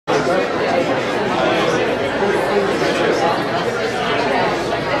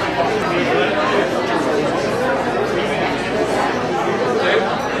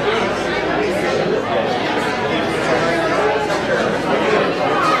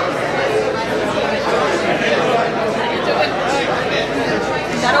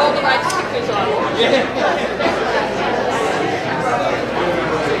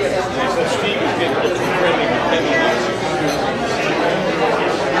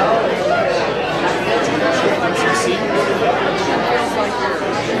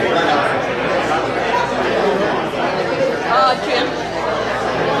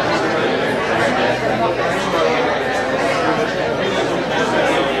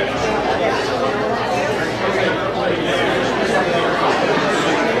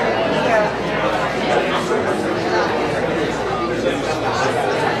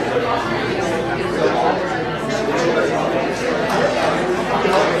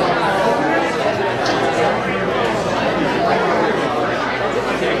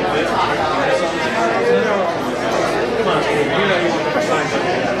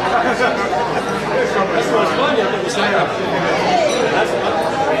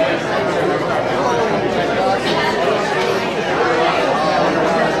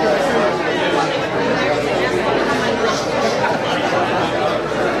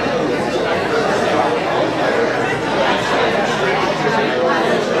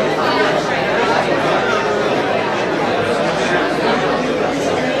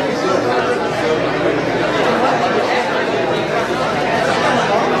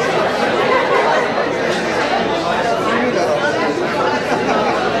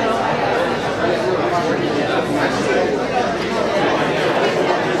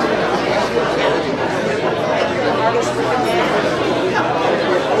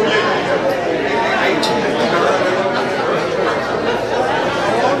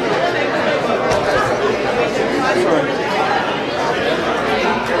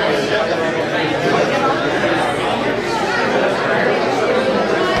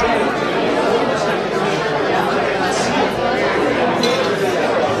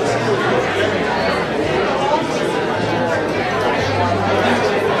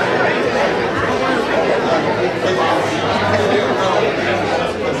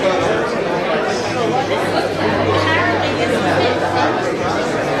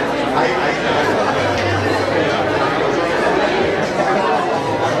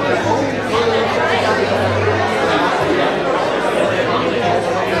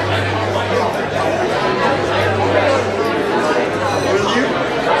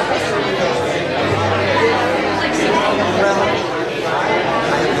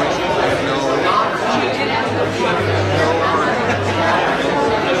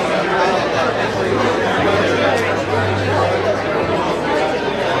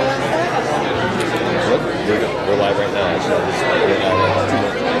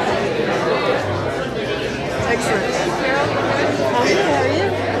Excellent. How are you?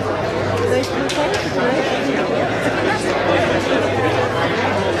 Nice to meet you.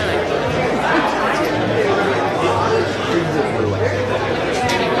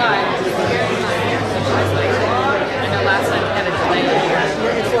 Last time we had a delay here.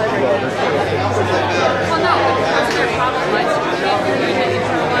 Well, no, wasn't there a problem last week?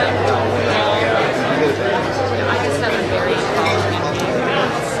 I just have a very staff.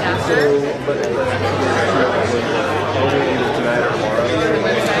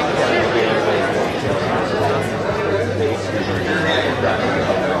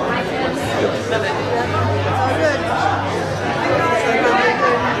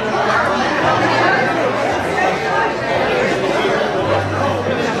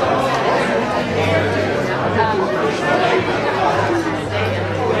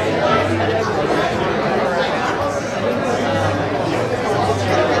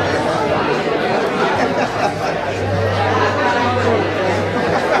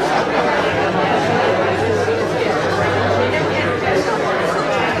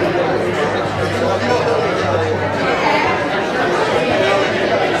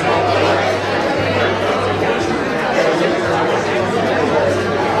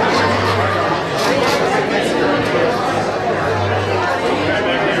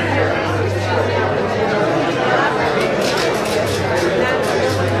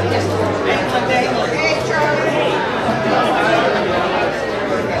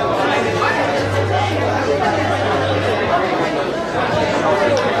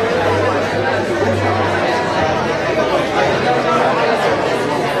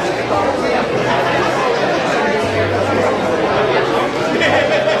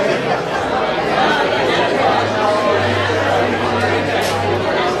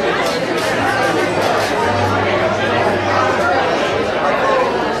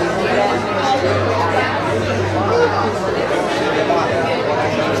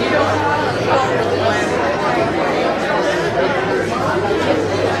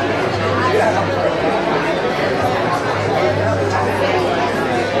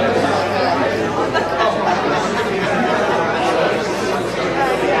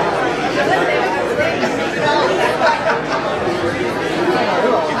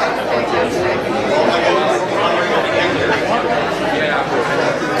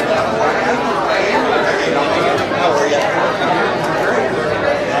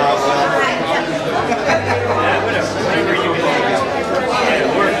 Tonight or tomorrow.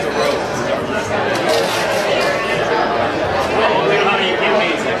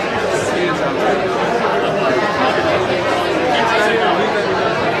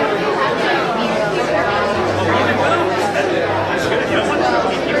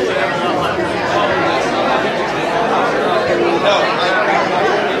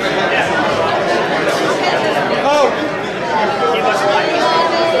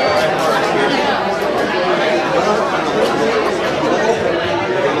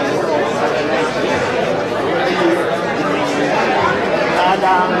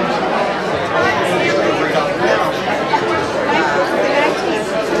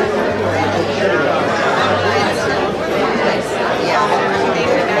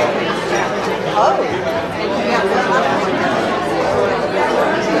 All good.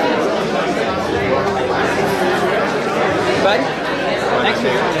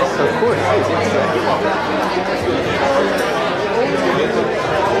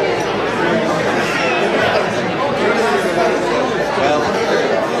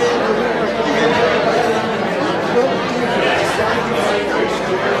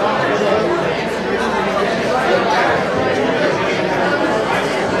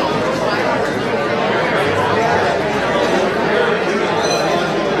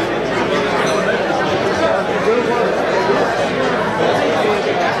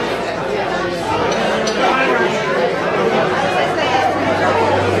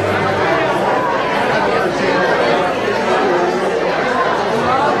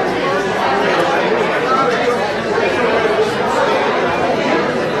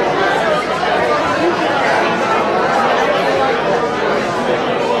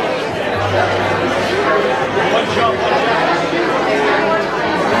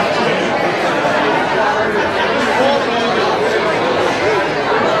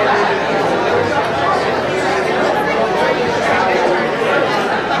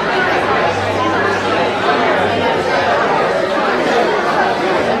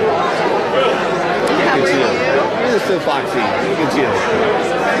 so foxy. You can chill.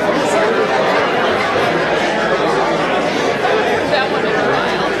 That one in a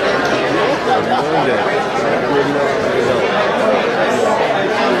while. One day.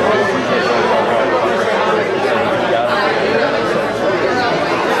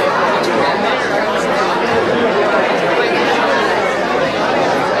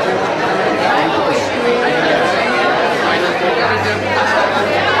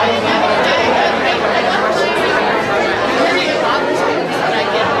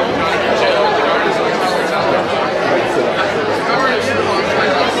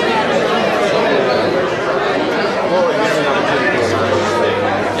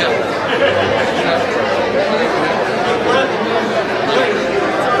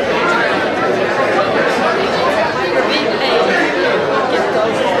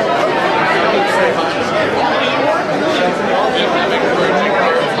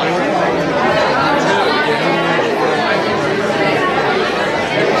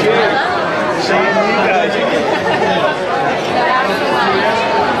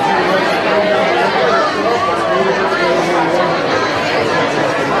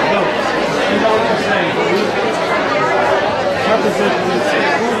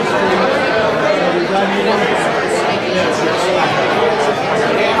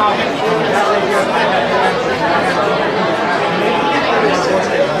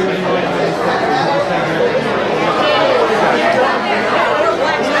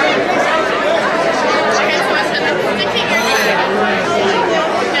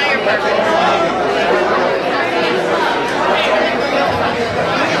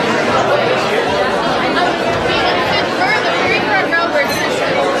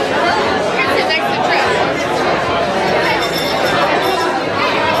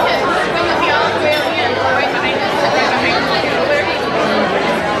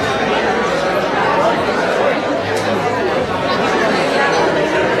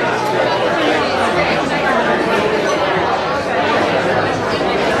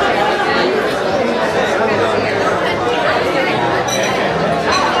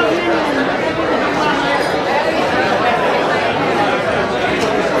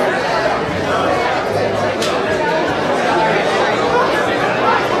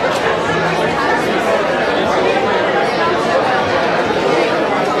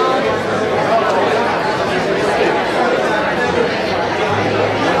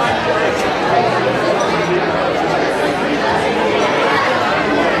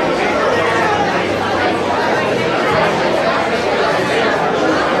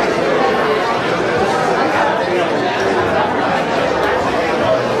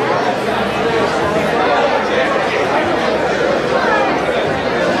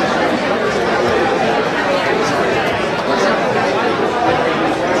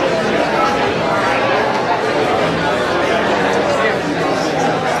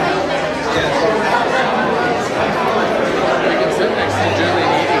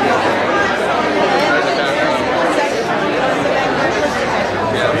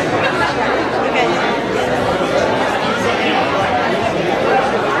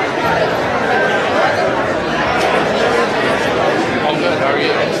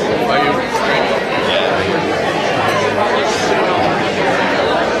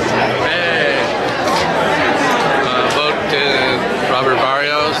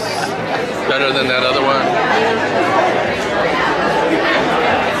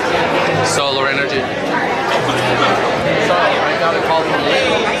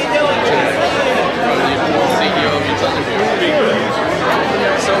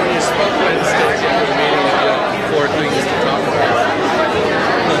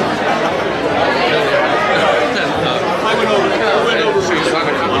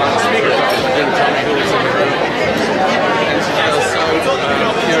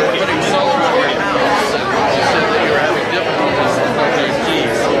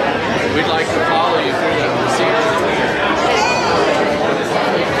 we'd like to follow you through the procedure.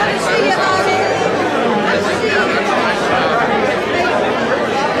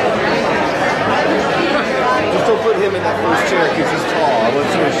 Just don't put him in that first chair because he's tall. I want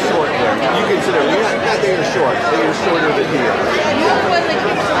you short there. You consider not that you're short, but you're shorter than he is. You're the one that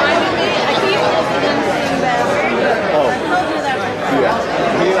keeps reminding me. I keep listening to that. Oh. I told you that before. Yeah.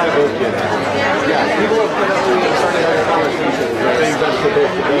 He and I both get it. Yeah. People have been starting to have conversations about things I'm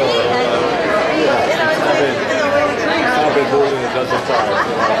supposed to know. I've been more than a dozen times.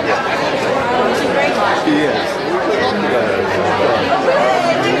 Yes.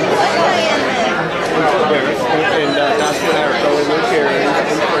 And that's when I was going with Karen and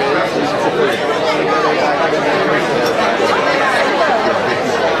friends and supporting.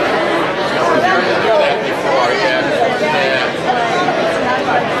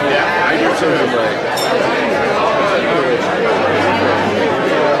 Yeah, I do too.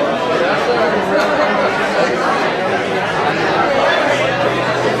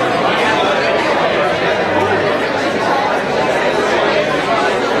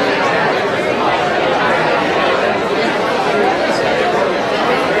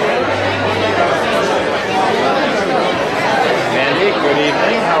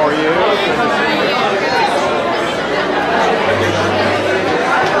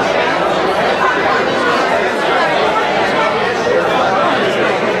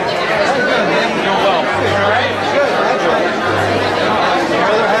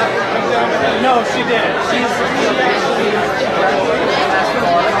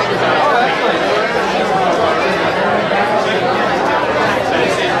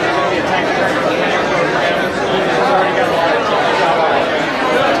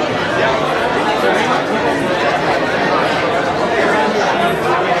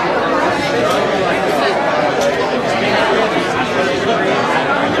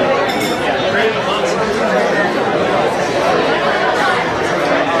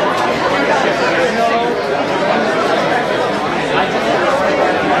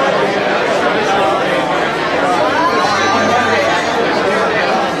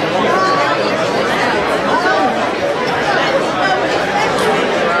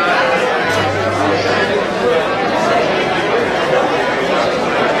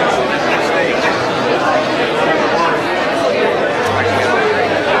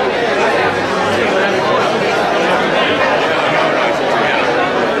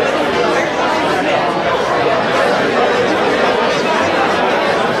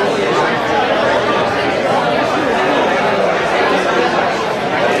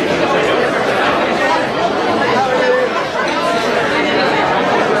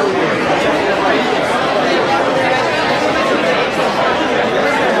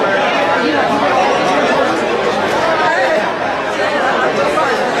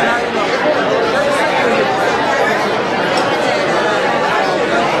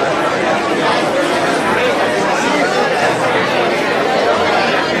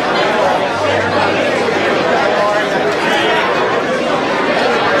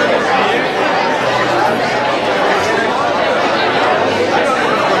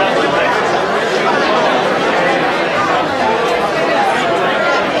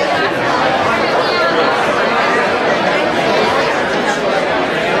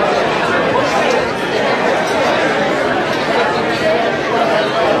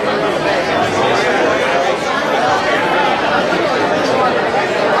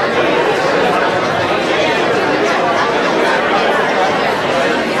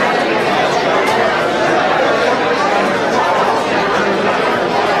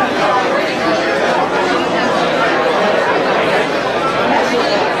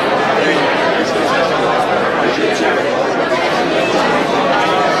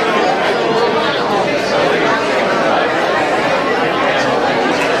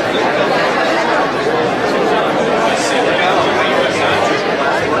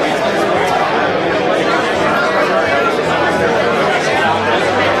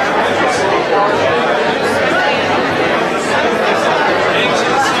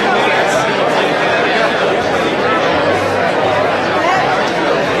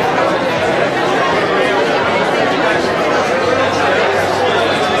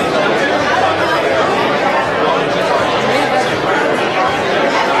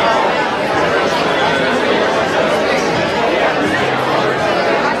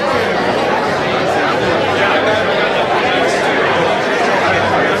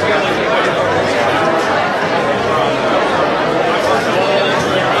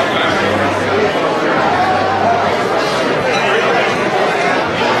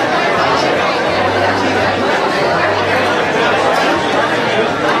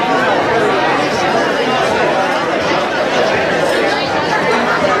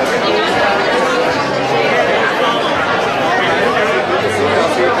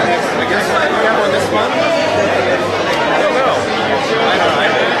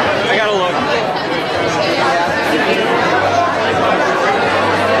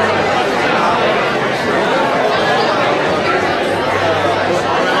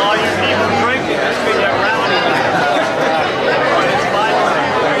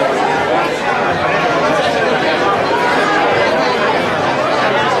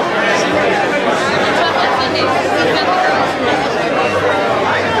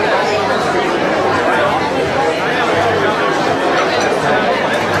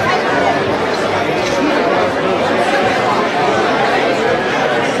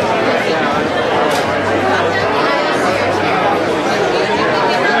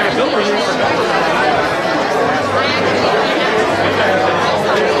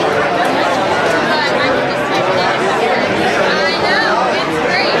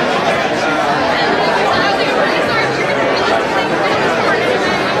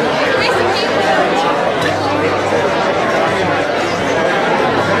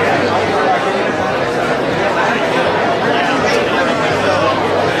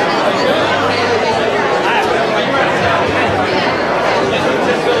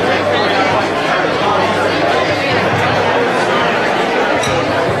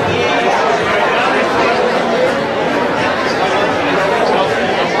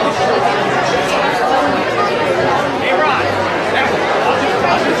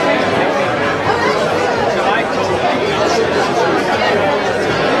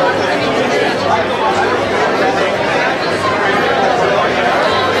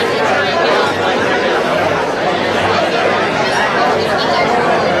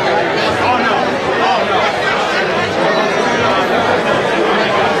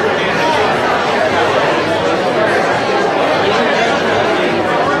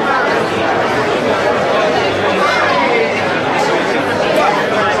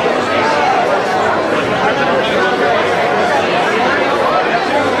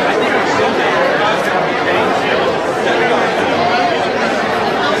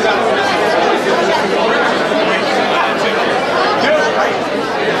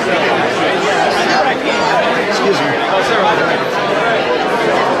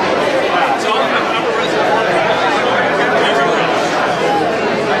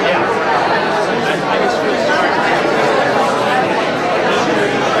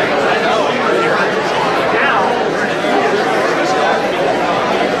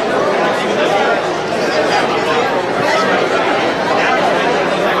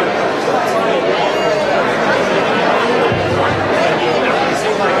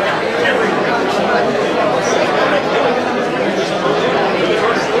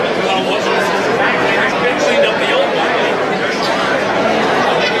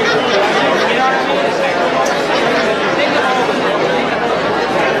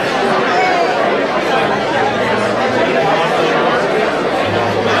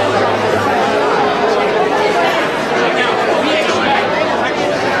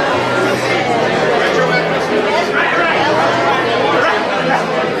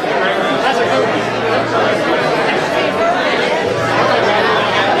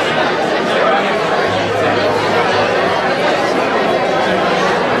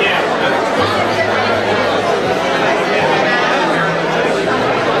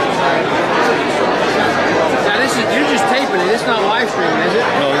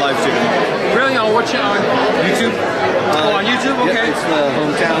 what channel? YouTube. Oh, on YouTube? Yep, Okay. it's the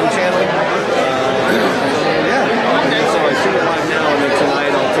hometown channel. Yeah. Okay. So I shoot it live now, and then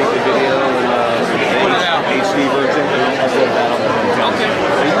tonight I'll take the video and Put it out. HD version, and I'll upload that on the hometown. Okay.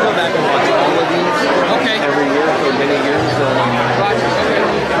 So you can go back and watch all of these. Okay. Every year for many years. Roger. Okay.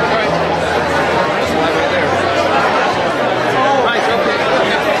 All right. That's live right there. Right. Okay.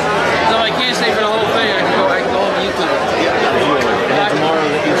 Okay. So I can't stay for the whole thing. I can go on YouTube. Yeah, absolutely. And then tomorrow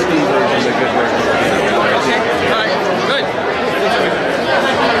the HD version is a good version. Okay. All right. Good.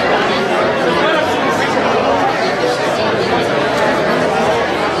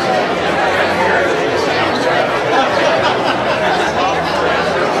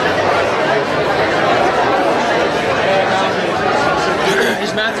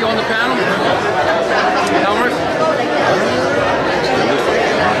 Is Matthew on the panel? Elmer?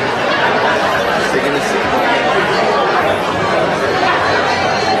 Taking a seat.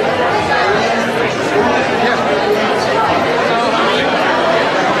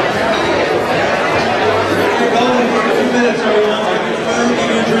 We're going for 2 minutes, everyone. Get your food, get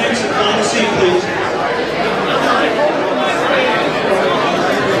your drinks, and find a seat, please.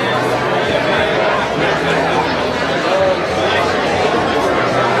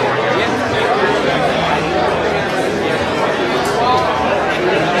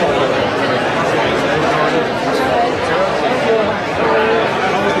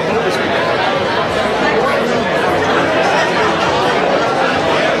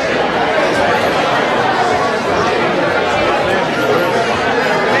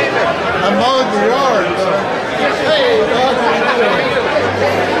 I mowed the yard. Hey, Doc, how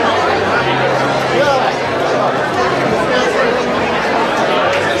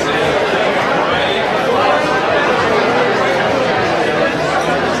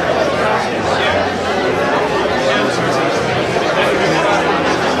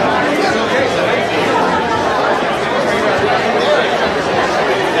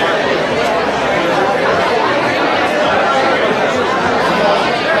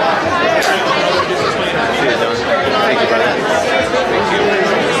Thank you, brother. Thank you.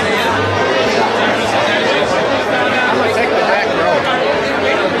 I'm gonna take the back row.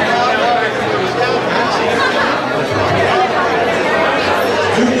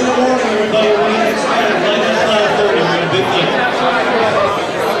 2-minute warning, everybody. We're going to get started right at 5:30. We're going to big night.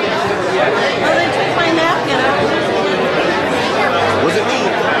 Oh, they took my napkin. Was it me?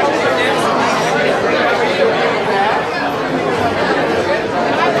 All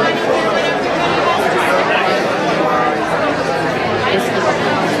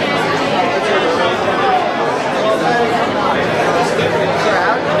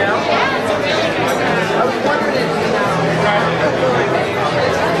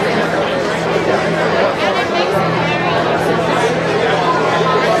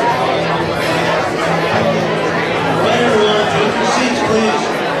right, everyone. Take your seats, please.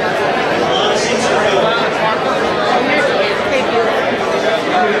 A lot of seats are filled.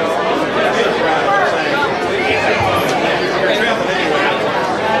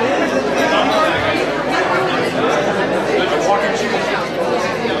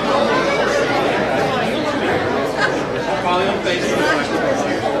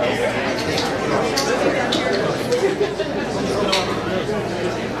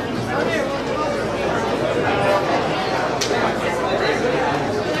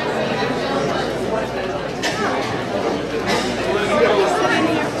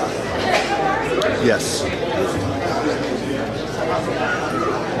 Yes.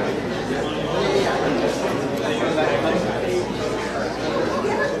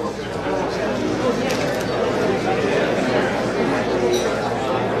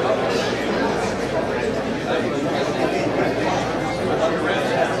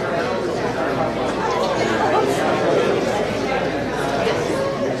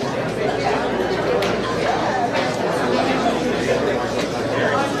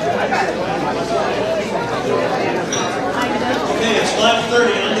 Okay, it's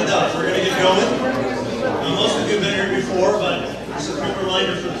 5:30 on the dot. We're going to get going. Most of you have been here before, but just a quick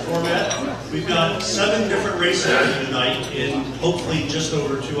reminder for the format. We've got 7 different races tonight in hopefully just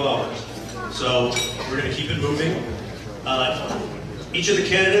over 2 hours. So we're going to keep it moving. Each of the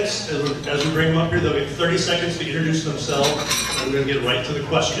candidates, as we bring them up here, they'll get 30 seconds to introduce themselves, and we're going to get right to the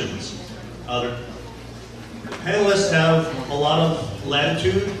questions. The panelists have a lot of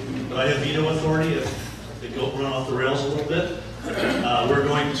latitude, but I have veto authority if they go run off the rails a little bit. We're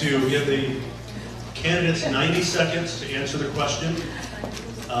going to give the candidates 90 seconds to answer the question.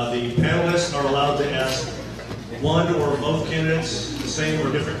 The panelists are allowed to ask one or both candidates the same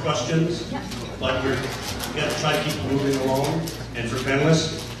or different questions, but we've got to try to keep moving along. And for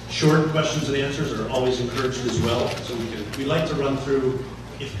panelists, Short questions and answers are always encouraged as well. So we like to run through,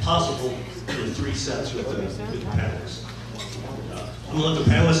 if possible, in 3 sets with the panelists. I'm going to let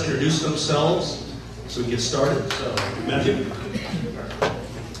the panelists introduce themselves so we can get started. So, Matthew?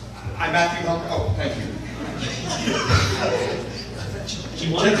 I'm Matthew Humber. Oh, thank you.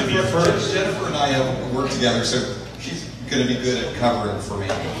 She wanted to be first. Jennifer and I have worked together, so she's going to be good at covering for me.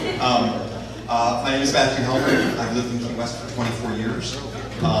 My name is Matthew Humber. I've lived in Key West for 24 years.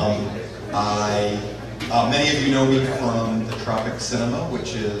 Many of you know me from the Tropic Cinema,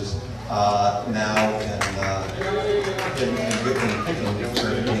 which is now in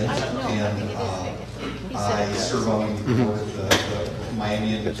I serve on the board of the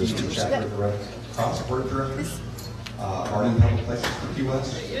Miami and the chapter of the Red Cross Board of Directors, Art and Public Places for Key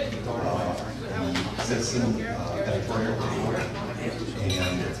West, citizen editorial board,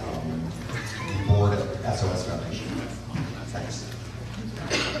 and the board of SOS Foundation. Thanks.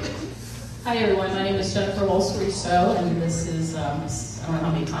 Hi everyone, my name is Jennifer Wolf-Rousseau, and this is, I don't know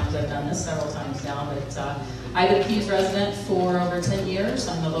how many times I've done this, several times now, but I've been a Keys resident for over 10 years.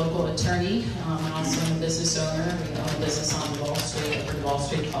 I'm the local attorney, and also I'm a business owner. We own a business on Wall Street, over Wall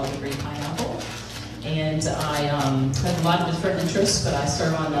Street, called the Green Pineapple. And I have a lot of different interests, but I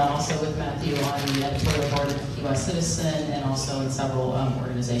serve on also with Matthew on the editorial board of Key West Citizen, and also in several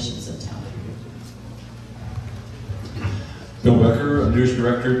organizations in town. Bill Becker, news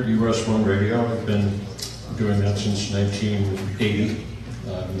director at US 1 Radio. I've been doing that since 1980.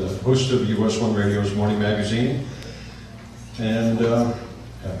 I'm the host of US 1 Radio's morning magazine, and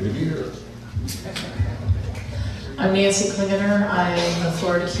happy to be here. I'm Nancy Klingener. I'm the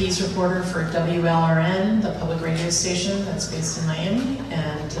Florida Keys reporter for WLRN, the public radio station that's based in Miami,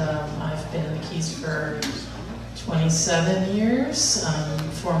 and I've been in the Keys for 27 years.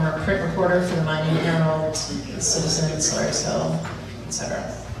 Former print reporter for the Miami Herald, the Citizen, Solaris Hill, etc.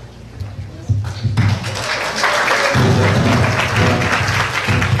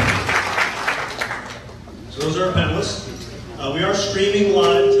 So those are our panelists. We are streaming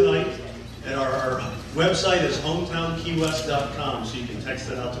live tonight, and our website is hometownkey.west.com, so you can text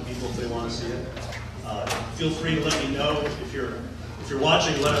that out to people if they want to see it. Feel free to let me know if you're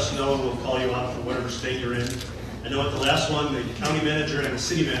watching. Let us know, and we'll call you out from whatever state you're in. I know at the last one, the county manager and the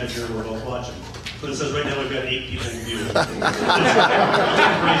city manager were both watching. So it says right now we've got 8 people in view.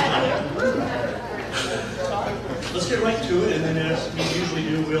 Let's get right to it, and then as we usually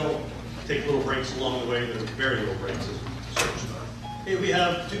do, we'll take little breaks along the way. They're very little breaks. Okay, we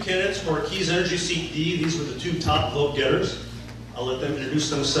have 2 candidates for Keys Energy Seat D. These were the 2 top vote getters. I'll let them introduce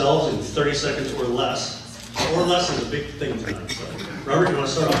themselves in 30 seconds or less. Or less is a big thing tonight. So, Robert, you want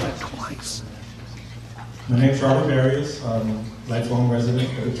to start off? My name's Robert Barrios. I'm a lifelong resident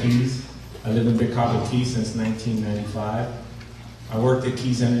of the Keys. I live in Big Copper Key since 1995. I worked at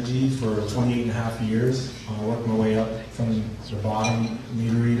Keys Energy for 28.5 years. I worked my way up from the bottom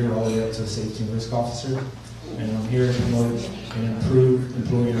meter reader all the way up to safety and risk officer. And I'm here to promote and improve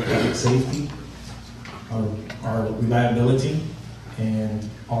employee and public safety, our reliability, and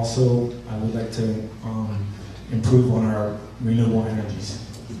also I would like to improve on our renewable energies.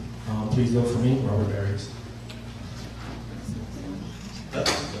 Please vote for me, Robert Barrios.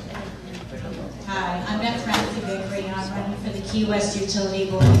 Hi, I'm Beth Ramsey-Bickery, and I'm running for the Key West Utility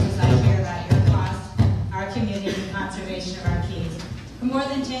Board because I care about your costs, our community, and conservation of our keys. For more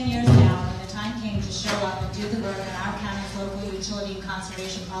than 10 years now, when the time came to show up and do the work on our county's local utility and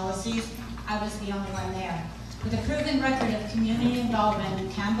conservation policies, I was the only one there. With a proven record of community involvement, you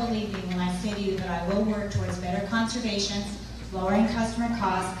can believe me when I say to you that I will work towards better conservation, lowering customer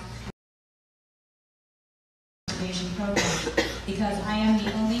costs, program, because I am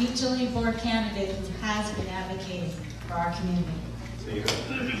the only utility board candidate who has been advocating for our community. There you go.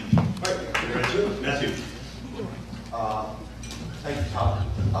 All right, Matthew. Thank you, Todd.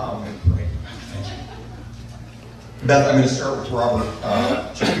 Beth, I'm going to start with Robert,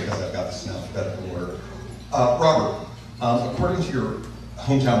 just because I've got this in alphabetical order. Robert, according to your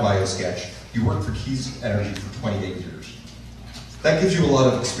hometown bio sketch, you worked for Keys Energy for 28 years. That gives you a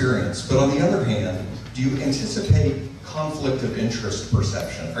lot of experience, but on the other hand, do you anticipate conflict of interest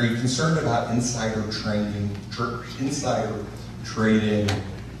perception? Are you concerned about insider trading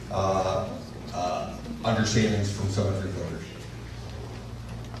understandings from some of your voters?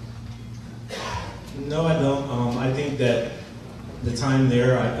 No, I don't. I think that the time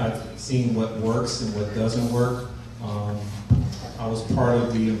there, I've seen what works and what doesn't work. I was part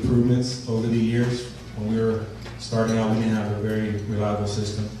of the improvements over the years. When we were starting out, we didn't have a very reliable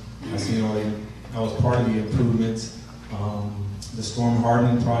system. I was part of the improvements. The storm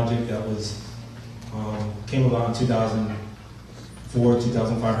hardening project that was came about in 2005 for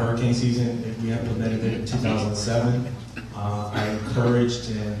 2005 hurricane season. We implemented it in 2007. I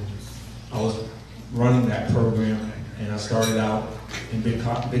encouraged and I was running that program, and I started out in Big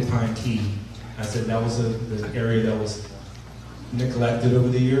Pine Key. I said that was the area that was neglected over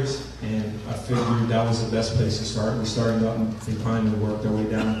the years, and I figured that was the best place to start. We started out in Big Pine and worked our way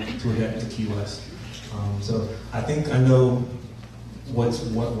down to get to Key West. So I think I know what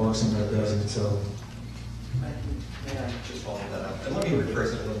works and what doesn't. So may I just follow that up? And let me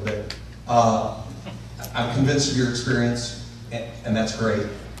rephrase it a little bit. I'm convinced of your experience, and that's great.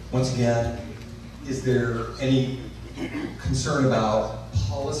 Once again, is there any concern about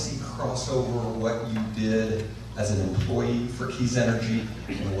policy crossover, what you did as an employee for Keys Energy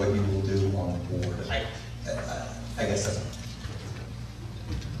and what you will do on the board? I guess that's...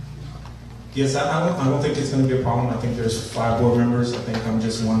 Yes, I don't think it's going to be a problem. I think there's 5 board members. I think I'm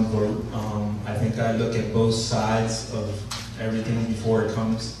just one vote. I think I look at both sides of everything before it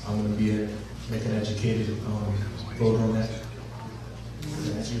comes. I'm going to make an educated vote on that. Does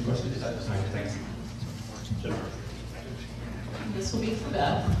that answer your question? All right, thanks. This will be for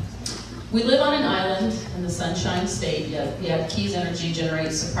Beth. We live on an island in the Sunshine State, yet Keys Energy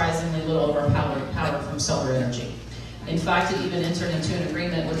generates surprisingly little of our power from solar energy. In fact, it even entered into an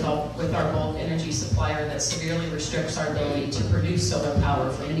agreement with our bulk energy supplier that severely restricts our ability to produce solar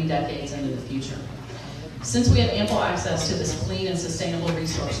power for many decades into the future. Since we have ample access to this clean and sustainable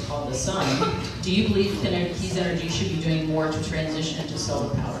resource called the sun, do you believe Keys Energy should be doing more to transition into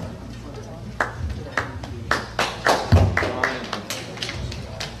solar power?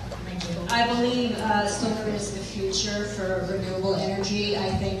 I believe solar is the future for renewable energy. I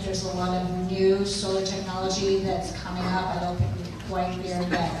think there's a lot of new solar technology that's coming up. I don't think we're quite there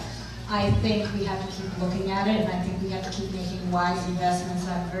yet. I think we have to keep looking at it, and I think we have to keep making wise investments.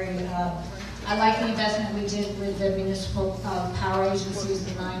 I like the investment we did with the municipal power agencies,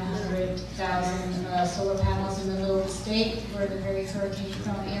 the 900,000 solar panels in the middle of the state. We're in a very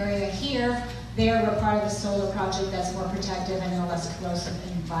hurricane-prone area here. There, we're part of the solar project that's more protective and a less corrosive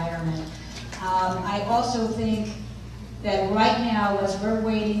environment. I also think that right now, as we're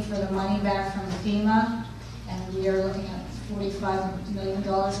waiting for the money back from FEMA, and we are looking at $45 million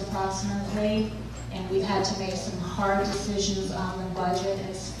approximately, and we've had to make some hard decisions on the budget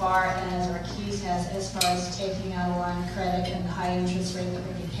as far as our Keys has, as far as taking out a line of credit and the high interest rate that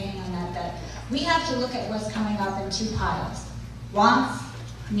we're paying on that we have to look at what's coming up in 2 piles: wants,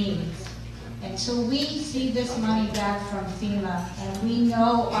 needs. Until we see this money back from FEMA, and we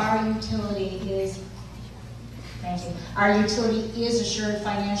know our utility is, assured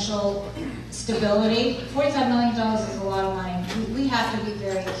financial stability. $45 million is a lot of money. We have to be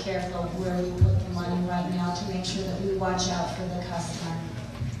very careful where we put the money right now to make sure that we watch out for the customer.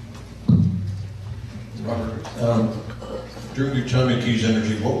 Robert, during your time at Keys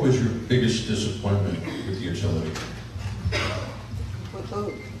Energy, what was your biggest disappointment with the utility?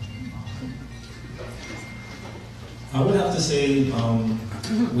 I would have to say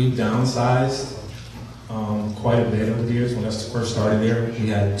we've downsized quite a bit over the years. When I first started there, we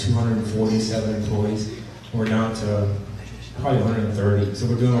had 247 employees. We're down to probably 130. So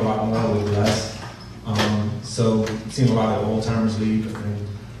we're doing a lot more with less. So I've seen a lot of old timers leave,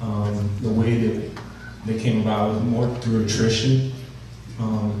 and the way that they came about was more through attrition.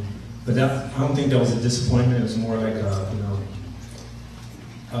 But I don't think that was a disappointment. It was more like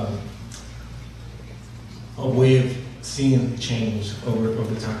a way of seeing change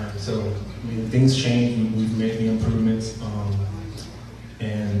over time. So I mean, things change. We've made the improvements,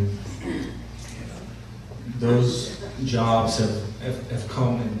 and those jobs have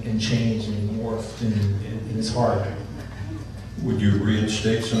come and changed and morphed, and it's hard. Would you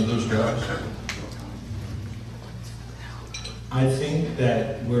reinstate some of those jobs? I think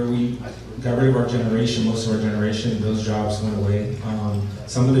that where we got rid of our generation, most of our generation, those jobs went away.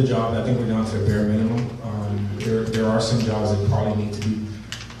 Some of the jobs, I think we're down to the bare minimum. There are some jobs that probably need to be.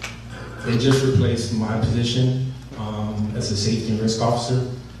 They just replaced my position as a safety and risk officer,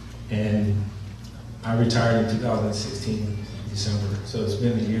 and I retired in 2016, December. So it's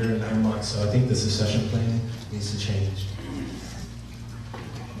been a year and 9 months. So I think the succession plan needs to change.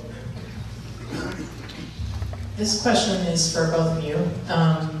 This question is for both of you.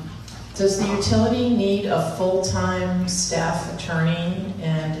 Does the utility need a full-time staff attorney,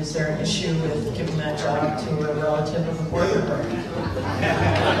 and is there an issue with giving that job to a relative of a board member?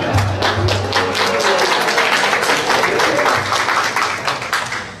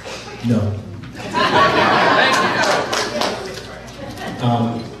 No.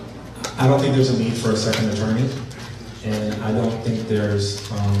 I don't think there's a need for a second attorney, and I don't think there's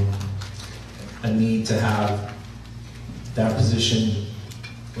a need to have that position,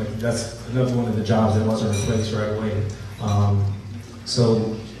 like that's another one of the jobs that wasn't replaced right away.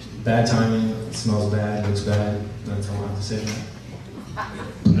 So bad timing, it smells bad, looks bad, that's all I have to say.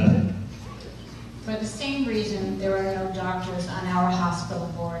 For the same reason, there are no doctors on our hospital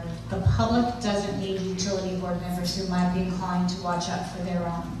board. The public doesn't need utility board members who might be inclined to watch out for their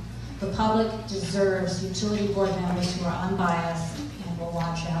own. The public deserves utility board members who are unbiased and will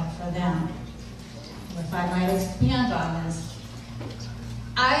watch out for them. If I might expand on this,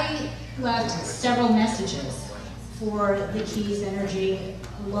 I left several messages for the Keys Energy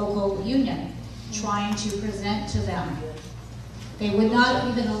local union, trying to present to them. They would not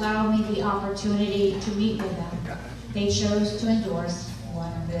even allow me the opportunity to meet with them. They chose to endorse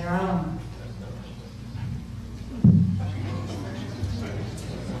one of their own.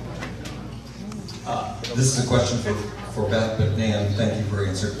 This is a question for Beth, but Nan, thank you for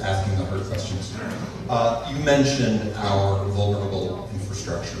asking the hard questions. You mentioned our vulnerable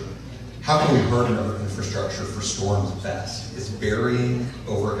infrastructure. How can we harden our infrastructure for storms best? Is burying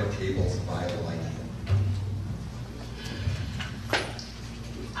overhead cables by the lightning?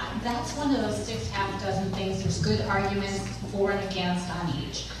 That's one of those 6 half-dozen things. There's good arguments for and against on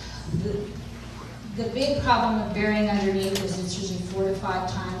each. The big problem with burying underneath is it's usually 4 to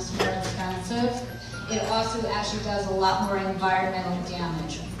 5 times more expensive. It also actually does a lot more environmental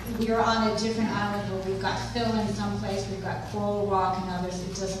damage. We are on a different island where we've got fill in some place, we've got coral rock and others. It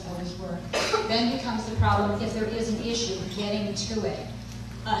doesn't always work. Then becomes the problem, if there is an issue, getting to it.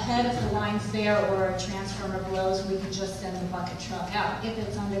 Ahead of the line fair or a transformer blows, we can just send the bucket truck out. If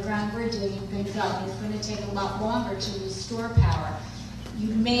it's underground, we're digging things up. It's going to take a lot longer to restore power.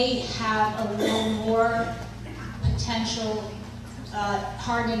 You may have a little more potential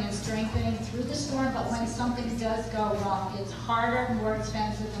hardening and strengthening through the storm, but when something does go wrong, it's harder, more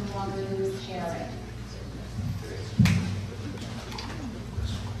expensive, and longer to repair it.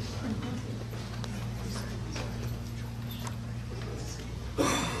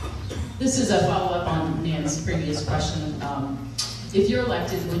 This is a follow-up on Nan's previous question. If you're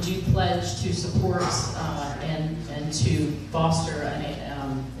elected, would you pledge to support and to foster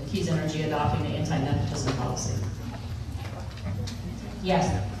Keys Energy adopting the anti-nepotism policy? Yes.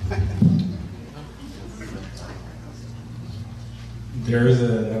 There is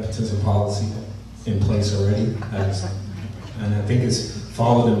a nepotism policy in place already, and I think it's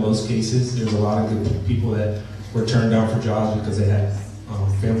followed in most cases. There's a lot of good people that were turned down for jobs because they had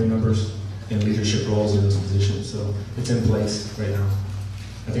family members in leadership roles in those positions. So it's in place right now.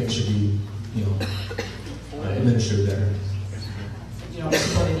 I think it should be, administered better. You don't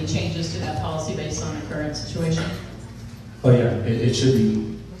support any changes to that policy based on the current situation? Oh yeah, it should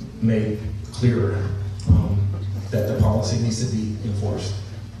be made clearer that the policy needs to be enforced.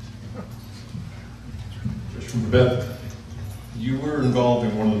 Beth, you were involved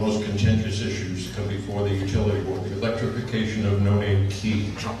in one of the most contentious issues to come before the utility board, the electrification of no-name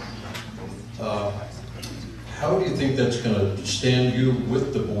Key. How do you think that's going to stand you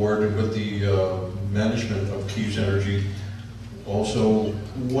with the board and with the management of Keys Energy? Also,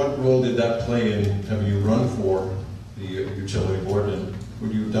 what role did that play in having you run for the utility board, and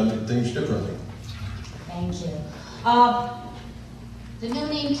would you have done things differently? Thank you. The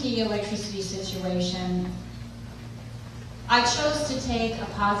no-name Key electricity situation, I chose to take a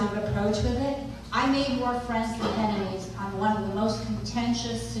positive approach with it. I made more friends than enemies on one of the most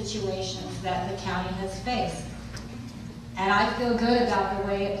contentious situations that the county has faced. And I feel good about the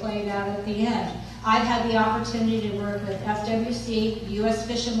way it played out at the end. I've had the opportunity to work with FWC, U.S.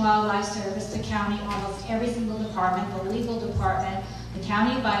 Fish and Wildlife Service, the county, almost every single department, the legal department, the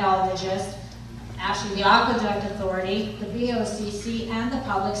county biologist, actually the Aqueduct Authority, the BOCC, and the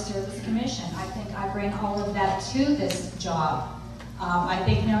Public Service Commission. I think I bring all of that to this job. I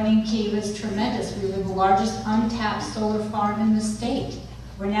think No-Name Key was tremendous. We were the largest untapped solar farm in the state.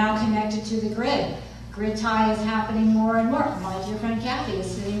 We're now connected to the grid. Grid tie is happening more and more. My dear friend Kathy is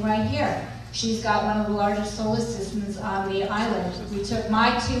sitting right here. She's got one of the largest solar systems on the island. We took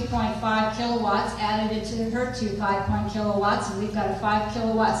my 2.5 kilowatts, added it to her 2.5 kilowatts, and we've got a 5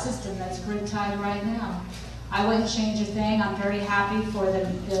 kilowatt system that's grid tied right now. I wouldn't change a thing. I'm very happy for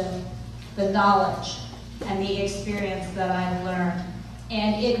the knowledge and the experience that I've learned.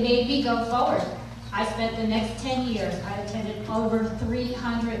 And it made me go forward. I spent the next 10 years, I attended over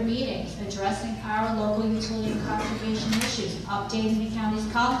 300 meetings addressing our local utility and conservation issues, updating the county's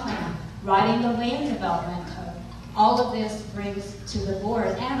comp plan, writing the land development code. All of this brings to the board,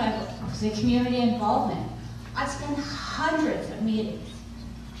 and the community involvement. I've spent hundreds of meetings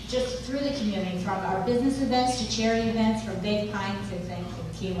just through the community, from our business events to charity events, from Big Pine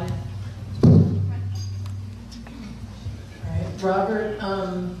to Key West. Robert,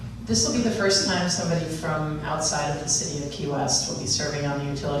 this will be the first time somebody from outside of the city of Key West will be serving on the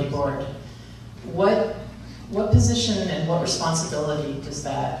utility board. What position and what responsibility does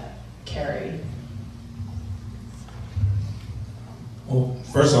that carry? Well,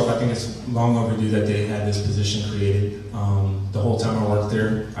 first off, I think it's long overdue that they had this position created. The whole time I worked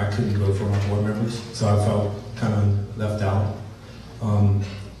there, I couldn't vote for my board members, so I felt kind of left out.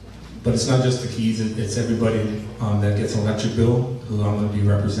 But it's not just the Keys, it's everybody that gets an electric bill who I'm going to be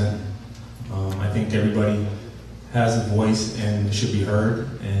representing. I think everybody has a voice and should be heard,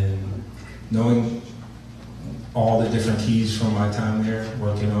 and knowing all the different Keys from my time there,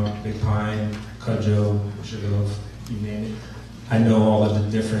 working on Big Pine, Cudjoe, Sugarloaf, you name it, I know all of the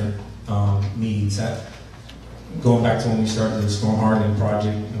different needs. Going back to when we started the storm hardening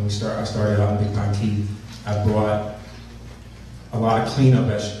project, and I started out in Big Pine Key, I brought a lot of cleanup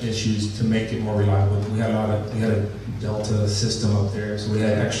issues to make it more reliable. We had a Delta system up there, so we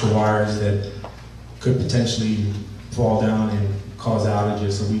had extra wires that could potentially fall down and cause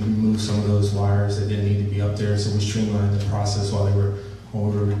outages. So we removed some of those wires that didn't need to be up there. So we streamlined the process when we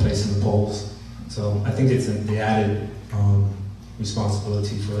were replacing the poles. So I think it's the added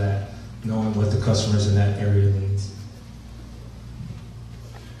responsibility for that, knowing what the customers in that area needs.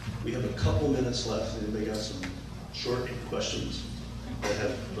 We have a couple minutes left. Anybody got some short questions that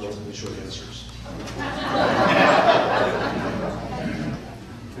have relatively short answers?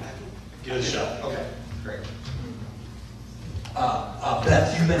 Give it a shot. Okay, great.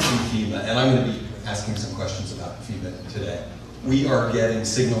 Beth, you mentioned FEMA, and I'm going to be asking some questions about FEMA today. We are getting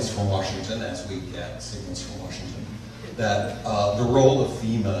signals from Washington, as we get signals from Washington, that the role of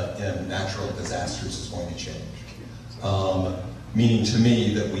FEMA in natural disasters is going to change. Meaning to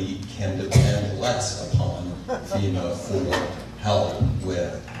me that we can depend less upon FEMA for help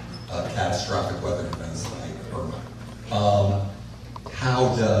with catastrophic weather events like Irma.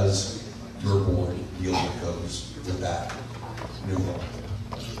 How does your board deal with that new role?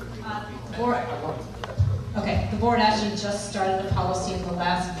 The board actually just started the policy in the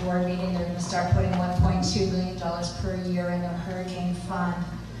last board meeting. They're going to start putting $1.2 million per year in the hurricane fund.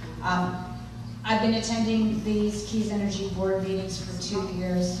 I've been attending these Keys Energy board meetings for 2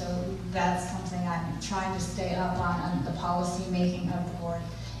 years, so that's something I'm trying to stay up on the policy making of the board.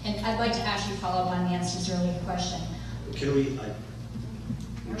 And I'd like to actually follow up on Nancy's earlier question. Can we,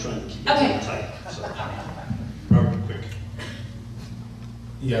 we're trying to keep it tight. So, Robert, quick.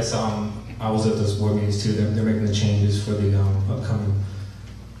 Yes, I was at those board meetings too. They're making the changes for the upcoming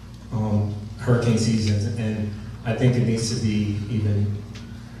hurricane seasons, and I think it needs to be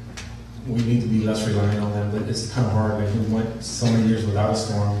we need to be less reliant on them, but it's kind of hard. Like, we went so many years without a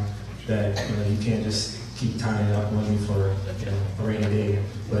storm that you can't just keep tying up money for a rainy day.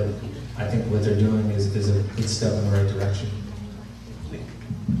 But I think what they're doing is a good step in the right direction.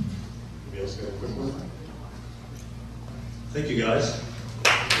 Anybody else got a quick one? Thank you, guys.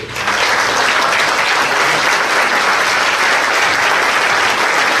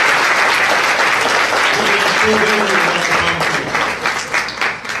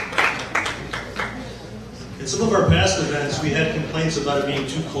 In some of our past events, we had complaints about it being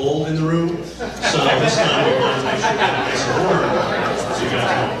too cold in the room, so this time we wanted to make sure we had a nice warm, so you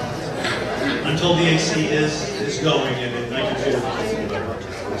guys know. I'm told the AC is going, and I can feel it comfortable better.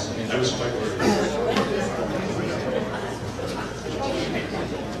 I was quite worried.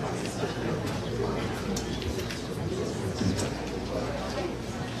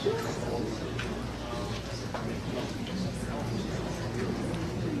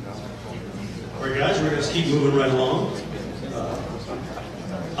 All right, guys, we're going to keep moving right along.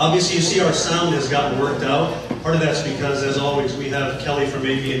 Obviously, you see our sound has gotten worked out. Part of that's because, as always, we have Kelly from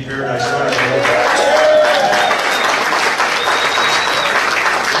AV in Paradise. I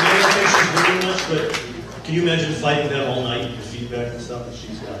don't think she's doing much, but can you imagine fighting that all night, the feedback and stuff that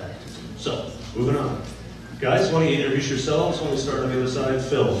she's got? So, moving on. Guys, why don't you introduce yourselves? Why don't we start on the other side?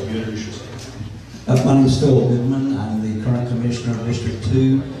 Phil, you introduce yourself. My name is Phil Goodman. I'm the current commissioner of District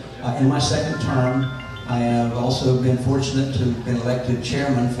 2. In my second term, I have also been fortunate to have been elected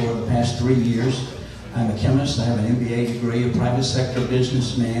chairman for the past 3 years. I'm a chemist. I have an MBA degree, a private sector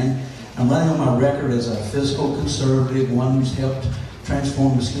businessman. I'm running on my record as a fiscal conservative, one who's helped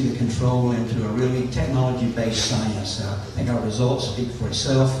transform mosquito control into a really technology-based science. I think our results speak for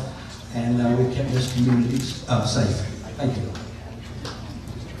itself, and we've kept this community safe. Thank you.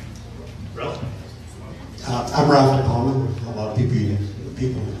 Ralph? I'm Ralph DePalma. A lot of people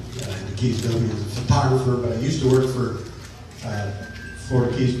in the Keys know me as a photographer, but I used to work for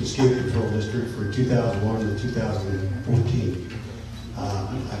Florida Keys Mosquito Control District for 2001 to 2014.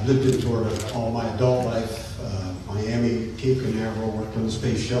 I've lived in Florida all my adult life, Miami, Cape Canaveral, worked on the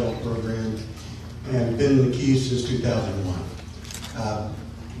Space Shuttle program, and been in the Keys since 2001.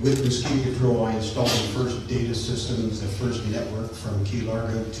 With Mosquito Control, I installed the first data systems, the first network from Key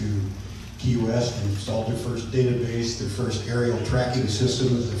Largo to Key West, installed their first database, their first aerial tracking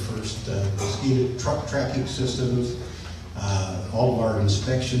systems, the first mosquito truck tracking systems. All of our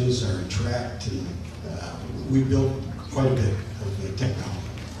inspections are tracked, and we built quite a bit of technology.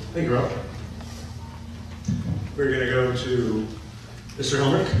 Thank you, Rob. We're going to go to Mr.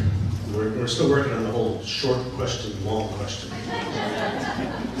 Helmrich. We're still working on the whole short question, long question.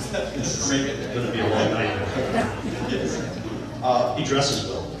 It's going to be a long night. He dresses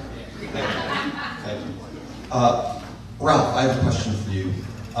well. Thank you. Ralph, I have a question for you.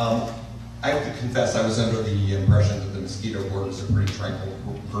 I have to confess, I was under the impression that the Mosquito Board was a pretty tranquil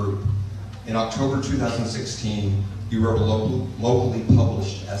group. In October 2016, you wrote a locally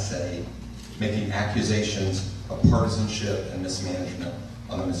published essay making accusations of partisanship and mismanagement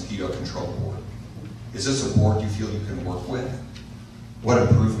on the Mosquito Control Board. Is this a board you feel you can work with? What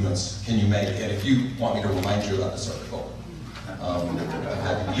improvements can you make? And if you want me to remind you about this article,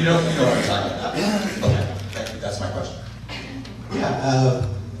 you know what I'm talking about. Okay, thank you. That's my question. Yeah,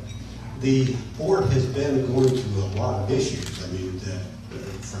 the board has been going through a lot of issues. I mean,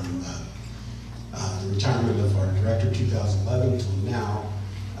 from the retirement of our director in 2011 until now,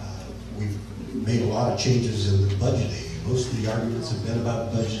 we've made a lot of changes in the budgeting. Most of the arguments have been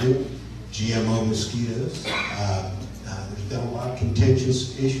about budgeting, GMO mosquitoes. There's been a lot of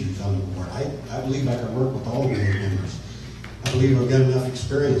contentious issues on the board. I believe I can work with all the board members. I believe I've got enough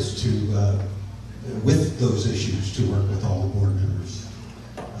experience to, with those issues, to work with all the board members.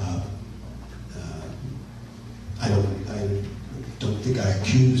 I don't think I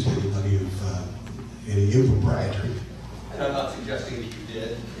accused anybody of any impropriety. And I'm not suggesting that you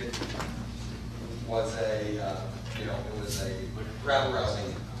did. It was a, it was a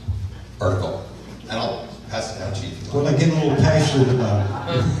rabble-rousing article. And I'll pass it down to you. Well, I get a little passionate about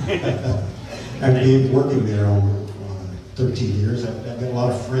it. I've been working there over 13 years. I've got a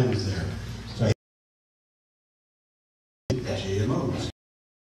lot of friends there. So I GMOs.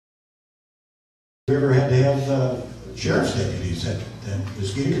 We ever had to have sheriff's deputies at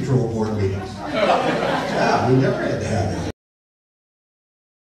mosquito control board meetings? Yeah, we never had to have it.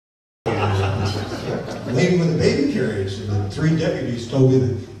 A lady with a baby carriage, and the 3 deputies told me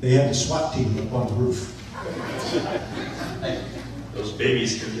that they had a SWAT team up on the roof. Those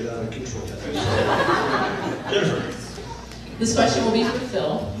babies can get out of control. Jennifer. This question will be for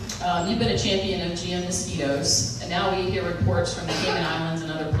Phil. You've been a champion of GM mosquitoes, and now we hear reports from the Cayman Islands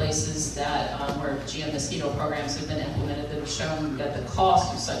and other places that where GM mosquito programs have been implemented that have shown that the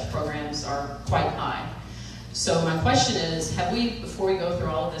cost of such programs are quite high. So my question is, have we, before we go through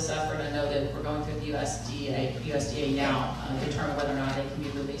all of this effort, I know that we're going through the USDA now, determine whether or not they can be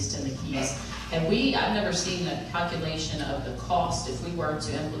released in the Keys. Have we, I've never seen a calculation of the cost if we were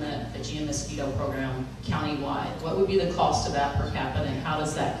to implement a GM mosquito program countywide. What would be the cost of that per capita, and how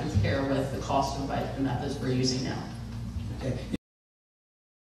does that compare with the cost of the methods we're using now? Okay.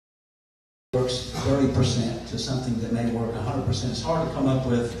 Works 30% to something that may work 100%. It's hard to come up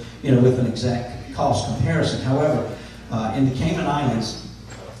with, with an exact cost comparison. However, in the Cayman Islands,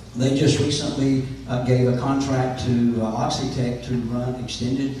 they just recently gave a contract to Oxitec to run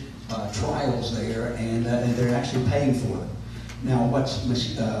extended trials there, and they're actually paying for it. Now, what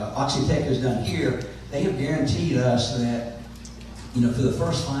Oxitec has done here, they have guaranteed us that, for the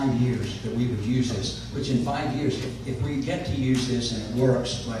first 5 years that we would use this, which in 5 years, if we get to use this and it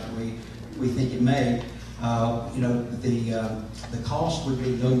works like we think it may, the cost would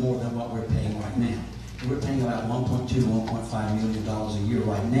be no more than what we're paying right now. We're paying about $1.2 to $1.5 million a year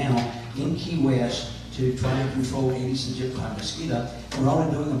right now in Key West to try to control Aedes aegypti mosquito. We're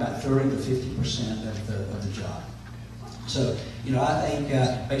only doing about 30 to 50% of the job. So, I think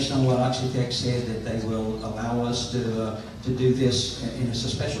based on what Oxitec said, that they will allow us to do this, and it's a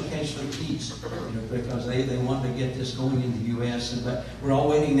special case for the Keys, because they want to get this going in the U.S. But we're all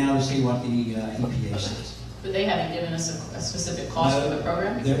waiting now to see what the EPA says. But they haven't given us a specific cost for the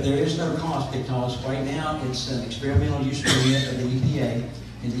program? There is no cost, because right now it's an experimental use permit of the EPA,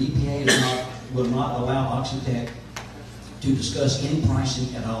 and the EPA will not allow Oxitec to discuss any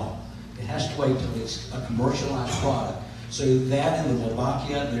pricing at all. It has to wait till it's a commercialized product. So that in the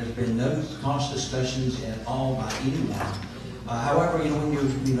Wallachia, there's been no cost discussions at all by anyone. However, when you're,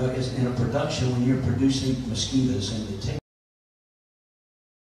 it's in a production, when you're producing mosquitoes, and the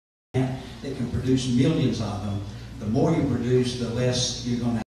technology that can produce millions of them, the more you produce, the less you're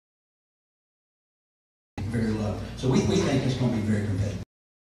going to have very low. So we think it's going to be very competitive.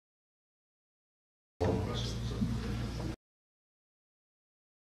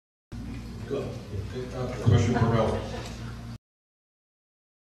 Question for Ralph.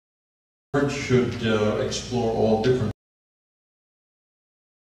 Board should explore all different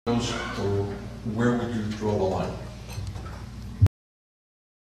fields, or where would you draw the line?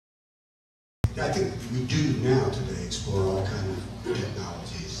 I think we do now today explore all kinds of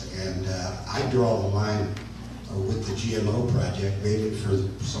technologies, and I draw the line with the GMO project, mainly for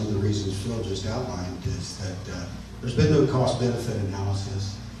some of the reasons Phil just outlined, is that there's been no cost-benefit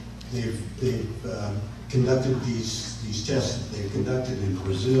analysis. They've conducted these tests that they've conducted in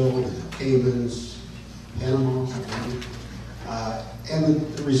Brazil, in the Caymans, Panama,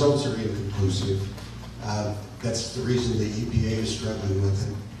 and the results are inconclusive. That's the reason the EPA is struggling with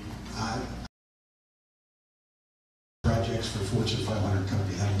it. Projects for Fortune 500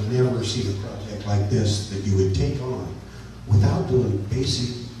 companies. I've never seen a project like this that you would take on without doing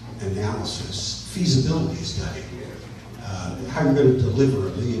basic analysis, feasibility study. How you're going to deliver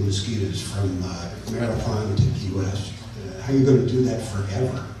 1 million mosquitoes from Marathon to Key West. How you're going to do that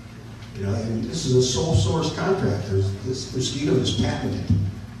forever. You know, and this is a sole source contract. This mosquito is patented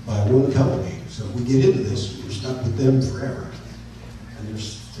by one company. So if we get into this, we're stuck with them forever. And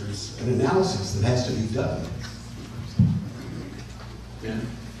there's an analysis that has to be done. Yeah.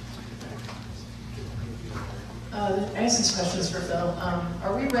 I have some questions for Phil.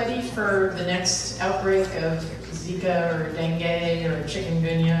 Are we ready for the next outbreak of Zika or dengue or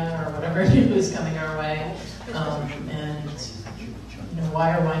chikungunya or whatever new is coming our way? And you know,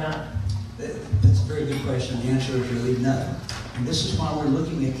 why or why not? That's a very good question. The answer is really no. And this is why we're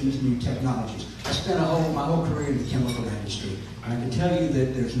looking at these new technologies. I spent my whole career in the chemical industry. I can tell you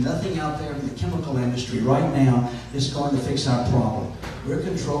that there's nothing out there in the chemical industry right now that's going to fix our problem. We're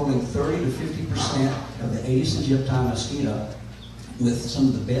controlling 30 to 50% of the Aedes aegypti mosquito with some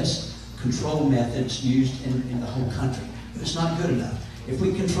of the best control methods used in the whole country. But it's not good enough. If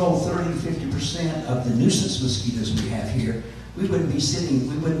we control 30 to 50% of the nuisance mosquitoes we have here, we wouldn't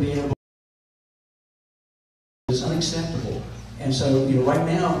be able to. It's unacceptable. And so, you know, right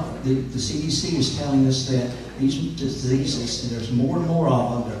now, the CDC is telling us that these diseases, and there's more and more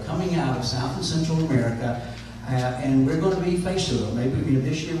of them, they're coming out of South and Central America, and we're going to be faced with them. Maybe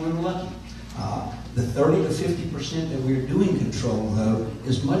this year we were lucky. The 30 to 50% that we're doing control, though,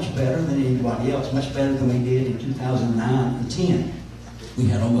 is much better than anybody else, much better than we did in 2009 and 10. We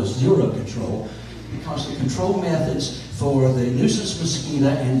had almost zero control because the control methods for the nuisance mosquito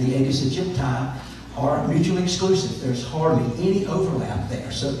and the Aedes aegypti are mutually exclusive. There's hardly any overlap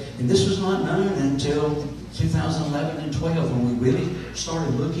there. So, and this was not known until 2011 and 12 when we really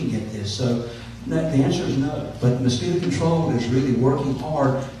started looking at this. So the answer is no. But mosquito control is really working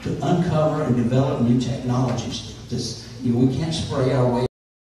hard to uncover and develop new technologies. You know, we can't spray our way.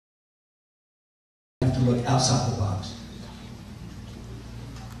 We have to look outside the box.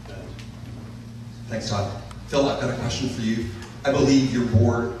 Thanks, Todd. Phil, I've got a question for you. I believe your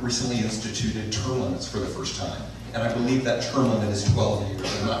board recently instituted term limits for the first time, and I believe that term limit is 12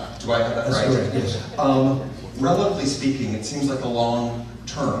 years. Do I have that right? That's correct, yes. Relatively speaking, it seems like a long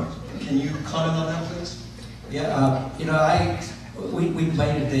term. Can you comment on that, please? Yeah, you know, we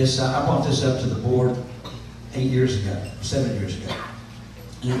debated this. I brought this up to the board 7 years ago,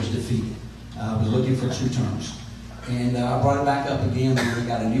 and it was defeated. I was looking for 2 terms. And I brought it back up again when we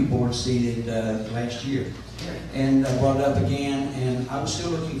got a new board seated last year. And I brought it up again, and I was still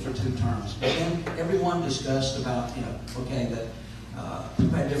looking for 2 terms. But then everyone discussed about, you know, okay, that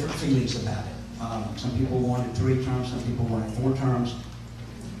people had different feelings about it. Some people wanted 3 terms, some people wanted 4 terms.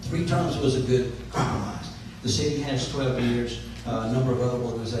 3 terms was a good compromise. The city has 12 years. A number of other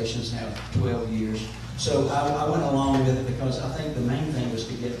organizations have 12 years. So I went along with it because I think the main thing was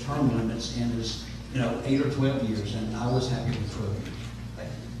to get term limits in as, you know, 8 or 12 years, and I was happy with 12 years.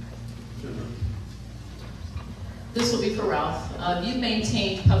 This will be for Ralph. You've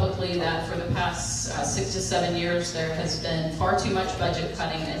maintained publicly that for the past 6 to 7 years there has been far too much budget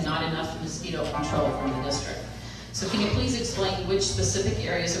cutting and not enough mosquito control from the district. So can you please explain which specific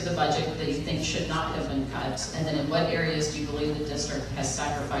areas of the budget that you think should not have been cut, and then in what areas do you believe the district has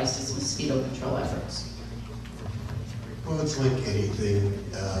sacrificed its mosquito control efforts? Well, it's like anything.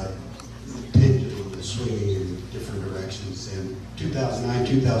 Pendulum is swinging in different directions. In 2009,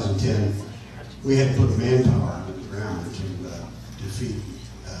 2010, we had to put manpower on the ground to defeat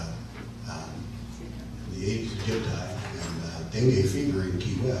the Aedes aegypti and dengue fever in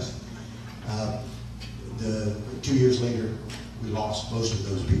Key West. 2 years later, we lost most of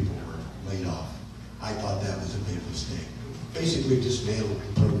those people were laid off. I thought that was a big mistake. Basically dismantled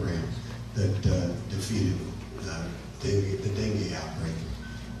the program that defeated the dengue outbreak.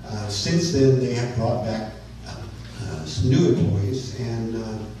 Since then, they have brought back some new employees, and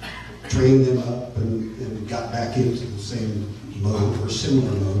trained them up and got back into the same mode or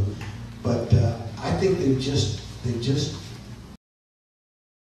similar mode. But I think they've just,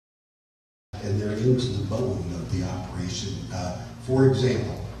 and they're into the bone of the operation. For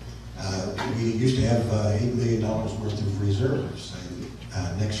example, we used to have $8 million worth of reserves. And,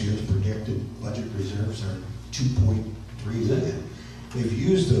 next year's projected budget reserves are $2.3 million. They've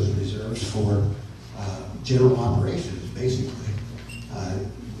used those reserves for general operations, basically.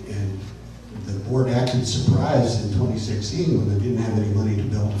 And the board acted surprised in 2016 when they didn't have any money to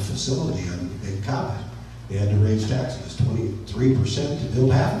build a facility on the Big Comet. They had to raise taxes 23% to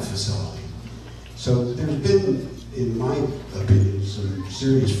build half a facility. So there's been, in my opinion, some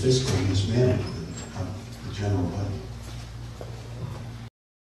serious fiscal mismanagement of the general budget.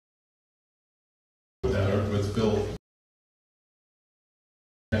 With Bill,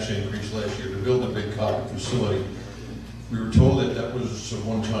 actually increased last year to build a Big Comet facility. We were told that that was a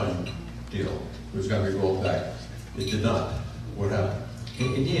one-time deal. It was going to be rolled back. It did not. What happened?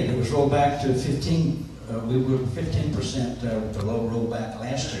 It did. It was rolled back to 15. We were 15% below rollback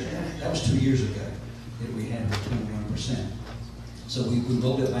last year. That was 2 years ago that we had 21%. So we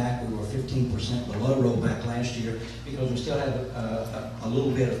rolled it back. We were 15% below rollback last year because we still had a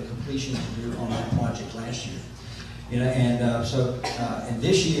little bit of completion to do on that project last year. You know, and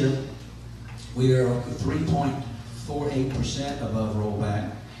this year we are 3.48% above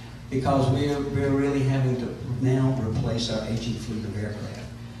rollback because we're really having to now replace our aging fleet of aircraft.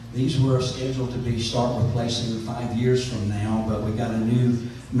 These were scheduled to start replacing 5 years from now, but we got a new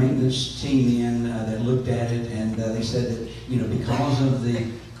maintenance team in that looked at it, and they said that, you know, because of the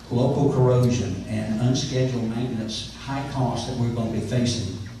local corrosion and unscheduled maintenance, high costs that we're going to be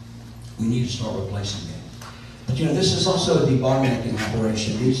facing, we need to start replacing them. But you know, this is also a debottlenecking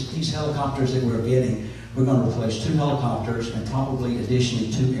operation. These helicopters that we're getting, we're going to replace 2 helicopters and probably additionally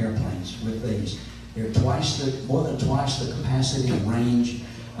 2 airplanes with these. They're more than twice the capacity and range.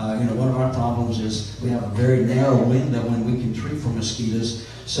 You know, one of our problems is we have a very narrow window when we can treat for mosquitoes.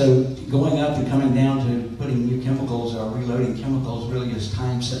 So going up and coming down to putting new chemicals or reloading chemicals really is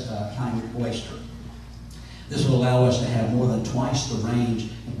time waster. This will allow us to have more than twice the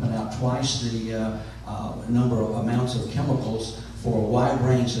range and put out twice the amounts of chemicals for a wide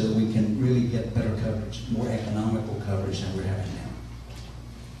range so that we can really get better coverage, more economical coverage than we're having now.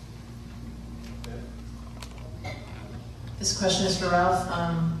 This question is for Ralph.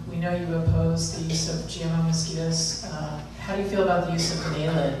 We know you oppose the use of GMO mosquitoes. How do you feel about the use of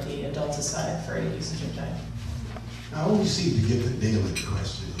NAILID, the adulticide, for usage of time? I always seem to get the NAILID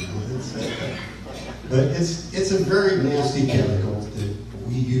question, you know. But it's a very nasty chemical that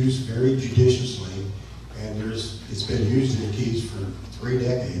we use very judiciously, and it's been used in the Keys for 3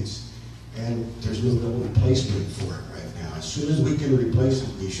 decades, and there's no real replacement for it right now. As soon as we can replace it,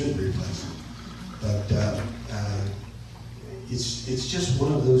 we should replace it. But it's just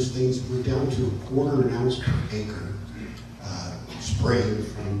one of those things. We're down to 1/4 ounce per acre sprayed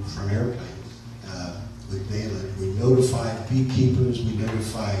from airplanes with NAILID. We notify beekeepers, we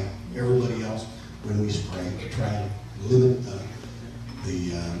notify everybody else when we spray to try to limit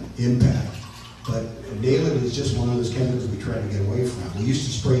the impact. But NAILID is just one of those chemicals we try to get away from. We used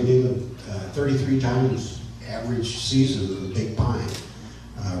to spray NAILID 33 times average season with a big pine.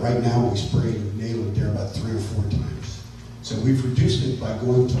 Right now we spray NAILID there about 3 or 4 times. So we've reduced it by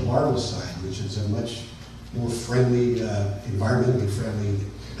going to larvicide, which is a much more friendly, environmentally friendly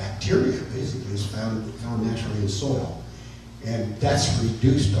bacteria, basically, is found naturally in soil. And that's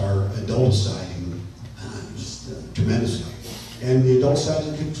reduced our adulticiding tremendously. And the adulticide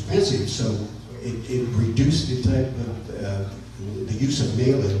is expensive, so it reduced the type of, the use of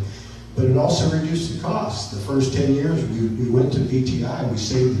NAILID, but it also reduced the cost. The first 10 years we went to VTI, we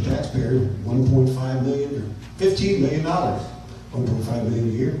saved the taxpayer $1.5 million or $15 million, $1.5 million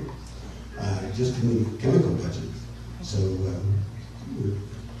a year, just in the chemical budget. So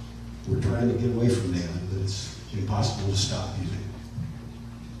we're trying to get away from NAILID, but it's impossible to stop using it.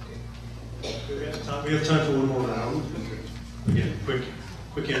 We have time for one more round. Again,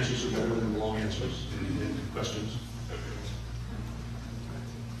 quick answers are better than long answers and questions.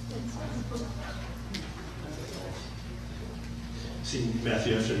 See,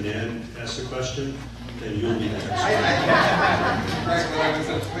 Matthew, after Nan asks a question, then you'll be next. Right, what I was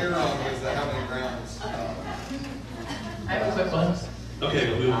unclear on was how many rounds. I have a quick one.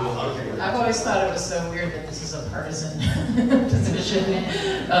 Okay, we will go out of order. I've always thought it was so weird that this is a partisan position. Do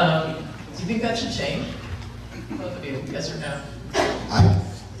you think that should change? Both of you, yes or no?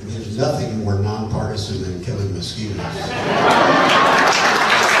 There's nothing more nonpartisan than killing mosquitoes.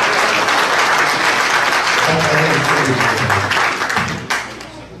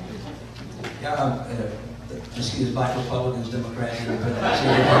 Mosquitoes, Black Republicans, Democrats,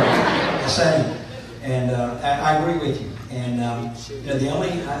 the same. And I agree with you. And you know,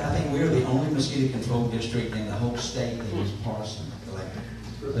 I think we're the only mosquito control district in the whole state that is partisan elected.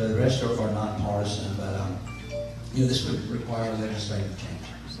 The rest are non-partisan, but you know, this would require legislative change.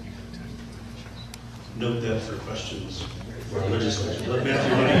 Note that for questions for legislation. Let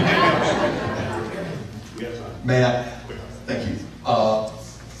Matthew, we have time. Matt, thank you.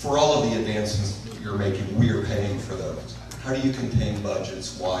 For all of the advancements you're making, we are paying for those. How do you contain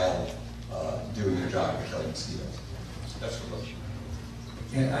budgets while doing your job with killing mosquitoes? That's the question.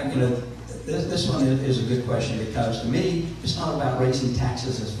 Yeah, you know, this one is a good question, because to me, it's not about raising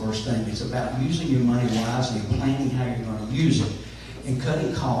taxes as first thing. It's about using your money wisely and planning how you're going to use it, and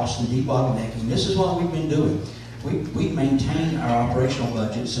cutting costs and debottlenecking. This is what we've been doing. We've maintained our operational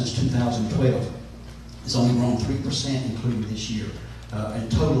budget since 2012. It's only grown 3%, including this year, in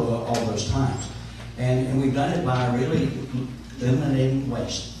total of all those times. And we've done it by really eliminating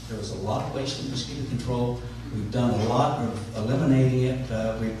waste. There was a lot of waste in mosquito control. We've done a lot of eliminating it.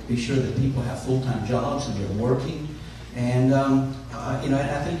 We be sure that people have full-time jobs and they're working. And you know,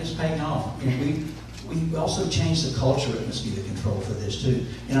 I think it's paying off. And we also changed the culture of mosquito control for this too.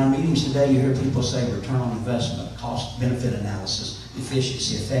 In our meetings today, you hear people say return on investment, cost-benefit analysis,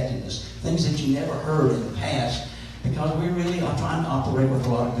 efficiency, effectiveness, things that you never heard in the past, because we really are trying to operate with a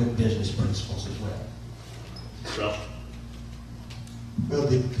lot of good business principles as well. Ralph? Well,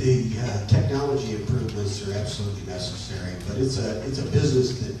 the technology improvements are absolutely necessary, but it's a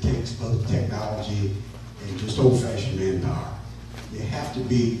business that takes both technology and just old-fashioned manpower. You have to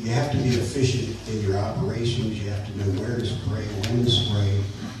be efficient in your operations. You have to know where to spray, when to spray,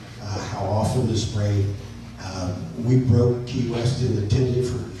 how often to spray. We broke Key West into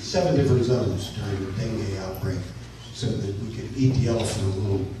 7 different zones during the dengue outbreak, so that we could eat the elephant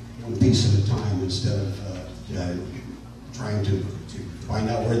one piece at a time, instead of trying to find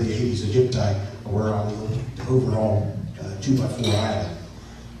out where the Aedes aegypti were on the overall 2x4 island.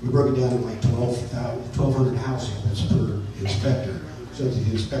 We broke it down to like 1,200 households per inspector, so that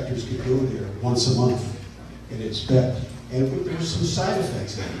the inspectors could go there once a month and inspect. And there were some side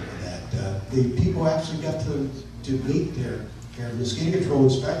effects of that. The people actually got to meet their mosquito control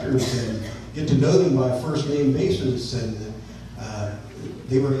inspectors and get to know them by first name basis, and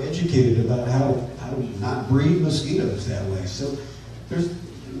they were educated about how to not breed mosquitoes that way. So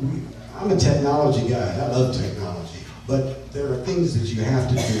I'm a technology guy. I love technology, but there are things that you have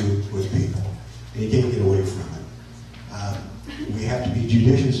to do with people, and you can't get away from it. We have to be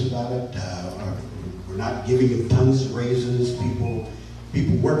judicious about it. We're not giving them tons of raises.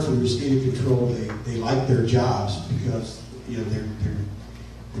 People work for mosquito control. They like their jobs because, you know,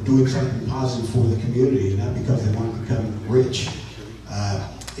 they're doing something positive for the community, not because they want to become rich.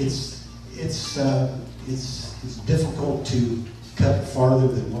 It's difficult to cut farther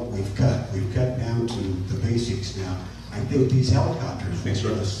than what we've cut. We've cut down to the basics now. I think these helicopters will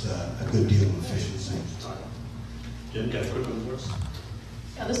give us a good deal of efficiency. Jen, got a quick one for us?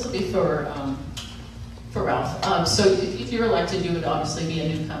 Yeah, this will be for Ralph. So if you're elected, you would obviously be a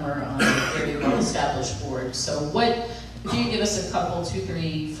newcomer on a very well-established board. So if you could give us a couple, 2,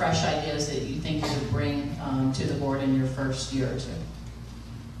 3 fresh ideas that you think you would bring to the board in your first year or two?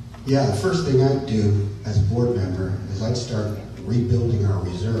 Yeah, the first thing I'd do as a board member is I'd start rebuilding our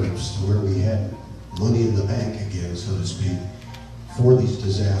reserves to where we had money in the bank again, so to speak, for these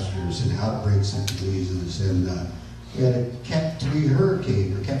disasters and outbreaks of diseases. And we had a Cat 3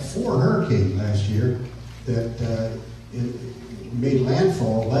 hurricane, or Cat 4 hurricane last year that it made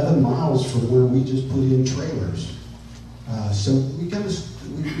landfall 11 miles from where we just put in trailers. So we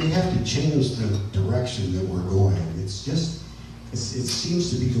have to change the direction that we're going. It seems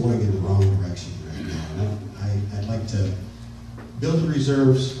to be going in the wrong direction right now. And I'd like to build the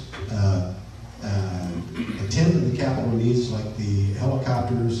reserves, attend to the capital needs like the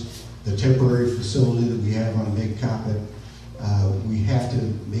helicopters, the temporary facility that we have on Big Coppet. We have to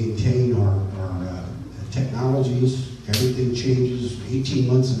maintain our technologies. Everything changes. 18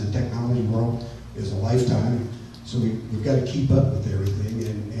 months in the technology world is a lifetime. So we've got to keep up with everything.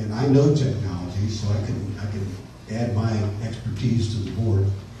 And I know technology, so I can add my expertise to the board.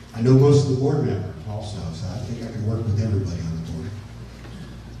 I know most of the board members also, so I think I can work with everybody on the board.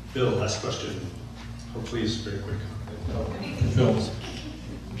 Bill, last question. Oh, please, very quick. Phil,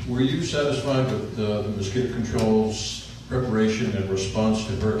 were you satisfied with the mosquito control's preparation and response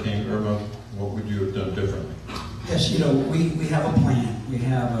to Hurricane Irma? What would you have done differently? Yes, you know, we have a plan. We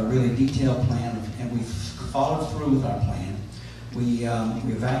have a really detailed plan, and we've followed through with our plan. We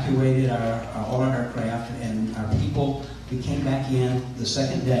evacuated all our aircraft and our people. We came back in the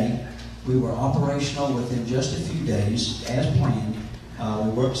second day. We were operational within just a few days, as planned. We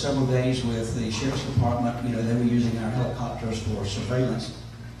worked several days with the Sheriff's Department. You know, they were using our helicopters for surveillance.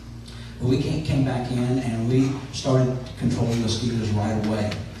 But we came back in and we started controlling mosquitoes right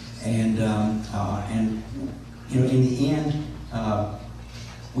away. And you know, in the end,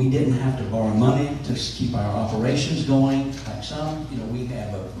 we didn't have to borrow money to keep our operations going. Like some, you know, we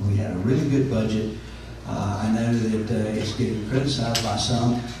had a really good budget. I know that it's getting criticized by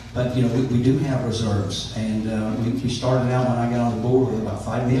some, but you know, we do have reserves, and we started out when I got on the board with about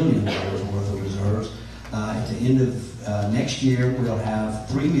 $5 million worth of reserves. At the end of next year, we'll have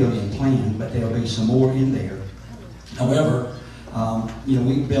 $3 million planned, but there'll be some more in there. However, you know,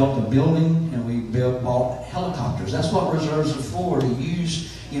 we built a building and we bought helicopters. That's what reserves are for, to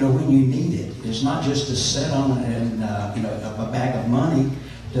use, you know, when you need it. It's not just to sit on you know, a bag of money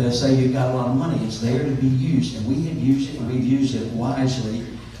to say you've got a lot of money. It's there to be used, and we have used it, and we've used it wisely.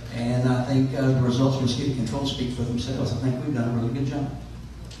 And I think the results of mosquito control speak for themselves. I think we've done a really good job.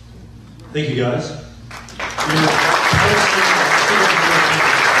 Thank you, guys.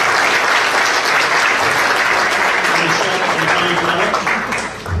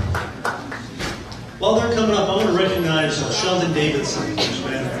 While they're coming up, I want to recognize Sheldon Davidson, who's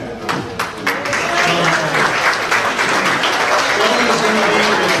been Sheldon is going to be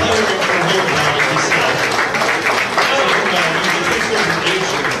retiring from home now, he said.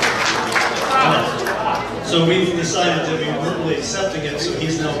 So we've decided to be verbally accepting it, so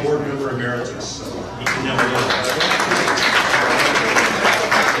he's now board member emeritus. So he can never leave.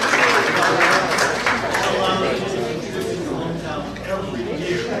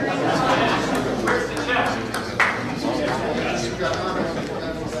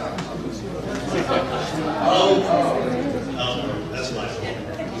 That's my fault.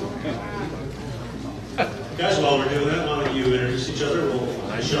 Guys, while we're doing that, why don't you introduce each other?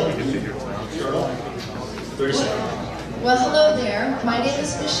 Michelle, start off. 30 seconds. Well, hello there. My name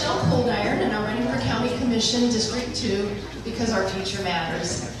is Michelle Coldiron, and I'm running for County Commission District 2 because our future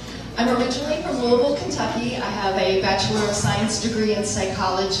matters. I'm originally from Louisville, Kentucky. I have a Bachelor of Science degree in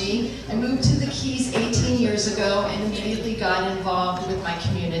psychology. I moved to the Keys 18 years ago and immediately got involved with my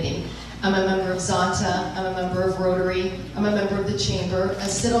community. I'm a member of Zonta, I'm a member of Rotary, I'm a member of the Chamber. I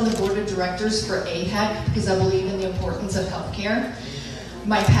sit on the board of directors for AHEC because I believe in the importance of healthcare.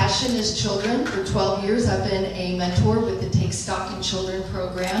 My passion is children. For 12 years, I've been a mentor with the Take Stock in Children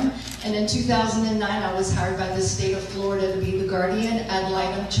program. And in 2009, I was hired by the state of Florida to be the guardian ad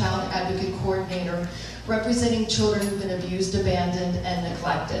litem child advocate coordinator, representing children who've been abused, abandoned, and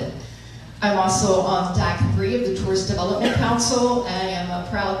neglected. I'm also on DAC 3 of the Tourist Development Council. I am a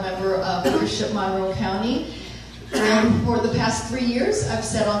proud member of Leadership Monroe County. For the past 3 years, I've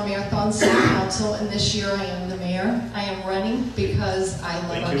sat on Marathon City Council, and this year I am the mayor. I am running because I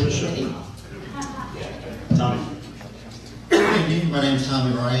love our community. Tommy. Good evening, my name is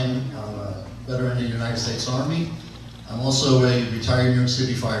Tommy Ryan. I'm a veteran of the United States Army. I'm also a retired New York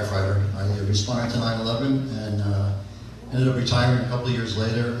City firefighter. I responded to 9/11 and ended up retiring a couple of years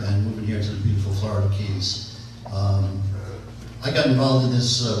later and moving here to the beautiful Florida Keys. I got involved in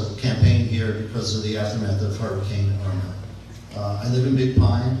this campaign here because of the aftermath of Hurricane Irma. I live in Big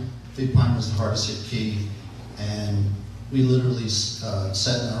Pine. Big Pine was the hardest hit key, and we literally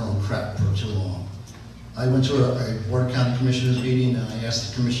sat in our own crap for too long. I went to a Board County Commissioners meeting, and I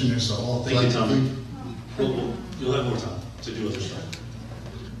asked the commissioners to all collectively. You'll have more time to do other stuff.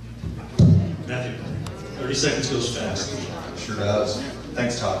 Matthew, 30 seconds goes fast. Sure does.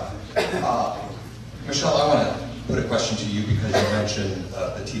 Thanks, Todd. Michelle, I want to put a question to you because you mentioned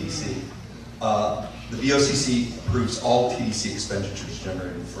the TDC. The VOCC approves all TDC expenditures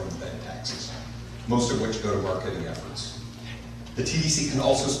generated from event taxes, most of which go to marketing efforts. The TDC can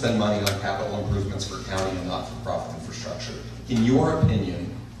also spend money on capital improvements for county and not-for-profit infrastructure. In your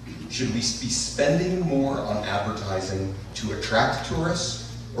opinion, should we be spending more on advertising to attract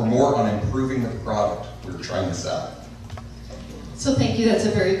tourists or more on improving the product we're trying to sell? So thank you, that's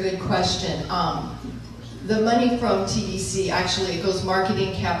a very good question. The money from TDC, actually it goes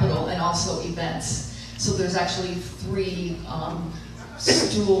marketing, capital, and also events. So there's actually 3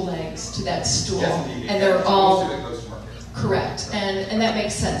 stool legs to that stool. Yes, indeed. And they're all correct. And that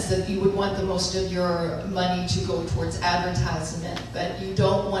makes sense that you would want the most of your money to go towards advertisement, but you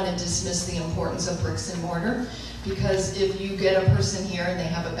don't want to dismiss the importance of bricks and mortar, because if you get a person here and they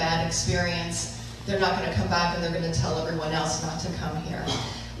have a bad experience, they're not going to come back and they're going to tell everyone else not to come here.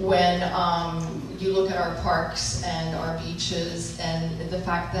 When you look at our parks and our beaches and the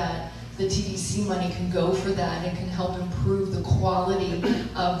fact that the TDC money can go for that and can help improve the quality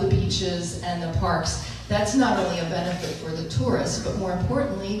of the beaches and the parks. That's not only a benefit for the tourists, but more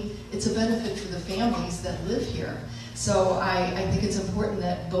importantly, it's a benefit for the families that live here. So I think it's important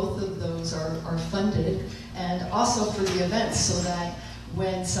that both of those are funded, and also for the events, so that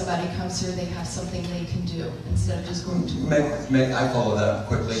when somebody comes here, they have something they can do instead of just going to May I follow that up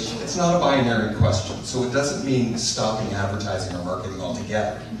quickly? It's not a binary question, so it doesn't mean stopping advertising or marketing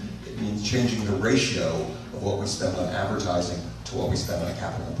altogether. It means changing the ratio of what we spend on advertising to what we spend on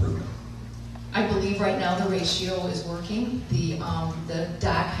capital improvement. I believe right now the ratio is working. The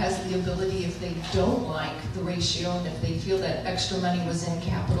DAC has the ability, if they don't like the ratio and if they feel that extra money was in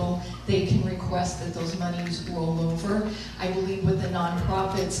capital, they can request that those monies roll over. I believe with the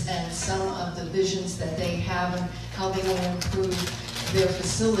nonprofits and some of the visions that they have and how they want to improve their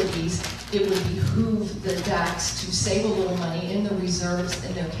facilities, it would behoove the DACs to save a little money in the reserves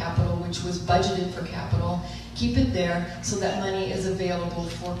in their capital, which was budgeted for capital, keep it there so that money is available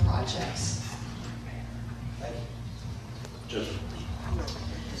for projects.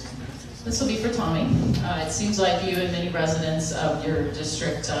 This will be for Tommy. It seems like you and many residents of your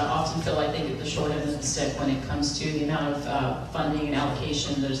district often feel like they get the short end of the stick when it comes to the amount of funding and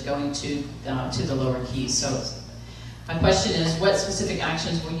allocation that is going to the lower keys. So my question is, what specific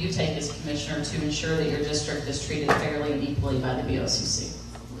actions will you take as commissioner to ensure that your district is treated fairly and equally by the BOCC?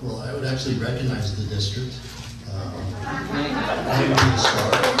 Well, I would actually recognize the district.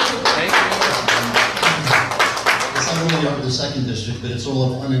 It's not only over the second district, but it's all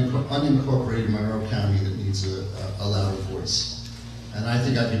of unincorporated Monroe County that needs a louder voice. And I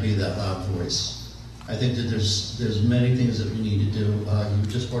think I could be that loud voice. I think that there's many things that we need to do. You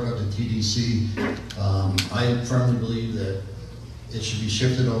just brought up the TDC. I firmly believe that it should be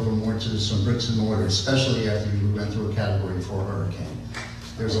shifted over more to some bricks and mortar, especially after we went through a Category 4 hurricane.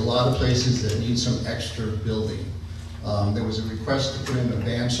 There's a lot of places that need some extra building. There was a request to put in a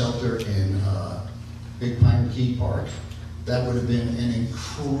band shelter in Big Pine Key Park. That would have been an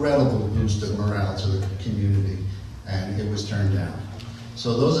incredible boost of morale to the community, and it was turned down.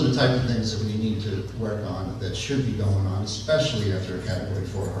 So those are the type of things that we need to work on, that should be going on, especially after a Category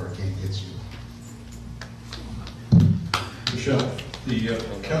 4 hurricane hits you. Michelle, the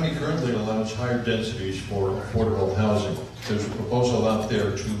county currently allows higher densities for affordable housing. There's a proposal out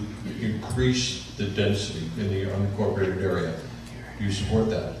there to increase the density in the unincorporated area. Do you support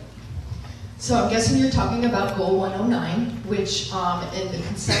that? So I'm guessing you're talking about Goal 109, which in the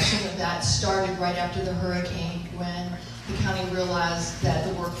conception of that started right after the hurricane, when the county realized that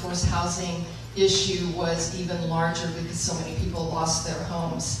the workforce housing issue was even larger because so many people lost their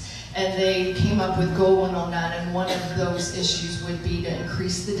homes. And they came up with Goal 109, and one of those issues would be to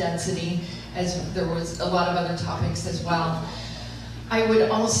increase the density, as there was a lot of other topics as well. I would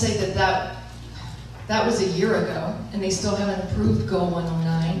almost say that was a year ago, and they still haven't approved Goal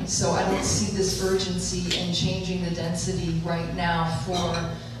 109, so I don't see this urgency in changing the density right now for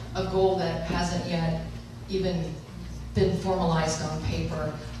a goal that hasn't yet even been formalized on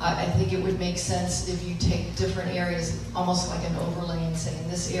paper. I think it would make sense if you take different areas, almost like an overlay, and say in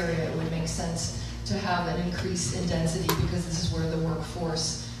this area it would make sense to have an increase in density because this is where the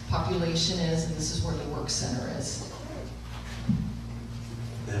workforce population is and this is where the work center is.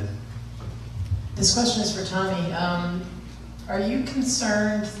 This question is for Tommy. Are you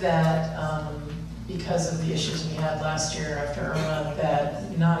concerned that because of the issues we had last year after Irma,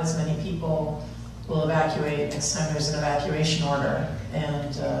 that not as many people will evacuate next time there's an evacuation order?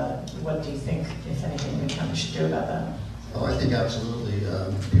 And what do you think, if anything, the county should do about that? Oh, I think absolutely.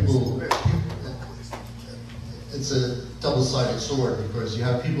 It's a double-sided sword, because you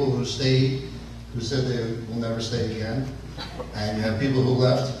have people who stayed, who said they will never stay again, and you have people who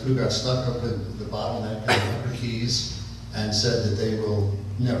left, who got stuck up at the bottleneck of the Upper Keys and said that they will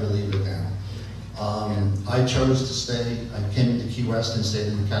never leave again. I chose to stay. I came into Key West and stayed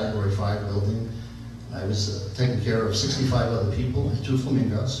in the Category 5 building. I was taking care of 65 other people and 2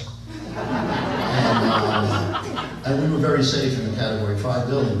 flamingos. And we were very safe in the Category 5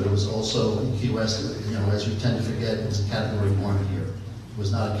 building, but it was also in Key West, you know, as we tend to forget, it was a Category 1 here. It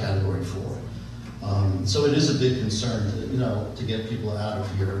was not a Category 4. So it is a big concern, to get people out of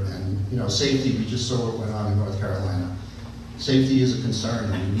here. And, safety, we just saw what went on in North Carolina. Safety is a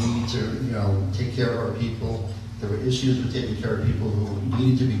concern, and we need to, take care of our people. There were issues with taking care of people who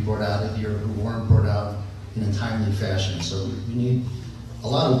needed to be brought out of here, who weren't brought out in a timely fashion. So we need a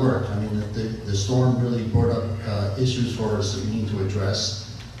lot of work. I mean, the storm really brought up issues for us that we need to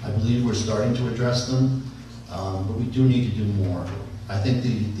address. I believe we're starting to address them, but we do need to do more. I think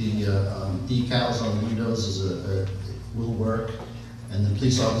the decals on the windows will work, And the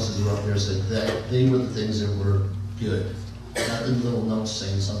police officers who were up there said that they were the things that were good. Not the little notes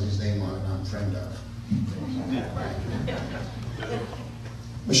saying somebody's name on it, I'm friend of.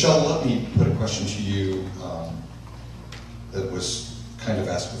 Michelle, let me put a question to you that was kind of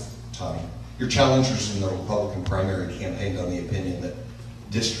asked with Tommy. Your challengers in the Republican primary campaigned on the opinion that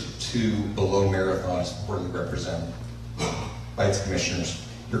District 2 below Marathon is poorly represented by its commissioners.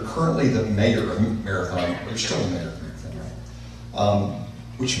 You're currently the mayor of Marathon, but you're still the mayor of Marathon, right?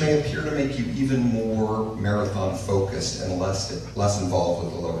 Which may appear to make you even more Marathon focused and less involved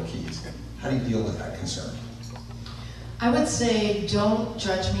with the lower keys. How do you deal with that concern? I would say don't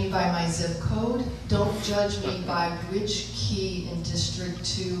judge me by my zip code. Don't judge me by which key in District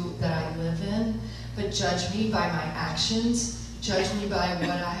 2 that I live in, but judge me by my actions. Judge me by what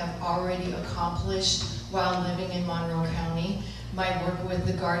I have already accomplished while living in Monroe County. My work with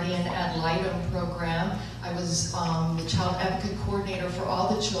the Guardian Ad Litem program. I was the child advocate coordinator for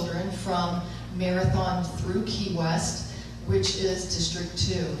all the children from Marathon through Key West, which is District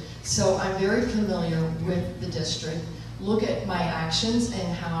 2. So I'm very familiar with the district. Look at my actions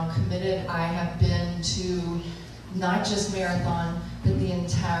and how committed I have been to not just Marathon, but the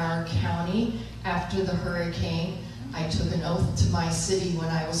entire county. After the hurricane, I took an oath to my city when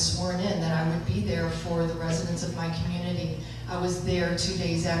I was sworn in that I would be there for the residents of my community. I was there 2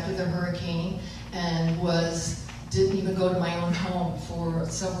 days after the hurricane and didn't even go to my own home for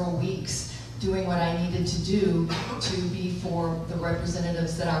several weeks, doing what I needed to do to be for the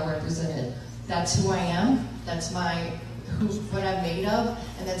representatives that I represented. That's who I am, that's what I'm made of,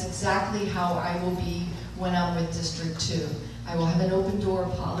 and that's exactly how I will be when I'm with District 2. I will have an open door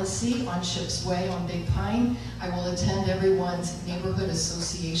policy on Ships Way on Big Pine. I will attend everyone's neighborhood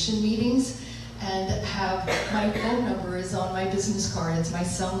association meetings and have my phone number is on my business card. It's my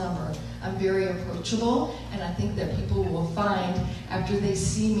cell number. I'm very approachable, and I think that people will find after they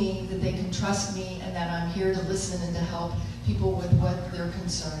see me that they can trust me and that I'm here to listen and to help people with what their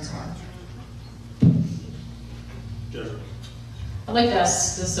concerns are. I'd like to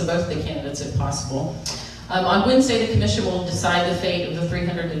ask this of both the candidates if possible. On Wednesday, the Commission will decide the fate of the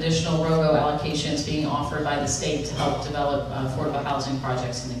 300 additional ROGO allocations being offered by the state to help develop affordable housing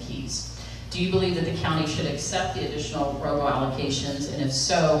projects in the Keys. Do you believe that the county should accept the additional ROGO allocations, and if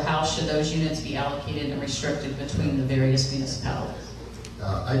so, how should those units be allocated and restricted between the various municipalities?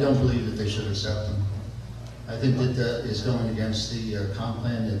 I don't believe that they should accept them. I think that that is going against the comp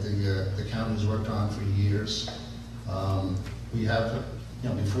plan that the county's worked on for years. We have,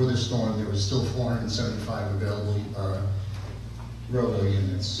 before the storm, there was still 475 available ROGO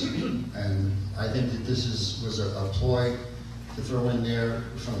units. And I think that this was a ploy to throw in there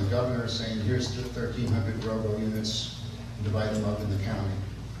from the governor saying, here's 1,300 ROGO units, divide them up in the county.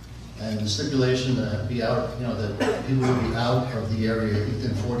 And the stipulation that be out, that people will be out of the area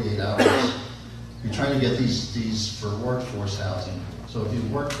within 48 hours. You're trying to get these for workforce housing. So if your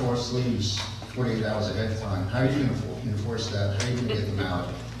workforce leaves 48 hours ahead of time, how are you going to enforce that? How are you going to get them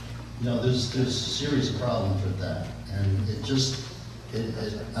out? There's a series of problems with that. And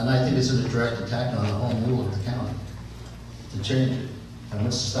and I think it's a direct attack on the home rule of the county to change it. And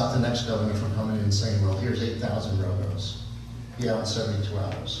let's stop the next governor from coming in and saying, well, here's 8,000 ROGOs. Be out in 72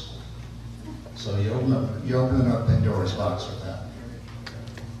 hours. So you're opening up Pandora's box with that.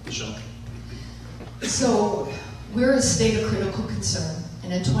 Michelle? So we're a state of critical concern.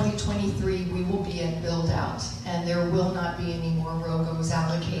 And in 2023, we will be at build out, and there will not be any more ROGOs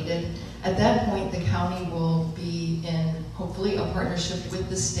allocated. At that point, the county will be in, hopefully, a partnership with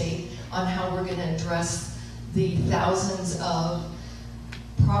the state on how we're going to address the thousands of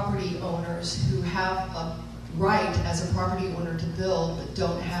property owners who have a right as a property owner to build but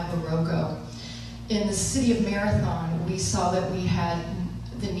don't have a ROGO. In the city of Marathon, we saw that we had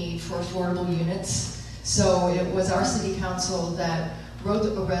the need for affordable units. So it was our city council that wrote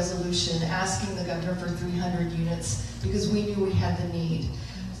a resolution asking the governor for 300 units because we knew we had the need.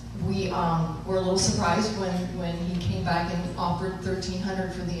 We were a little surprised when he came back and offered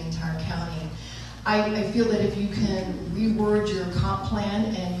 1,300 for the entire county. I feel that if you can reword your comp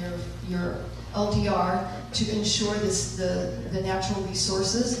plan and your LDR to ensure the natural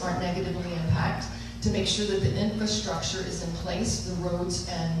resources aren't negatively impacted, to make sure that the infrastructure is in place, the roads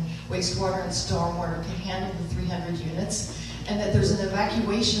and wastewater and stormwater can handle the 300 units, and that there's an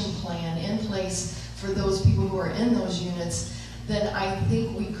evacuation plan in place for those people who are in those units, then I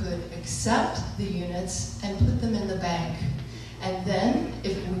think we could accept the units and put them in the bank. And then,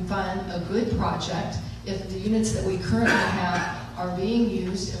 if we find a good project, if the units that we currently have are being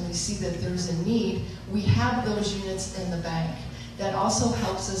used and we see that there's a need, we have those units in the bank. That also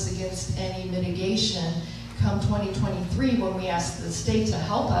helps us against any mitigation, come 2023, when we asked the state to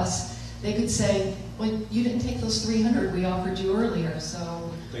help us, they could say, well, you didn't take those 300 we offered you earlier,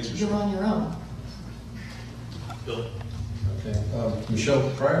 so you're on your own. Bill? Okay. Michelle,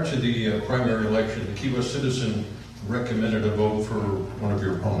 prior to the primary election, the Key West Citizen recommended a vote for one of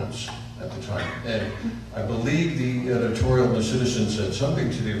your opponents at the time. And I believe the editorial in the Citizen said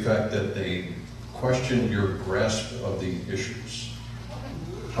something to the effect that they questioned your grasp of the issues.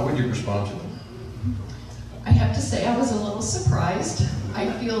 How would you respond to them? I have to say I was a little surprised.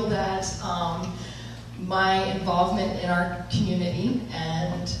 I feel that my involvement in our community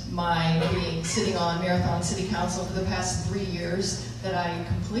and my sitting on Marathon City Council for the past 3 years, that I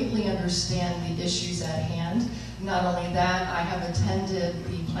completely understand the issues at hand. Not only that, I have attended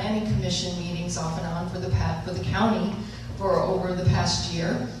the Planning Commission meetings off and on for the county for over the past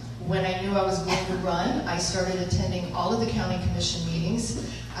year. When I knew I was going to run, I started attending all of the county commission meetings.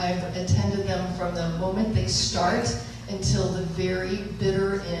 I've attended them from the moment they start until the very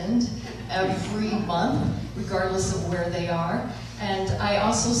bitter end, every month, regardless of where they are. And I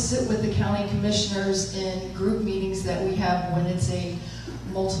also sit with the county commissioners in group meetings that we have when it's a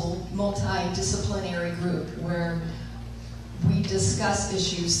multidisciplinary group, where we discuss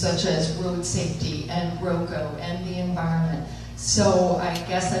issues such as road safety and ROCO and the environment. So I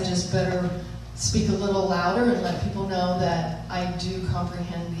guess I just better speak a little louder and let people know that I do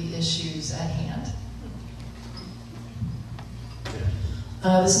comprehend the issues at hand.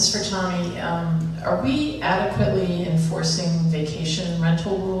 This is for Tommy. Are we adequately enforcing vacation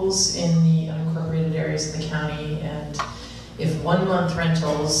rental rules in the unincorporated areas of the county? And if 1 month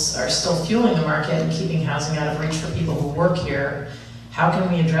rentals are still fueling the market and keeping housing out of reach for people who work here, how can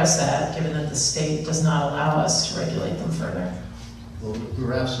we address that, given that the state does not allow us to regulate them further? Well,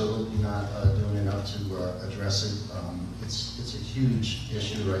 we're absolutely not doing enough to address it. It's a huge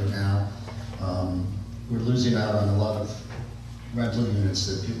issue right now. We're losing out on a lot of rental units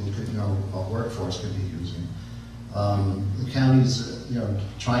that people could, our workforce could be using. The county's,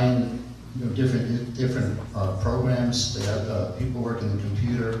 trying, different programs. They have people working the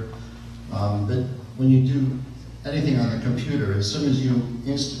computer, but when you do anything on the computer, as soon as you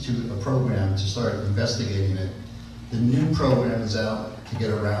institute a program to start investigating it, the new program is out to get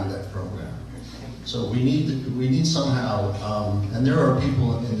around that program. So we need somehow, and there are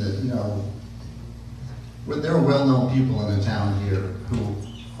people in the, there are well-known people in the town here who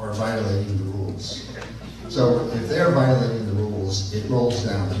are violating the rules. So if they're violating the rules, it rolls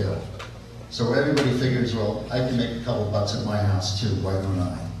downhill. So everybody figures, well, I can make a couple bucks at my house too, why don't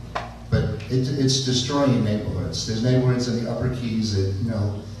I? But it's destroying neighborhoods. There's neighborhoods in the Upper Keys that,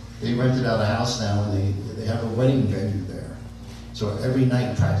 they rented out a house now and they have a wedding venue there. So every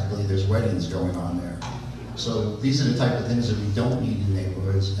night practically there's weddings going on there. So these are the type of things that we don't need in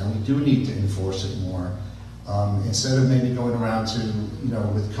neighborhoods, and we do need to enforce it more. Instead of maybe going around to,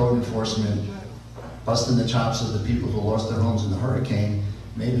 with code enforcement, busting the chops of the people who lost their homes in the hurricane,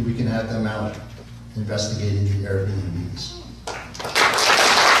 maybe we can have them out investigating the Airbnbs.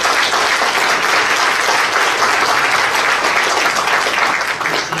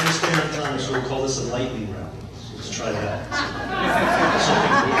 I understand on time, so we'll call this a lightning round. So let's try that.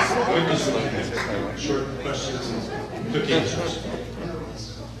 Short questions and quick answers.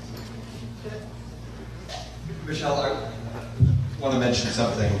 Michelle, I want to mention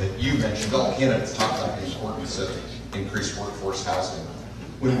something that you mentioned. All candidates talk about the importance of increased workforce housing.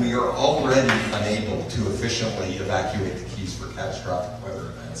 When we are already unable to efficiently evacuate the Keys for catastrophic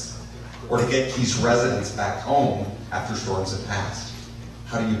weather events, or to get Keys residents back home after storms have passed,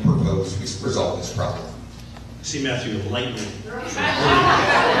 how do you propose we resolve this problem? See, Matthew, lightning.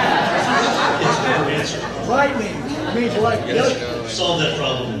 Lightning means lightning. Solve that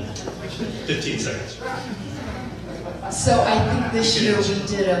problem in 15 seconds. So I think this year we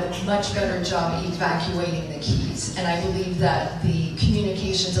did a much better job evacuating the Keys, and I believe that the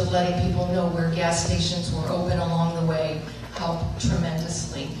communications of letting people know where gas stations were open along the way helped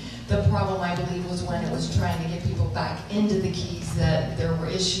tremendously. The problem, I believe, was when it was trying to get people back into the Keys, that there were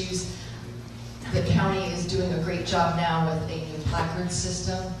issues. The county is doing a great job now with a new placard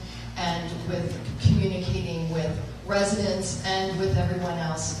system and with communicating with residents and with everyone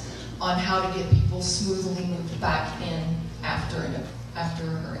else on how to get people smoothly moved back in after a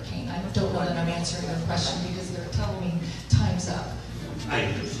hurricane. I don't know that I'm answering your question because they're telling me time's up.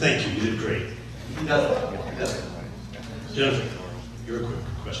 Thank you, you did great. Jennifer, your quick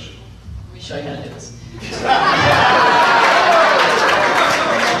question. Let me show you how to do this.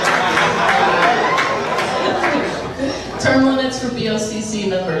 Term limits for BOCC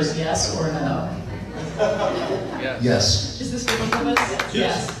members, yes or no? Yes. Is this for both of us?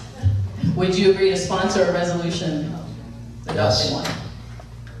 Yes. Would you agree to sponsor a resolution adopting one?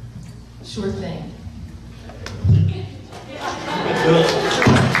 Sure thing.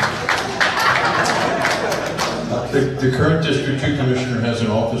 The current District 2 Commissioner has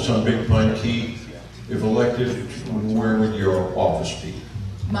an office on Big Pine Key. If elected, where would your office be?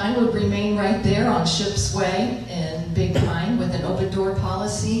 Mine would remain right there on Ship's Way in Big Pine with an open door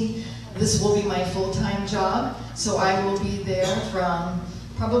policy. This will be my full-time job, so I will be there from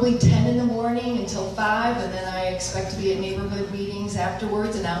probably 10 in the morning until 5, and then I expect to be at neighborhood meetings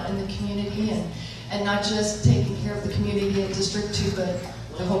afterwards and out in the community, and not just taking care of the community in District 2, but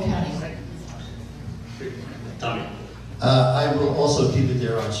the whole county. Tommy. I will also keep it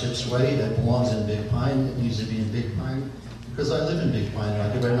there on Ship's Way. It belongs in Big Pine. It needs to be in Big Pine because I live in Big Pine. I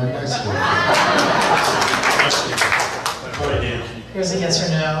can ride my bicycle. Here's a yes or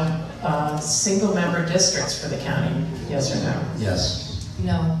no. Single member districts for the county, yes or no? Yes.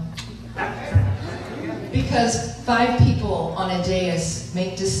 No. Because 5 people on a dais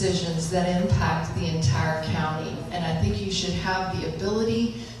make decisions that impact the entire county, and I think you should have the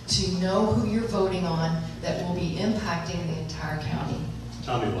ability to know who you're voting on that will be impacting the entire county.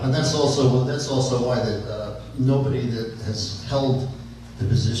 And that's also why that nobody that has held the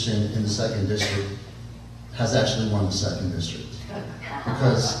position in the 2nd district has actually won the 2nd district,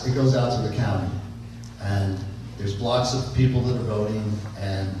 because it goes out to the county, and there's blocks of people that are voting,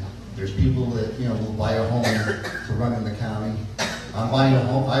 and there's people that will buy a home to run in the county. I'm buying a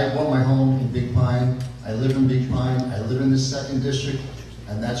home. I bought my home in Big Pine. I live in Big Pine. I live in the 2nd district.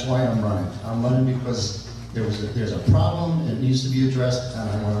 And that's why I'm running. I'm running because there's a problem, it needs to be addressed, and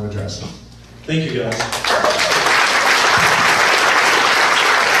I want to address it. Thank you, guys.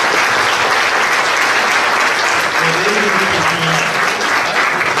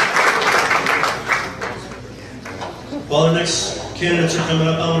 While the next candidates are coming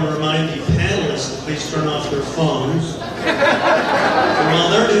up, I want to remind the panelists to please turn off their phones. And while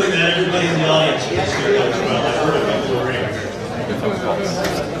they're doing that, everybody in the audience, please hear those well. I've heard a couple of rings.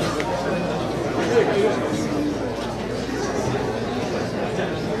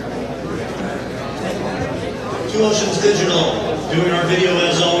 Two Oceans Digital, doing our video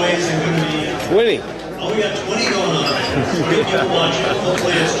as always, and going to be winning. Oh, we got 20 going on right now. 20 people watching.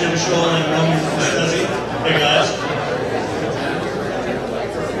 Hopefully it's Jim Scholl and Roman Stezzi. Hey guys.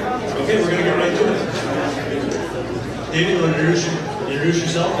 Okay, we're going to get right to it. David, you want to introduce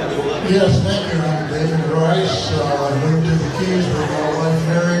yourself? Yes, thank you. I'm David Rice. I moved to the Keys with my wife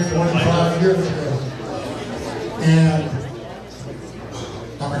Mary 45 years ago. And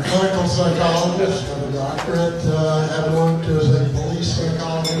I'm a clinical psychologist, have a doctorate, have worked as a police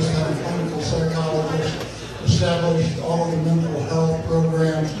psychologist and a clinical psychologist, established all of the mental health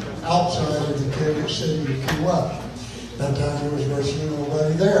programs outside of the Kansas City of Key West. That time there was virtually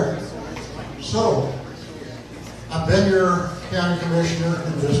nobody there. So, I've been your county commissioner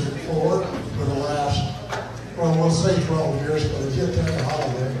in District 4 for the last, well, we'll say 12 years, but I get that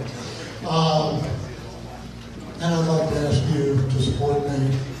holiday. And I'd like to ask you to support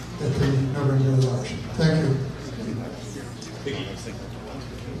me at the November election. Thank you.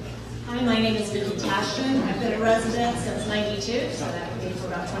 Hi, my name is Vicki Tashton. I've been a resident since '92, so that would be for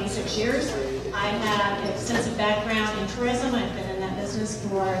about 26 years. I have an extensive background in tourism. I've been in that business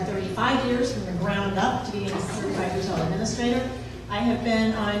for 35 years from the ground up to being a certified retail administrator. I have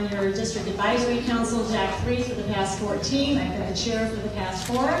been on your district advisory council, JAC 3, for the past 14. I've been the chair for the past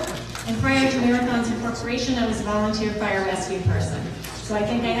 4. And prior to Marathons Incorporation, I was a volunteer fire rescue person. So I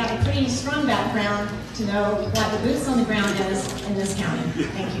think I have a pretty strong background to know what the boots on the ground is in this county.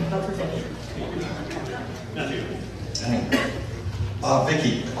 Thank you. Vote for Vicki.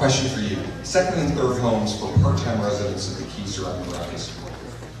 Vicki, a question for you. Second and third homes for part-time residents of the Keys are on the rise.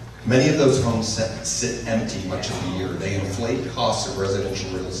 Many of those homes sit empty much of the year. They inflate costs of residential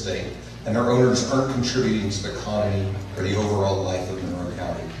real estate, and their owners aren't contributing to the economy or the overall life of Monroe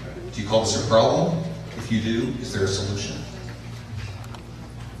County. Do you call this a problem? If you do, is there a solution?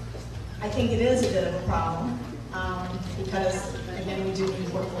 I think it is a bit of a problem because, again, we do need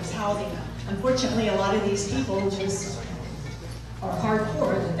workforce housing. Unfortunately, a lot of these people just are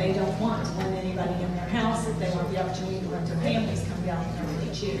hardcore that they don't want anybody in their house, that they want the opportunity to let their families come down whenever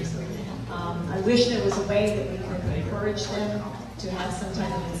they choose. I wish there was a way that we could encourage them to have some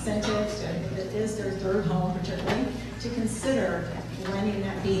kind of incentive, if it is their third home particularly, to consider renting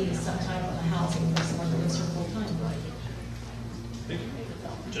that being some type of a housing for someone that lives for full time.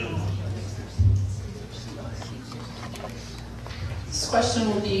 This question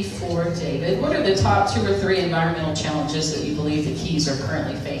will be for David. What are the top 2 or 3 environmental challenges that you believe the Keys are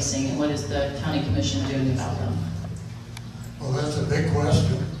currently facing, and what is the County Commission doing about them? Well, that's a big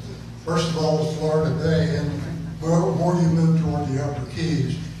question. First First of all, it's Florida Bay, and the more you move toward the Upper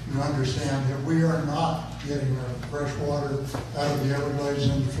Keys, you understand that we are not getting our fresh water out of the Everglades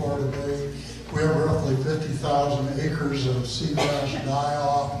into Florida Bay. We have roughly 50,000 acres of sea bass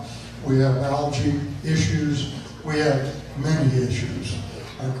die-off. We have algae issues. We have many issues.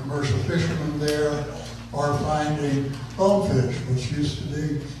 Our commercial fishermen there are finding bonefish, which used to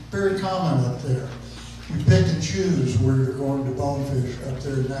be very common up there. You pick and choose where you're going to bonefish up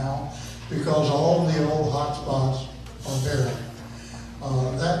there now because all the old hot spots are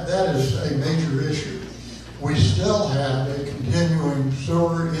barren. That is a major issue. We still have a continuing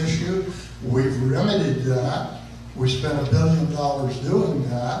sewer issue. We've remedied that. We spent $1 billion doing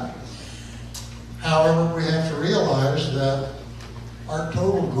that. However, we have to realize that our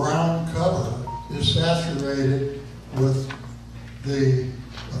total ground cover is saturated with the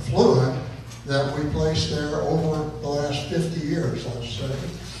effluent that we placed there over the last 50 years, let's say,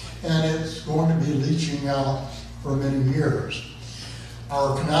 and it's going to be leaching out for many years.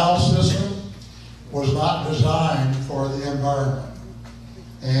 Our canal system was not designed for the environment,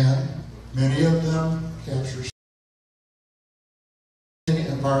 and many of them capture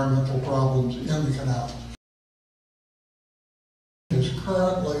environmental problems in the canal. Is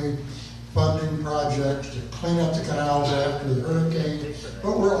currently funding projects to clean up the canals after the hurricane,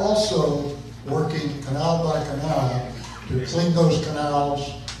 but we're also working canal by canal to clean those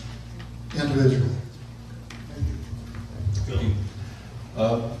canals individually.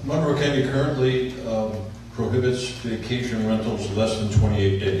 Monroe County currently prohibits vacation rentals less than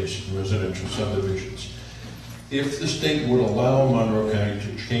 28 days in residential subdivisions. If the state would allow Monroe County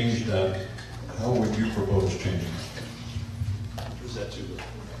to change that, how would you propose changing it? Is that too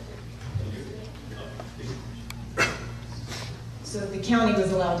So if the county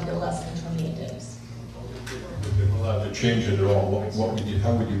was allowed to go less than 28 days. If they're allowed to change it at all,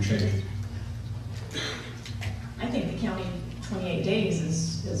 how would you change it? I think the county 28 days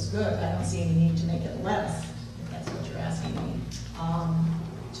is good. I don't see any need to make it less, if that's what you're asking me.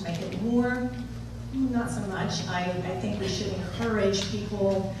 To make it more, not so much. I think we should encourage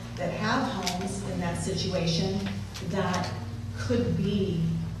people that have homes in that situation that could be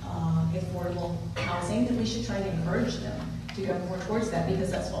affordable housing, that we should try to encourage them to go more towards that,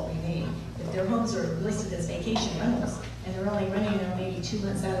 because that's what we need. If their homes are listed as vacation rentals and they're only renting them maybe 2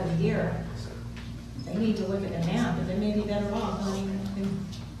 months out of the year, they need to look at the map, and they may be better off letting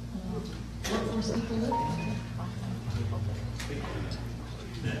workforce people live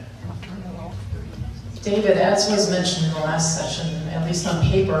there. David, as was mentioned in the last session, at least on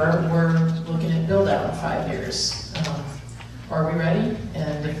paper, we're looking at build out in 5 years. Are we ready?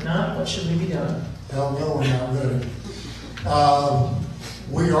 And if not, what should we be doing? Hell no, we're not ready.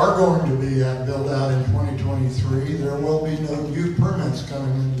 We are going to be at build out in 2023. There will be no new permits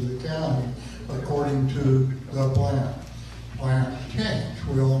coming into the county according to the plan. Plans change.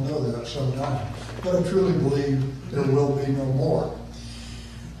 We all know that sometimes. But I truly believe there will be no more.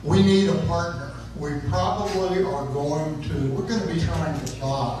 We need a partner. We probably are going to, we're going to be trying to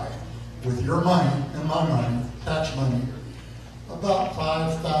buy, with your money and my money, tax money, about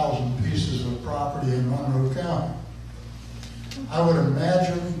 5,000 pieces of property in Monroe County. I would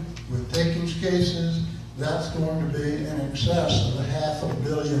imagine with takings cases, that's going to be in excess of $500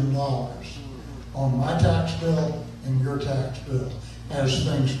 million on my tax bill and your tax bill, as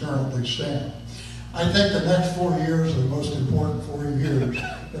things currently stand. I think the next 4 years are the most important 4 years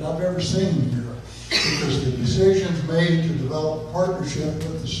that I've ever seen here, because the decisions made to develop a partnership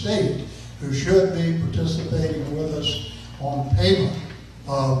with the state, who should be participating with us on payment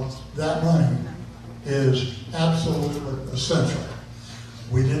of that money, is absolutely essential.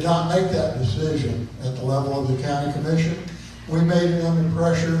 We did not make that decision at the level of the county commission. We made it under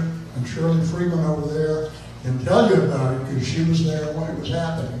pressure, and Shirley Freeman over there can tell you about it because she was there when it was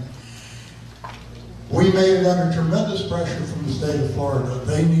happening. We made it under tremendous pressure from the state of Florida.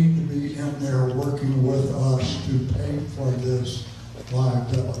 They need to be in there working with us to pay for this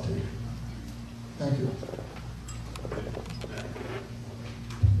liability. Thank you.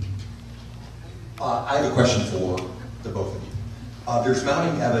 I have a question for the both of you. There's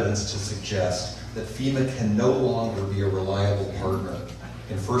mounting evidence to suggest that FEMA can no longer be a reliable partner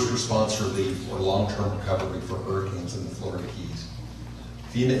in first response relief or long-term recovery for hurricanes in the Florida Keys.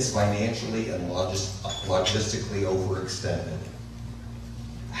 FEMA is financially and logistically overextended.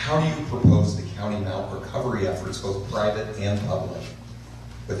 How do you propose the county mount recovery efforts, both private and public,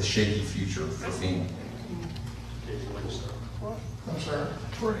 with a shaky future for FEMA? I'm sorry?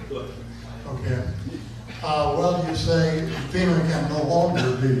 Okay. Well, you say FEMA can no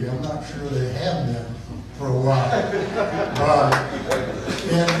longer be. I'm not sure they have been for a while. But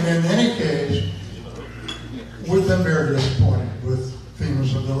in any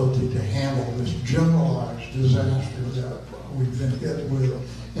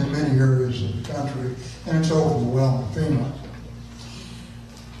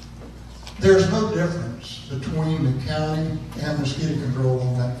There's no difference between the county and mosquito control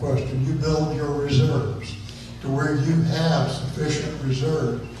on that question. You build your reserves to where you have sufficient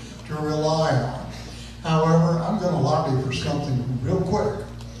reserves to rely on. However, I'm going to lobby for something real quick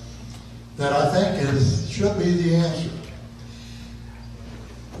that I think should be the answer.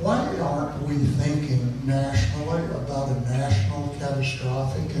 Why aren't we thinking nationally about a national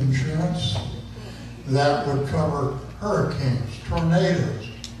catastrophic insurance that would cover hurricanes, tornadoes,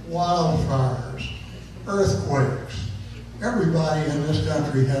 wildfires, earthquakes? Everybody in this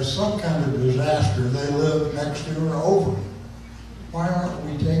country has some kind of disaster they live next to or over. Why aren't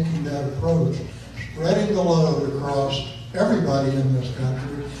we taking that approach, spreading the load across everybody in this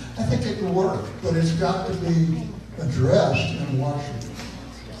country? I think it could work, but it's got to be addressed in Washington.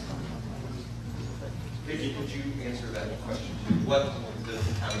 Vicki, could you answer that question too? What does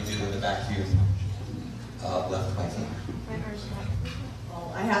the county do in the vacuum left by FEMA?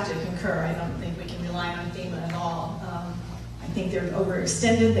 Well, I have to concur. I don't think we can rely on FEMA at all. I think they're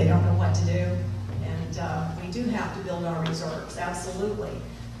overextended. They don't know what to do. And we do have to build our reserves, absolutely.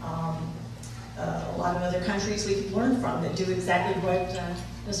 A lot of other countries we could learn from that do exactly what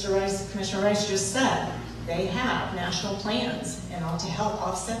Commissioner Rice just said. They have national plans, to help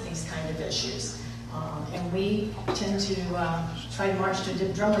offset these kind of issues. And we tend to try to march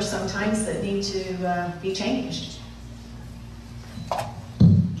to drummers sometimes that need to be changed.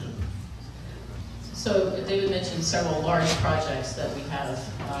 So David mentioned several large projects that we have,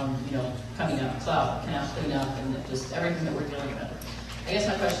 coming up, canal cleanup, and just everything that we're dealing with. I guess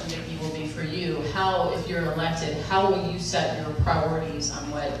my question, Vicki, will be for you. How, if you're elected, how will you set your priorities on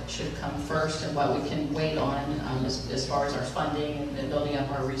what should come first and what we can wait on as far as our funding and building up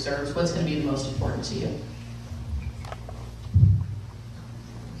our reserves? What's going to be the most important to you?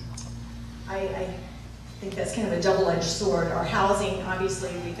 I think that's kind of a double-edged sword. Our housing,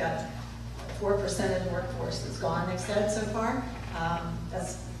 obviously, we've got 4% of the workforce that's gone, they've said so far.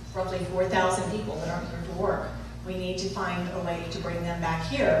 That's roughly 4,000 people that aren't here to work. We need to find a way to bring them back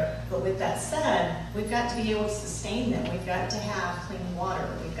here. But with that said, we've got to be able to sustain them. We've got to have clean water.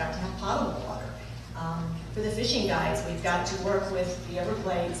 We've got to have potable water. For the fishing guides, we've got to work with the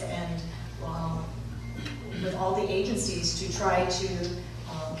Everglades and with all the agencies to try to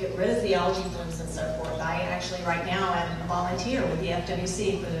get rid of the algae blooms and so forth. I actually right now am a volunteer with the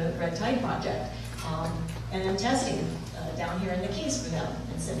FWC for the Red Tide Project. And I'm testing down here in the Keys for them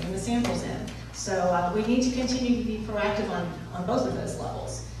and sending the samples in. So we need to continue to be proactive on both of those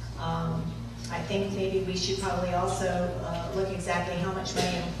levels. I think maybe we should probably also look exactly how much money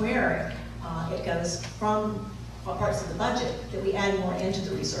and where it goes from parts of the budget that we add more into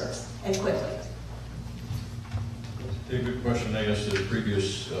the reserves, and quickly. A good question I asked the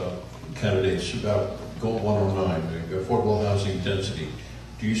previous candidates about Goal 109, the affordable housing density.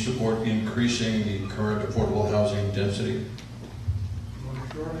 Do you support increasing the current affordable housing density?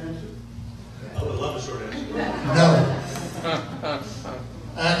 Short answer. I would love a short answer. No.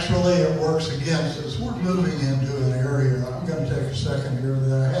 Actually, it works against us. We're moving into an area, I'm going to take a second here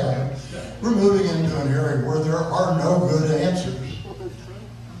that I have. We're moving into an area where there are no good answers.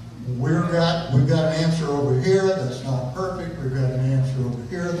 We've got an answer over here that's not perfect. We've got an answer over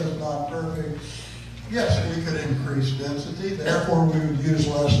here that's not perfect. Yes, we could increase density. Therefore, we would use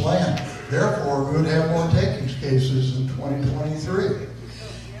less land. Therefore, we would have more takings cases in 2023.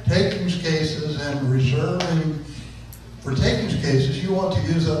 Takings cases and reserving. For takings cases, you want to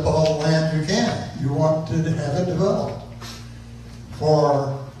use up all the land you can. You want to have it developed.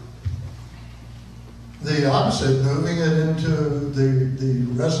 For the opposite, moving it into the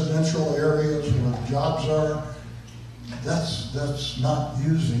residential areas where jobs are, that's not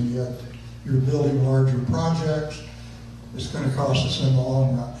using yet. You're building larger projects. It's going to cost us in the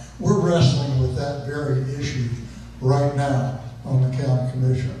long run. We're wrestling with that very issue right now on the county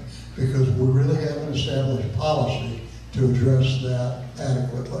commission because we really haven't established policy to address that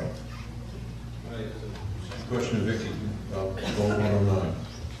adequately. Right. Same question to Vicki about Goal 109.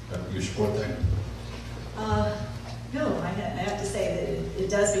 You support that? No, I have to say that it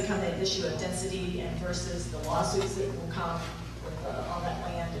does become an issue of density and versus the lawsuits that will come with all that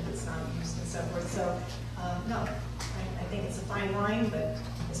land if it's not used and so forth. So, no, I think it's a fine line, but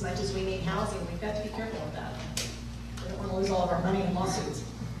as much as we need housing, we've got to be careful with that. We don't want to lose all of our money in lawsuits.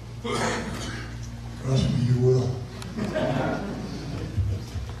 Trust me, you will.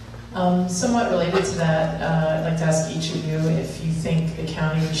 Somewhat related to that, I'd like to ask each of you if you think the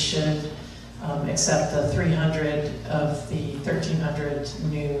county should accept the 300 of the 1,300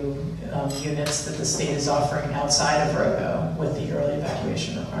 new units that the state is offering outside of Rogo with the early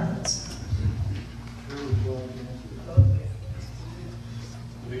evacuation requirements.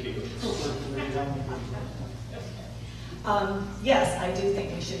 Vicki, Yes, I do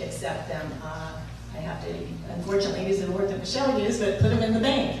think we should accept them. I have to, unfortunately, use the word that Michelle used, but put them in the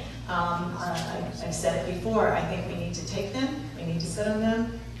bank. I've said it before, I think we need to take them, we need to sit on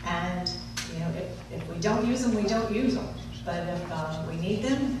them, and if we don't use them, we don't use them. But if we need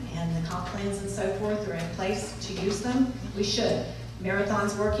them, and the comp plans and so forth are in place to use them, we should.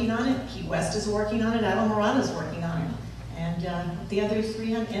 Marathon's working on it, Key West is working on it, Alamorada's working on it. And the other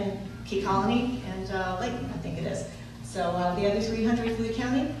 300, and Key Colony and Layton, I think it is. So the other 300 for the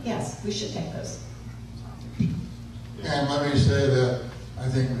county, yes, we should take those. And let me say that I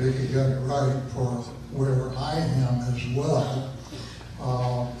think Vicki got it right for where I am as well.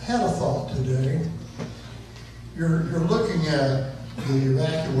 Had a thought today. You're looking at the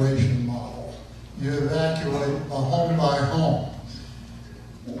evacuation model. You evacuate home by home.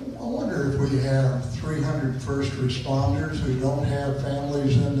 I wonder if we have 300 first responders who don't have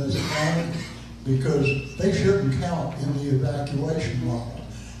families in this county, because they shouldn't count in the evacuation model.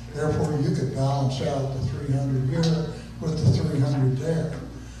 Therefore, you could balance out the 300 here with the 300 there.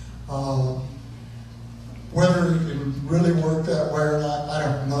 Whether it can really work that way or not, I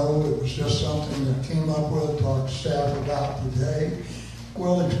don't know. It was just something that came up with, talked to staff about today.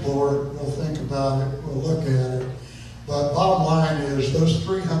 We'll explore it, we'll think about it, we'll look at it. But bottom line is those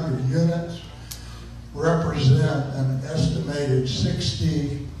 300 units represent an estimated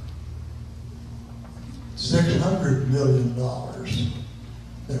 $600 million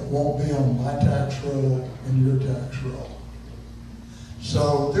that won't be on my tax roll and your tax roll.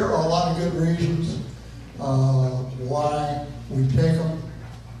 So there are a lot of good reasons why we take them,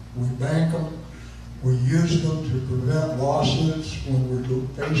 we bank them, we use them to prevent lawsuits when we're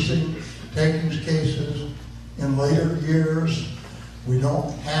facing takings cases in later years. We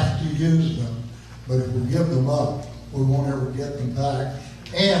don't have to use them, but if we give them up, we won't ever get them back.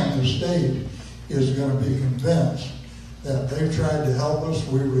 And the state is going to be convinced that they've tried to help us,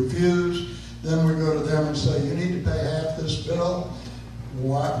 we refuse, then we go to them and say, you need to pay half this bill.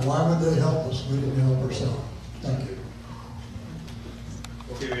 Why would they help us? We didn't help ourselves. Thank you.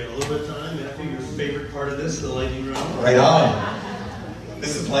 Okay, we got a little bit of time. Matthew, your favorite part of this, the lightning round? Right on.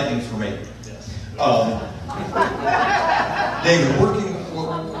 This is lightning for me. Yes. David,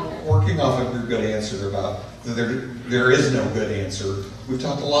 working off of your good answer about there is no good answer. We've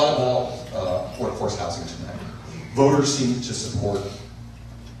talked a lot about workforce housing tonight. Voters seem to support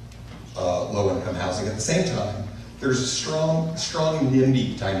low-income housing. At the same time, there's a strong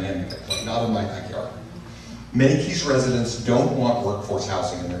NIMBY dynamic at play, not in my backyard. Many Keys residents don't want workforce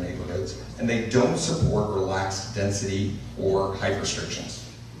housing in their neighborhoods, and they don't support relaxed density or height restrictions.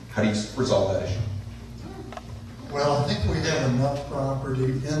 How do you resolve that issue? Well, I think we have enough property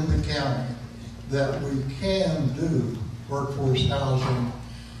in the county that we can do workforce housing.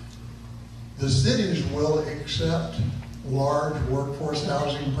 The cities will accept large workforce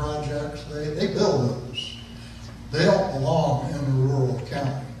housing projects. They build those. They don't belong in a rural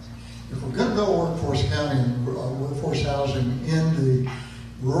county. If we're going to build workforce housing in the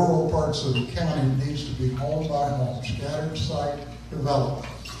rural parts of the county, it needs to be home by home, scattered site development.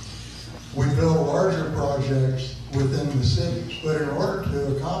 We build larger projects within the cities, but in order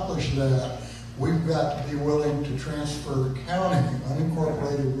to accomplish that, we've got to be willing to transfer county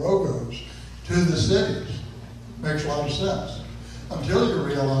unincorporated ROGOs to the cities. Makes a lot of sense. Until you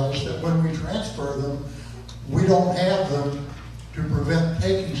realize that when we transfer them, we don't have them to prevent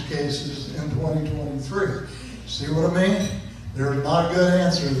takings cases in 2023. See what I mean? There's not a good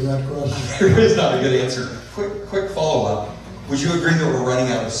answer to that question. There is not a good answer. Quick follow-up. Would you agree that we're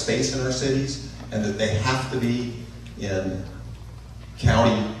running out of space in our cities and that they have to be in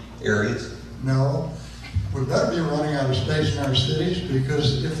county areas? No. We better be running out of space in our cities,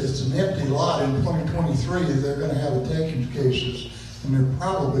 because if it's an empty lot in 2023, they're going to have takings cases, and they're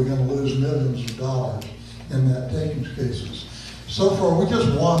probably going to lose millions of dollars in that takings cases. So far, we just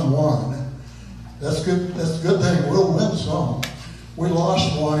won one. That's good. That's a good thing. We'll win some. We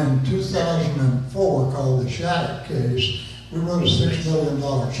lost one in 2004 called the Shattuck case. We wrote a $6 million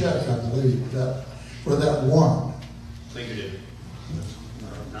check, I believe, for that one. Thank you, David.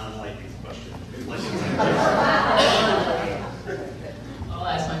 Non-lightning question. I'll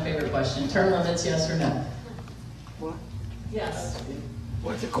ask my favorite question. Term limits, yes or no? What? Yes.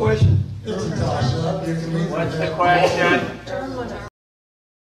 What's the question? It's a toss-up. You can either What's the have- question? Term limit.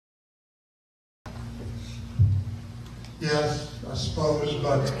 Yes, I suppose,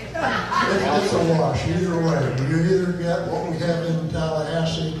 but it's a wash either way. You either get what we have in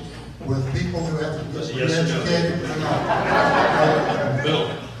Tallahassee with people who have to get Yes or no? educated or not. Bill.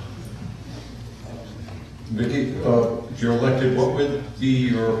 Vicki, if you're elected, what would be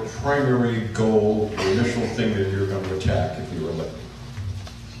your primary goal, the initial thing that you're going to attack if you were elected?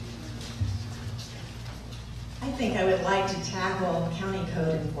 I think I would like to tackle county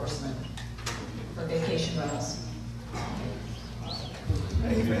code enforcement for vacation rentals.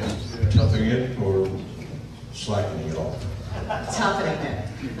 Toughing it or slackening it off? Toughening it.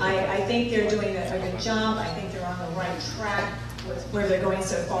 I think they're doing a good job. I think they're on the right track with where they're going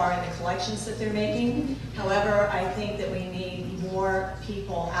so far in the collections that they're making. However, I think that we need more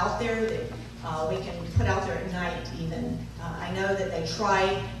people out there that we can put out there at night even. I know that they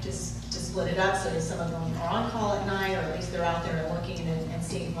try to split it up so that some of them are on call at night, or at least they're out there and looking and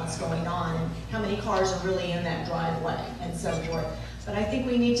seeing what's going on and how many cars are really in that driveway and so forth. But I think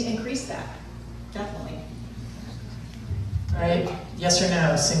we need to increase that, definitely. All right, yes or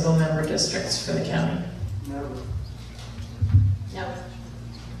no, single member districts for the county? No.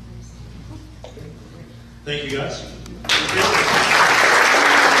 Thank you, guys.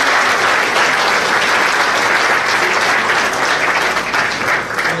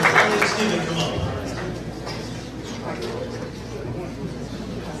 Stephen, come on.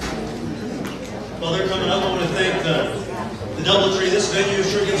 While they're coming up, I want to thank the DoubleTree. This venue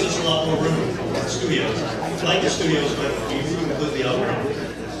sure gives us a lot more room for studios. I like the studios, but we include the outground.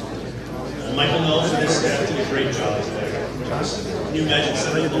 Michael Knowles and his staff did a great job today. Can you imagine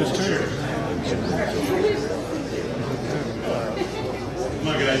 7 of those chairs? Come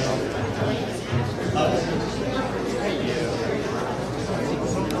on, guys. Up.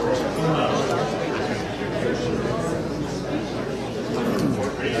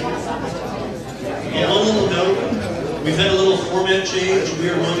 One little note, we've had a little format change. We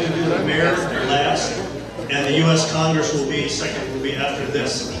are going to do the mayor last, and the U.S. Congress will be second, will be after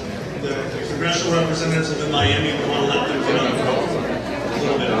this. The congressional representatives live in Miami. We want to let them get on the road a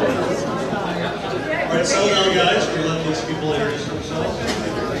little bit. All right, settle down, guys. We're going to let these people introduce themselves.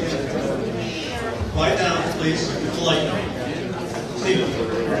 Quiet down, please. Be polite. Stephen.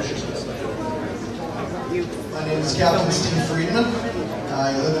 My name is Captain Steve Friedman.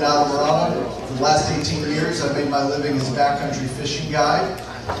 I live in Alvarado. For the last 18 years, I've made my living as a backcountry fishing guide,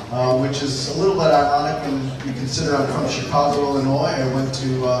 which is a little bit ironic when you consider I'm from Chicago, Illinois. I went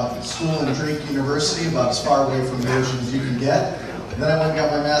to school in Drake University, about as far away from the ocean as you can get. And then I went and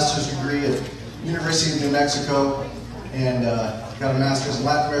got my master's degree at University of New Mexico, and got a master's in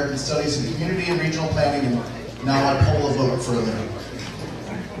Latin American Studies in Community and Regional Planning, and now I poll a vote for a living.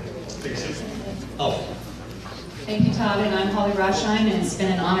 Oh. Thank you, Todd, and I'm Holly Rothschein, and it's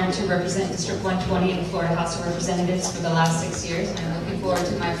been an honor to represent District 120 in the Florida House of Representatives for the last 6 years, and I'm looking forward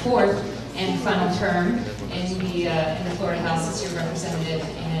to my 4th and final term in the Florida House as your representative,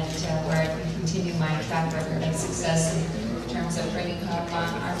 and where I can continue my track record of success in terms of bringing home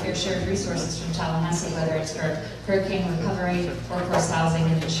our fair share of resources from Tallahassee, whether it's for hurricane recovery, workforce housing,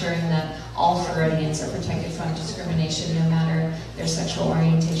 and ensuring that all Floridians are protected from discrimination, no matter their sexual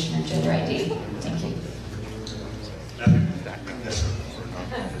orientation or gender ID. Thank you. Yes, sir.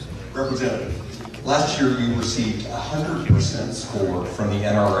 Representative, last year you received 100% score from the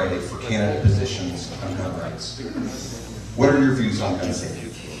NRA for candidate positions on gun rights. What are your views on gun safety?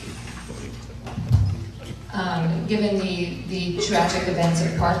 Given the tragic events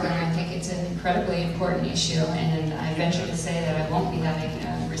at Parkland, I think it's an incredibly important issue, and I venture to say that I won't be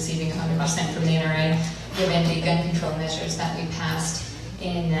receiving 100% from the NRA, given the gun control measures that we passed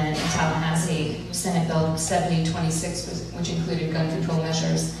in Tallahassee. Senate Bill 7026, which included gun control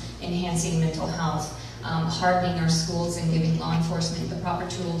measures, enhancing mental health, hardening our schools and giving law enforcement the proper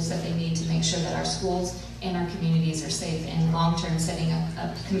tools that they need to make sure that our schools and our communities are safe, and long-term setting up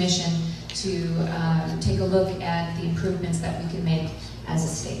a commission to take a look at the improvements that we can make as a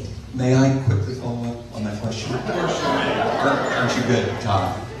state. May I quickly follow up on that question? Aren't you good,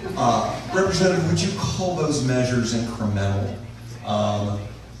 Todd? Representative, would you call those measures incremental?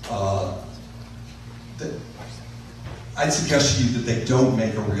 I'd suggest to you that they don't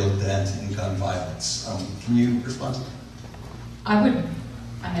make a real dent in gun violence. Can you respond to that?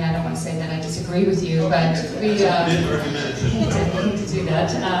 I don't want to say that I disagree with you, but we hate to do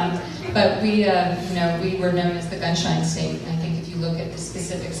that. But we were known as the gunshine state, and I think if you look at the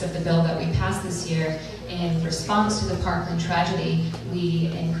specifics of the bill that we passed this year, in response to the Parkland tragedy,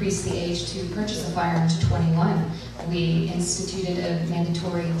 we increased the age to purchase a firearm to 21. We instituted a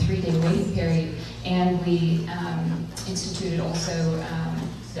mandatory 3-day waiting period, and we instituted also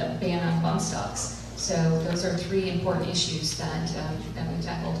the ban on bump stocks. So those are 3 important issues that we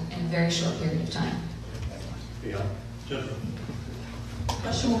tackled in a very short period of time. Yeah. Jennifer.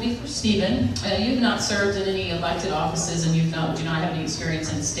 Question will be for Stephen. You've not served in any elected offices, and do not have any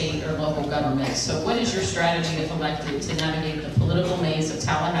experience in state or local government. So what is your strategy if elected to navigate the political maze of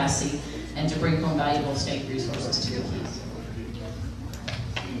Tallahassee and to bring home valuable state resources to the Keys?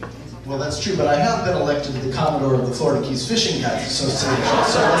 Well, that's true, but I have been elected the Commodore of the Florida Keys Fishing Guides Association,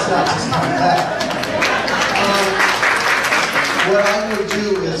 so let's not discount that. What I would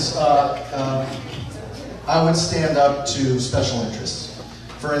do is I would stand up to special interests.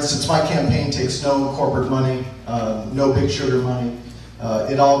 For instance, my campaign takes no corporate money, no big sugar money.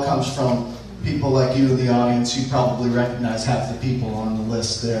 It all comes from people like you in the audience. You probably recognize half the people on the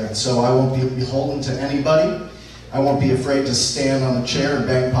list there. And so I won't be beholden to anybody. I won't be afraid to stand on the chair and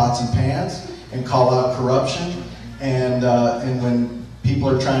bang pots and pans and call out corruption. And when people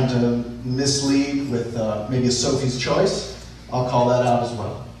are trying to mislead with maybe a Sophie's Choice, I'll call that out as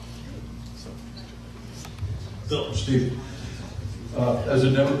well. Steve, as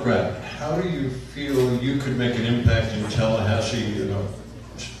a Democrat, how do you feel you could make an impact in Tallahassee,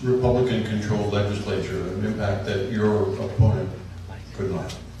 Republican-controlled legislature, an impact that your opponent could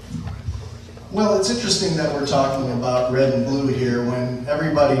not? Well, it's interesting that we're talking about red and blue here when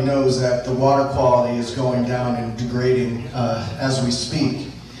everybody knows that the water quality is going down and degrading as we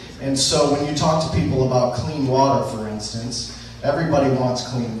speak. And so when you talk to people about clean water, for instance, everybody wants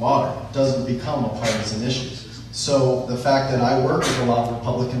clean water. It doesn't become a partisan issue. So the fact that I work with a lot of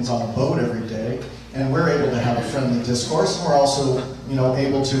Republicans on a boat every day, and we're able to have a friendly discourse, and we're also,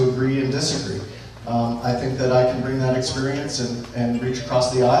 able to agree and disagree. I think that I can bring that experience and reach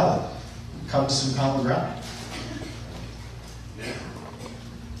across the aisle and come to some common ground.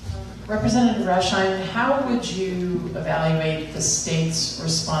 Representative Rashine, how would you evaluate the state's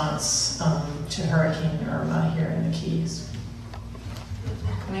response to Hurricane Irma here in the Keys?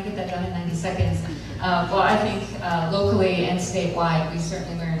 Can I get that done in 90 seconds? Well, I think locally and statewide, we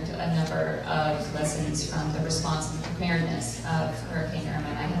certainly learned a number of lessons from the response and preparedness of Hurricane Irma.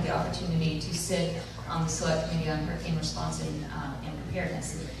 And I had the opportunity to sit on the Select Committee on Hurricane Response and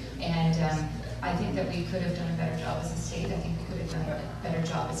Preparedness. And I think that we could have done a better job as a state. I think we could have done a better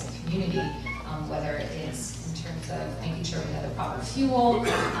job as a community, whether it's in terms of making sure we have the proper fuel,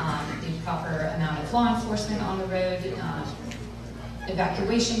 the proper amount of law enforcement on the road,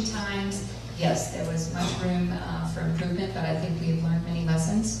 evacuation times. Yes, there was much room for improvement, but I think we have learned many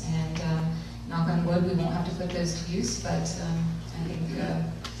lessons, and knock on wood, we won't have to put those to use, but I think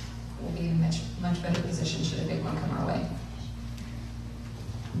we'll be in a much better position should a big one come our way.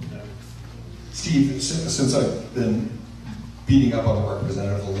 Steve, since I've been beating up on the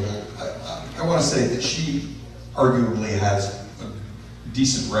representative a little, I want to say that she arguably has a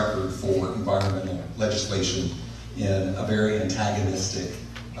decent record for environmental legislation in a very antagonistic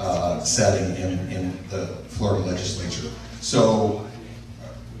setting in the Florida legislature. So,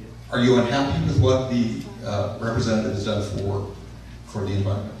 are you unhappy with what the representative has done for the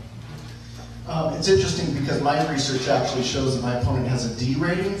environment? It's interesting because my research actually shows that my opponent has a D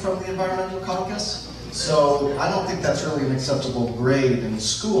rating from the Environmental Caucus. So I don't think that's really an acceptable grade in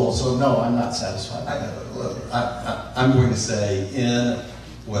school. So no, I'm not satisfied. I'm going to say in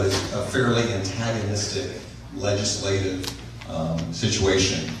what is a fairly antagonistic legislative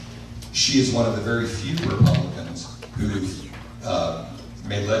situation, she is one of the very few Republicans who've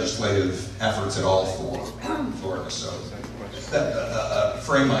made legislative efforts at all for Florida. So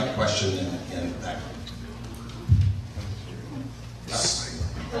frame my question in that.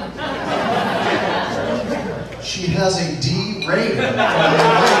 She has a D rating.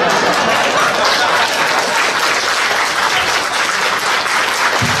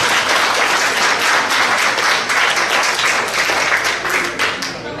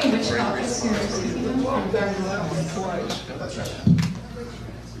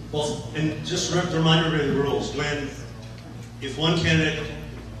 Well, and just a reminder of the rules. If one candidate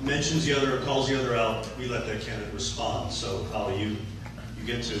mentions the other or calls the other out, we let that candidate respond. So, Holly, you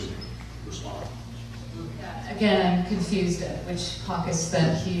get to respond. Again, I'm confused at which caucus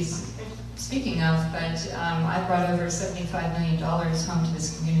that he's speaking of, but I brought over $75 million home to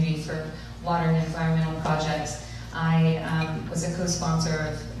this community for water and environmental projects. I was a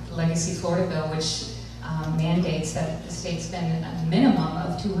co-sponsor of the Legacy Florida bill, which mandates that the state spend a minimum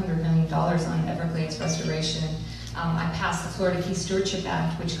of $200 million on Everglades restoration. I passed the Florida Key Stewardship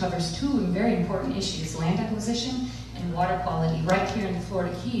Act, which covers two very important issues, land acquisition and water quality, right here in the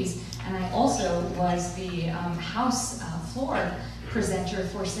Florida Keys. And I also was the House floor presenter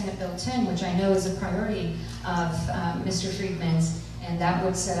for Senate Bill 10, which I know is a priority of Mr. Friedman's, and that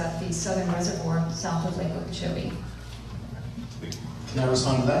would set up the southern reservoir south of Lake Okeechobee. Can I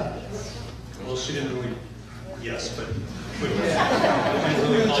respond to that? Well, she didn't really Yes, but can't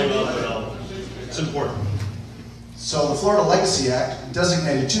really call it up, but it's important. So the Florida Legacy Act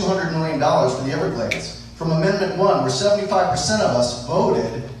designated $200 million for the Everglades. From Amendment 1, where 75% of us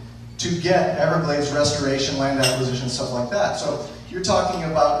voted to get Everglades restoration, land acquisition, stuff like that. So you're talking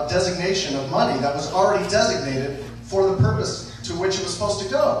about designation of money that was already designated for the purpose to which it was supposed to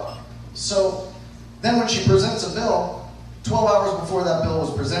go. So then when she presents a bill, 12 hours before that bill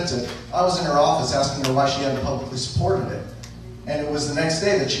was presented, I was in her office asking her why she hadn't publicly supported it. And it was the next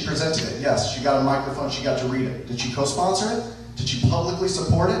day that she presented it. Yes, she got a microphone, she got to read it. Did she co-sponsor it? Did she publicly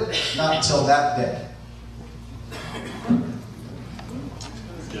support it? Not until that day.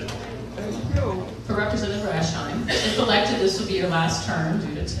 For Representative Rasheim, if elected, this will be your last term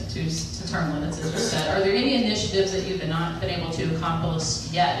due to term limits, as you said. Are there any initiatives that you've not been able to accomplish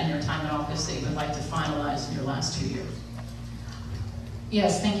yet in your time in office that you would like to finalize in your last 2 years?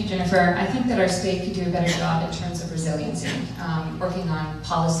 Yes, thank you, Jennifer. I think that our state could do a better job in terms of resiliency, working on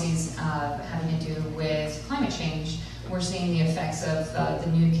policies having to do with climate change. We're seeing the effects of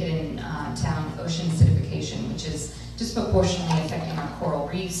the new kid in town ocean acidification, which is disproportionately affecting our coral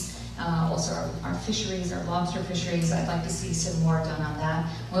reefs. Also our fisheries, our lobster fisheries. I'd like to see some more done on that.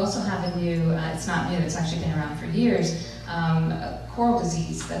 We also have a new, it's not new, it's actually been around for years, a coral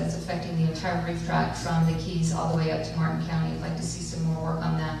disease that is affecting the entire reef tract from the Keys all the way up to Martin County. I'd like to see some more work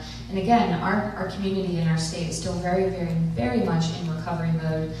on that. And again, our community and our state is still very, very, very much in recovery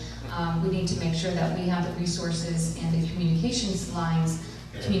mode. We need to make sure that we have the resources and the communication lines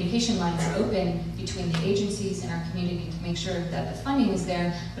open between the agencies and our community to make sure that the funding is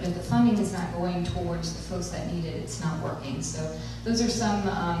there, but if the funding is not going towards the folks that need it, it's not working. So those are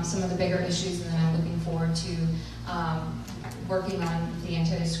some of the bigger issues, and then I'm looking forward to working on the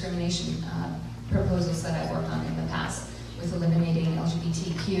anti-discrimination proposals that I've worked on in the past with eliminating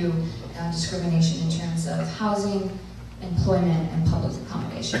LGBTQ discrimination in terms of housing, employment, and public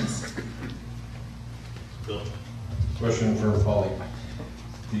accommodations. Bill. Question for Polly.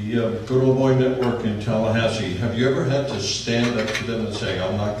 The Good Old Boy Network in Tallahassee, have you ever had to stand up to them and say,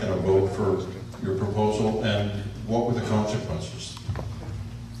 I'm not going to vote for your proposal, and what were the consequences?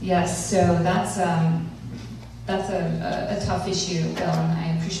 Yes, so that's a tough issue, Bill, and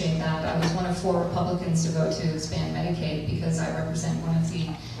I appreciate that. I was one of 4 Republicans to vote to expand Medicaid because I represent one of the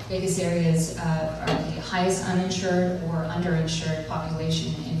biggest areas, or the highest uninsured or underinsured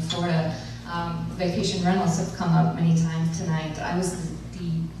population in Florida. Vacation rentals have come up many times tonight. I was the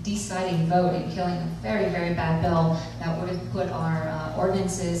deciding vote in killing a very, very bad bill that would have put our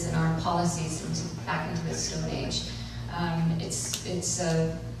ordinances and our policies back into the Stone Age.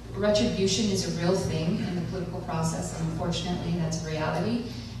 Retribution is a real thing in the political process, and unfortunately that's a reality.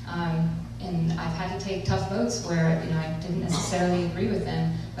 And I've had to take tough votes where I didn't necessarily agree with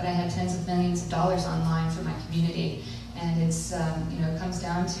them, but I had tens of millions of dollars on line for my community. And it's it comes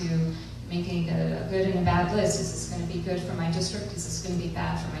down to making a good and a bad list. Is this going to be good for my district? Is this going to be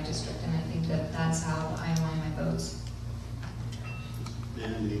bad for my district? And I think that that's how I align my votes.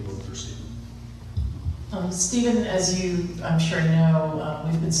 And we vote for Stephen. Stephen, as you, I'm sure know,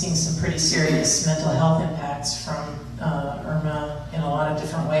 we've been seeing some pretty serious mental health impacts from Irma in a lot of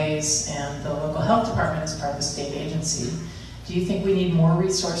different ways, and the local health department is part of the state agency. Do you think we need more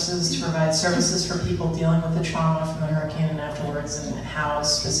resources to provide services for people dealing with the trauma from the hurricane and afterwards, and how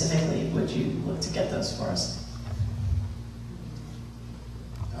specifically would you look to get those for us?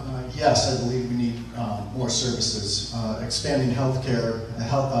 Yes, I believe we need more services. Expanding healthcare,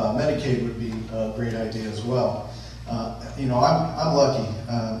 Medicaid would be a great idea as well. I'm lucky.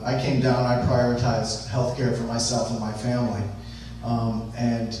 I came down, I prioritized healthcare for myself and my family.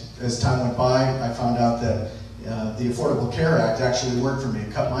 And as time went by, I found out that the Affordable Care Act actually worked for me.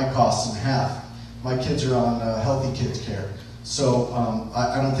 It cut my costs in half. My kids are on Healthy Kids Care. So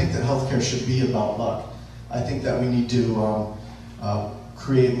I don't think that healthcare should be about luck. I think that we need to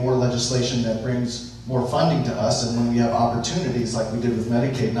create more legislation that brings more funding to us, and when we have opportunities like we did with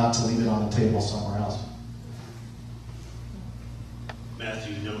Medicaid, not to leave it on the table somewhere else.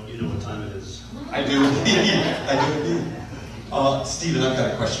 Matthew, you know what time it is. I do indeed. I do indeed. Stephen, I've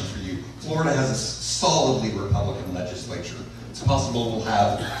got a question for you. Florida has a solidly Republican legislature. It's possible we'll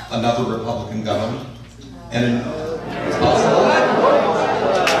have another Republican government. And it's possible.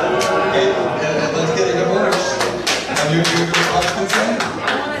 Let's get it worse. Have you agreed with the Republican Senate?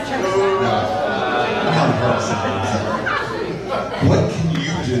 What can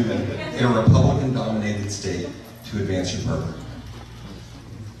you do in a Republican-dominated state to advance your program?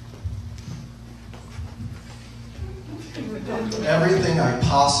 Everything I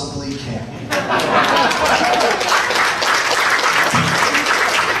possibly can.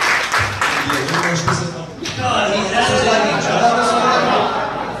 No,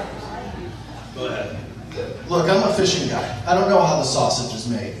 I don't know how the sausage is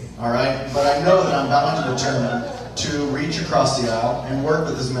made, all right? But I know that I'm bound and determined to reach across the aisle and work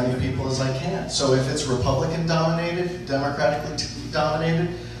with as many people as I can. So if it's Republican dominated, Democratically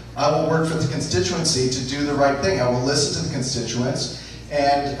dominated, I will work for the constituency to do the right thing. I will listen to the constituents,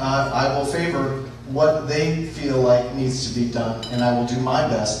 and I will favor what they feel like needs to be done, and I will do my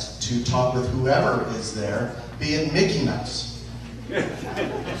best to talk with whoever is there, be it Mickey Mouse.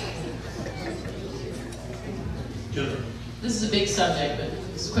 This is a big subject, but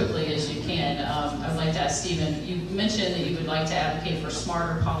as quickly as you can, I would like to ask Stephen, you mentioned that you would like to advocate for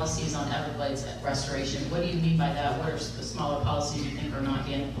smarter policies on Everglades restoration. What do you mean by that? What are the smaller policies you think are not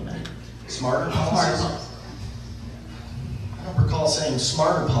being implemented? Smarter policies? I don't recall saying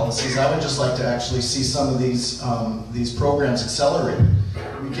smarter policies. I would just like to actually see some of these programs accelerated.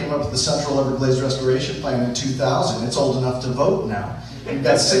 We came up with the Central Everglades Restoration Plan in 2000. It's old enough to vote now. We've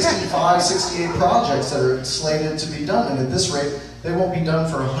got 65, 68 projects that are slated to be done, and at this rate, they won't be done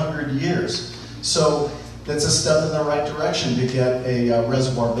for 100 years. So that's a step in the right direction to get a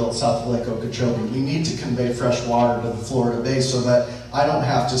reservoir built south of Lake Okeechobee. We need to convey fresh water to the Florida Bay so that I don't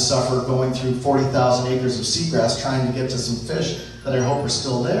have to suffer going through 40,000 acres of seagrass trying to get to some fish that I hope are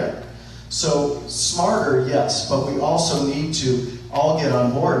still there. So smarter, yes, but we also need to all get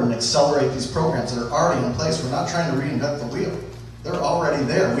on board and accelerate these programs that are already in place. We're not trying to reinvent the wheel. They're already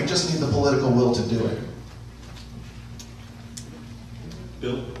there. We just need the political will to do it.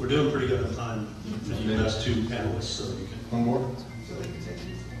 Bill, we're doing pretty good on time for you last two panelists, so you can. One more?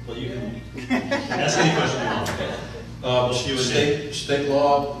 Well, you can ask any question you want. State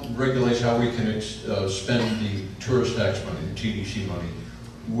law regulates how we can spend the tourist tax money, the TDC money.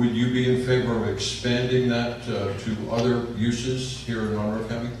 Would you be in favor of expanding that to other uses here in Monroe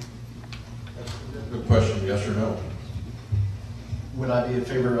County? Good question, yes or no? Would I be in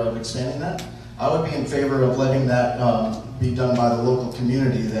favor of expanding that? I would be in favor of letting that be done by the local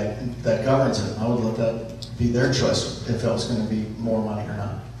community that governs it. I would let that be their choice if it was going to be more money or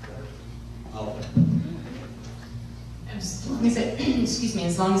not. Excuse me,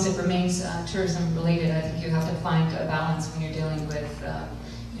 as long as it remains tourism related, I think you have to find a balance when you're dealing with,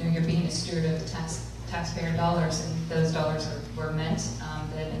 you're being a steward of the taxpayer dollars, and those dollars were meant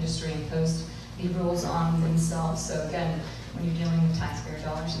that industry imposed the rules on themselves. So again, when you're dealing with taxpayer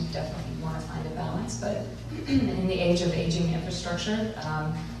dollars, you definitely want to find a balance. But in the age of aging infrastructure,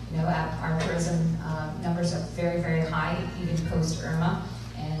 our tourism numbers are very, very high, even post Irma.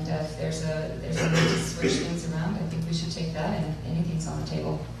 And if there's a need to switch things around, I think we should take that, and anything's on the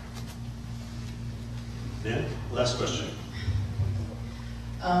table. Yeah, last question.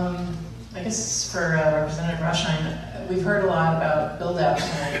 I guess for Representative Rushine, we've heard a lot about build-out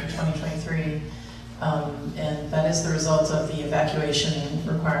tonight in 2023, and that is the result of the evacuation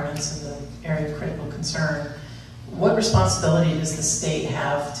requirements in the area of critical concern. What responsibility does the state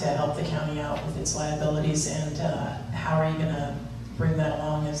have to help the county out with its liabilities, and how are you going to bring that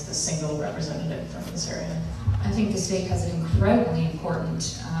along as the single representative from this area? I think the state has an incredibly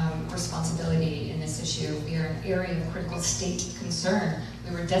important responsibility in this issue. We are an area of critical state concern.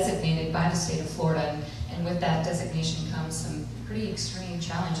 We were designated by the state of Florida, and with that designation comes some pretty extreme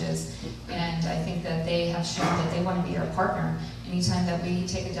challenges. And I think that they have shown that they want to be our partner. Anytime that we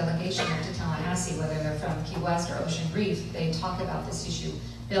take a delegation up to Tallahassee, whether they're from Key West or Ocean Reef, they talk about this issue: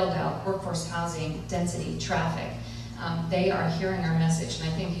 build out, workforce housing, density, traffic. They are hearing our message, and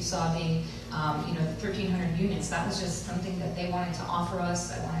I think you saw the 1,300 units. That was just something that they wanted to offer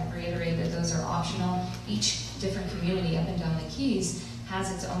us. I want to reiterate that those are optional. Each different community up and down the Keys has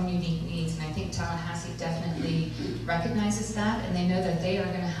its own unique needs, and I think Tallahassee definitely recognizes that, and they know that they are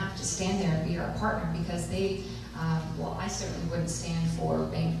going to have to stand there and be our partner, because they, I certainly wouldn't stand for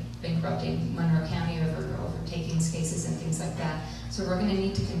bankrupting Monroe County over takings cases and things like that. So we're going to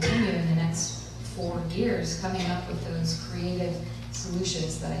need to continue in the next 4 years coming up with those creative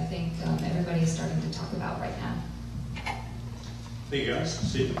solutions that I think everybody is starting to talk about right now. Thank you, guys.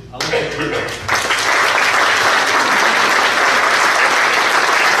 See you. I'll let you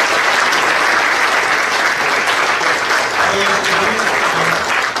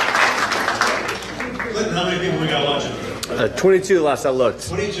Clinton, how many people we got watching? 22 last I looked.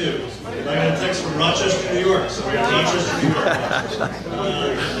 22. I got a text from Rochester, New York, so we got teachers in New York.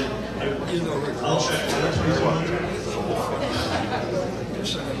 I'll check.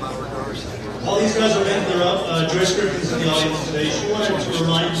 While these guys are making their up, Joyce Griffin's in the audience today. She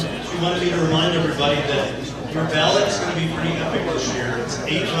wanted me to remind everybody that your ballot is going to be pretty epic this year. It's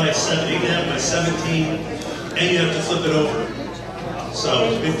 8.5 by 17, and you have to flip it over. So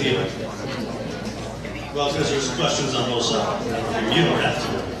it's a big deal. Well, because there's questions on both sides. You don't have to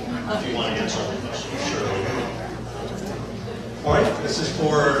if you want to answer all the questions. Sure. All right, this is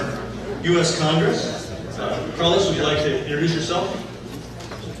for U.S. Congress. Carlos, would you like to introduce yourself?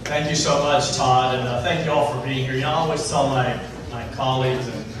 Thank you so much, Todd, and thank you all for being here. You know, I always tell my colleagues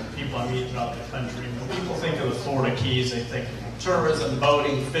and people I meet throughout the country, when people think of the Florida Keys, they think of tourism,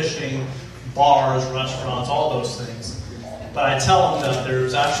 boating, fishing, bars, restaurants, all those things. But I tell them that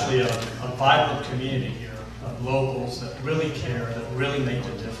there's actually a vibrant community here of locals that really care, that really make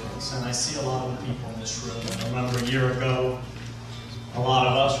a difference. And I see a lot of the people in this room. And I remember a year ago, a lot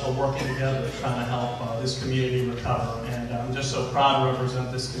of us were working together trying to help this community recover. And I'm just so proud to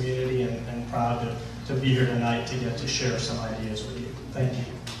represent this community and proud to be here tonight to get to share some ideas with you. Thank you.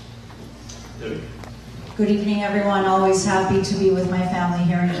 Debbie. Good evening, everyone. Always happy to be with my family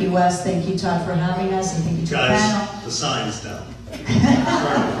here in Key West. Thank you, Todd, for having us, and thank you to the panel. Guys, the sign's down.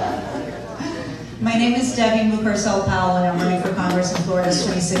 My name is Debbie Mucarsel-Powell, and I'm running for Congress in Florida's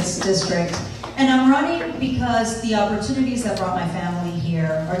 26th district. And I'm running because the opportunities that brought my family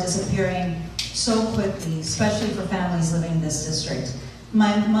here are disappearing so quickly, especially for families living in this district.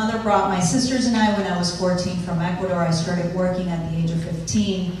 My mother brought my sisters and I when I was 14 from Ecuador. I started working at the age of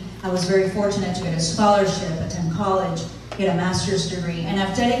 15. I was very fortunate to get a scholarship, attend college, get a master's degree, and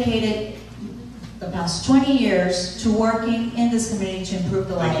I've dedicated the past 20 years to working in this community to improve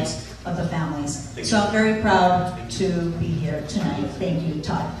the lives of the families. So I'm very proud to be here tonight. Thank you,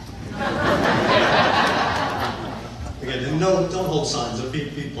 Todd. Again, and no, don't hold signs.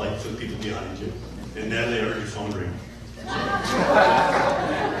 Be polite for the people behind you. And Natalie, I heard your phone ring.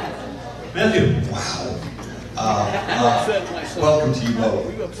 Matthew. Wow. Welcome to you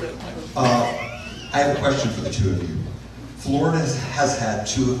both. I have a question for the two of you. Florida has had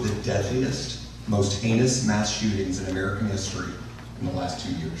two of the deadliest, most heinous mass shootings in American history in the last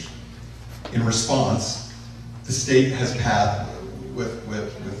 2 years. In response, the state has passed,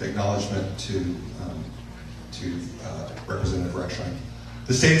 with acknowledgement to Representative Rexheim,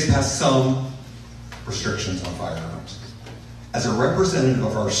 the state has passed some restrictions on firearms. As a representative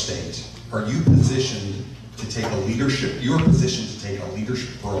of our state, are you positioned to take a leadership, your position to take a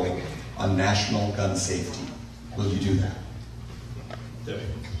leadership role on national gun safety? Will you do that? Debbie.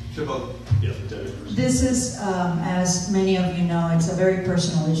 This is, as many of you know, it's a very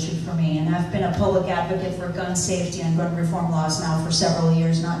personal issue for me, and I've been a public advocate for gun safety and gun reform laws now for several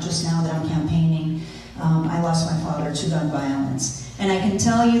years, not just now that I'm campaigning. I lost my father to gun violence, and I can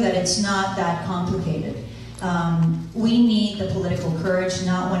tell you that it's not that complicated. We need the political courage,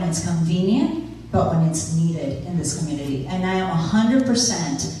 not when it's convenient, but when it's needed in this community. And I am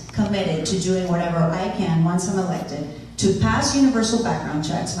 100% committed to doing whatever I can once I'm elected to pass universal background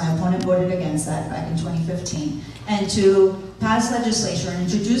checks. My opponent voted against that back in 2015. And to pass legislation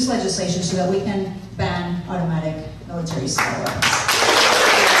and introduce legislation so that we can ban automatic military style weapons.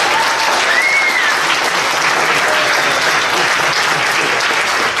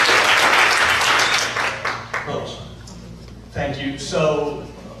 Thank you. So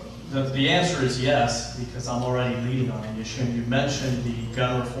the answer is yes, because I'm already leading on the issue. And you mentioned the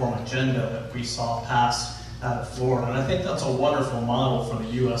gun reform agenda that we saw passed out of Florida. And I think that's a wonderful model for the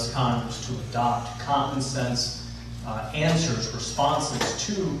U.S. Congress to adopt common sense answers, responses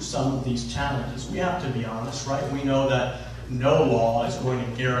to some of these challenges. We have to be honest, right? We know that no law is going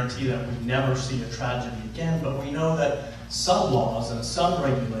to guarantee that we never see a tragedy again, but we know that some laws and some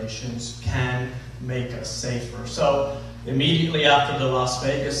regulations can make us safer. So immediately after the Las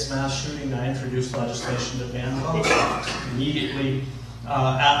Vegas mass shooting, I introduced legislation to ban bump stocks. Immediately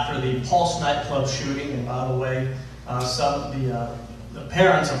after the Pulse nightclub shooting, and by the way, some of the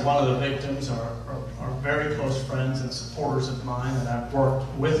parents of one of the victims are very close friends and supporters of mine, and I've worked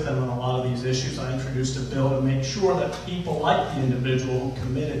with them on a lot of these issues. I introduced a bill to make sure that people like the individual who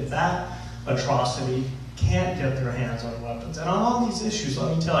committed that atrocity can't get their hands on weapons. And on all these issues,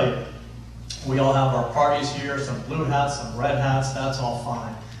 let me tell you, we all have our parties here, some blue hats, some red hats, that's all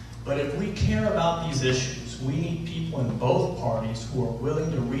fine. But if we care about these issues, we need people in both parties who are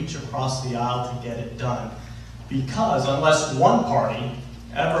willing to reach across the aisle to get it done. Because unless one party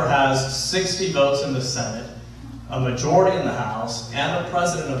ever has 60 votes in the Senate, a majority in the House, and a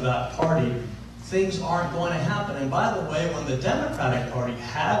president of that party, things aren't going to happen. And by the way, when the Democratic Party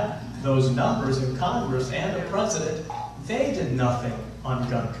had those numbers in Congress and a president, they did nothing on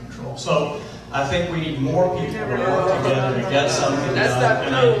gun control. So I think we need more people to work together to get something done.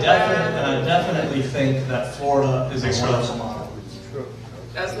 And I definitely think that Florida is a wonderful model.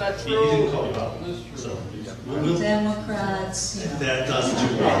 That's not He didn't call you out. So Democrats. You know. that doesn't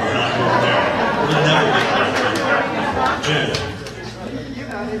do well. We're not going there.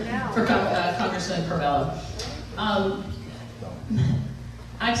 Jen. For Congressman Corbella.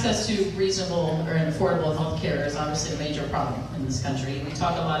 Access to reasonable or affordable health care is obviously a major problem in this country. We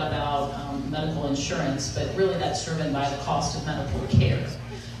talk a lot about medical insurance, but really that's driven by the cost of medical care.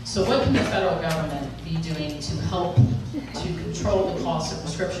 So what can the federal government be doing to help to control the cost of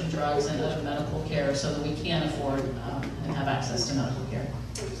prescription drugs and other medical care so that we can afford and have access to medical care?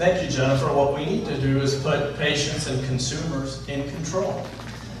 Thank you, Jennifer. What we need to do is put patients and consumers in control.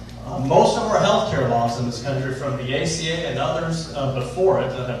 Most of our healthcare laws in this country, from the ACA and others before it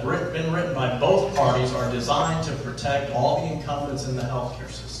that have been written by both parties, are designed to protect all the incumbents in the healthcare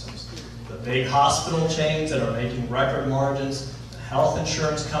systems. The big hospital chains that are making record margins, the health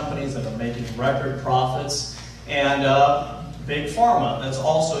insurance companies that are making record profits, and big pharma that's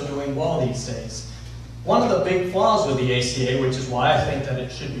also doing well these days. One of the big flaws with the ACA, which is why I think that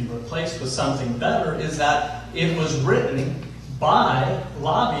it should be replaced with something better, is that it was written by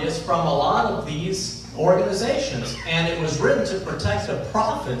lobbyists from a lot of these organizations, and it was written to protect the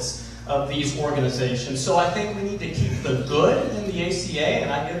profits of these organizations. So I think we need to keep the good in the ACA,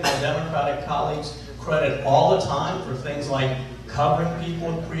 and I give my Democratic colleagues credit all the time for things like covering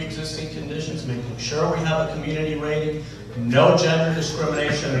people with pre-existing conditions, making sure we have a community rating, no gender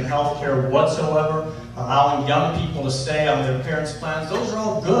discrimination in healthcare whatsoever, allowing young people to stay on their parents' plans. Those are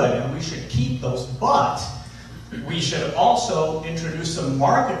all good, and we should keep those, but we should also introduce some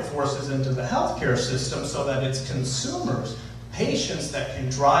market forces into the healthcare system so that it's consumers, patients that can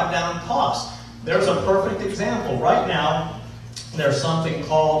drive down costs. There's a perfect example. Right now, there's something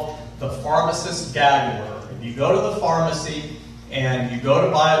called the pharmacist gag order. If you go to the pharmacy and you go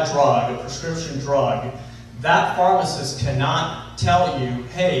to buy a drug, a prescription drug, that pharmacist cannot tell you,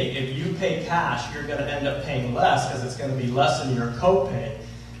 hey, if you pay cash, you're going to end up paying less because it's going to be less than your copay.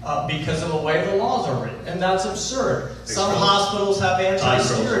 Because of the way the laws are written. And that's absurd. Some hospitals have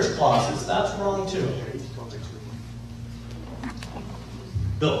anti-steerage clauses. That's wrong too.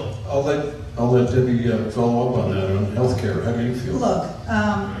 Bill, I'll let Debbie follow up on that on healthcare. How do you feel? Look,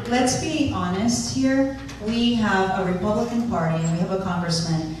 let's be honest here. We have a Republican Party and we have a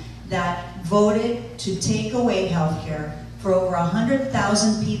congressman that voted to take away healthcare for over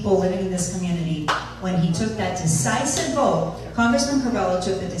 100,000 people living in this community when he took that decisive vote. Congressman Cabello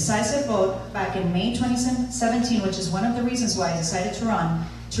took the decisive vote back in May 2017, which is one of the reasons why I decided to run,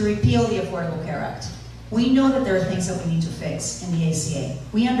 to repeal the Affordable Care Act. We know that there are things that we need to fix in the ACA.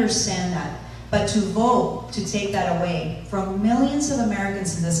 We understand that. But to vote to take that away from millions of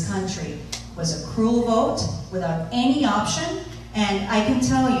Americans in this country was a cruel vote without any option. And I can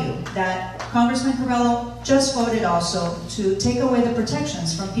tell you that Congressman Cabello just voted also to take away the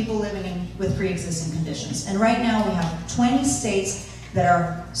protections from people living with pre-existing conditions. And right now we have 20 states that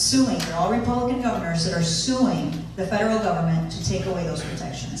are suing, they're all Republican governors that are suing the federal government to take away those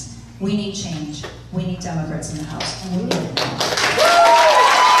protections. We need change. We need Democrats in the House, and we need it now.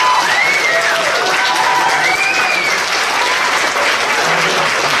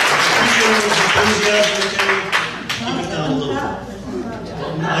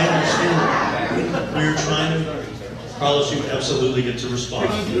 I understand. We're trying to, Carlos, you absolutely get to respond.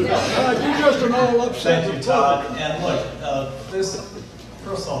 You just an all upset. Thank you, Todd. And look,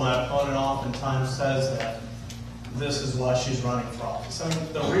 first of all, my opponent oftentimes says that this is why she's running for office. I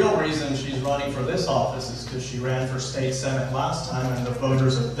mean, the real reason she's running for this office is because she ran for state senate last time and the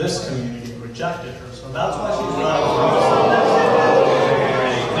voters of this community rejected her. So that's why she's running for office.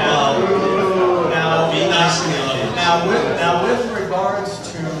 Now, be nice to the audience. Now, with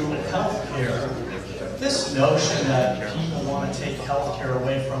regards to health care, this notion that people want to take health care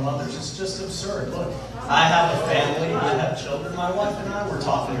away from others is just absurd. Look, I have a family, I have children. My wife and I were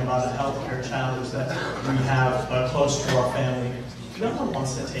talking about a health care challenge that we have close to our family. No one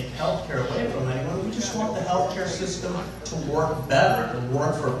wants to take health care away from anyone. We just want the health care system to work better, to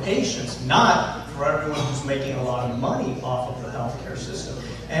work for patients, not for everyone who's making a lot of money off of the health care system.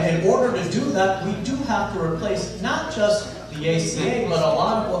 And in order to do that, we do have to replace not just the ACA, but a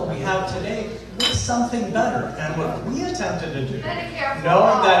lot of what we have today with something better. And what we attempted to do,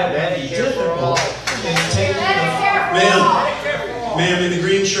 knowing that it would be difficult, is take Ma'am in the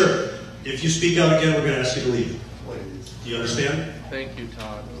green shirt, if you speak out again, we're going to ask you to leave. Do you understand? Thank you,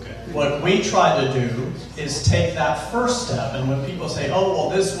 Todd. Okay. What we try to do is take that first step, and when people say, oh, well,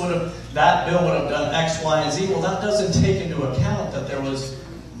 that bill would have done X, Y, and Z, well, that doesn't take into account that there was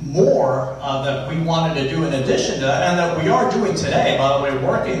more that we wanted to do in addition to that, and that we are doing today, by the way,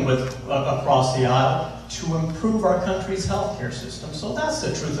 working with across the aisle to improve our country's healthcare system. So that's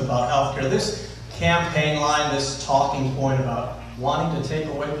the truth about healthcare. This campaign line, this talking point about wanting to take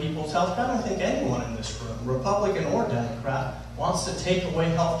away people's health care, I don't think anyone in this room, Republican or Democrat, wants to take away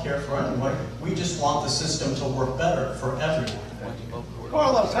health care for anyone. We just want the system to work better for everyone.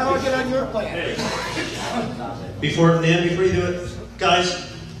 Carlos, how do I get on your plan? Before you do it,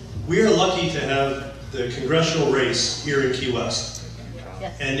 guys, we are lucky to have the congressional race here in Key West.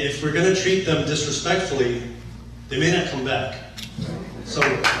 Yes. And if we're going to treat them disrespectfully, they may not come back. So,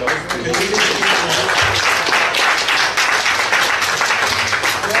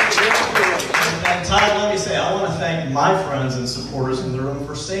 And Todd, let me say, I want to thank my friends and supporters in the room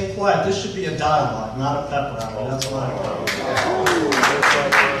for staying quiet. This should be a dialogue, not a pep rally. That's what I want.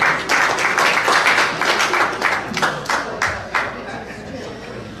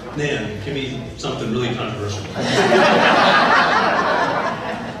 Nan, give me something really controversial.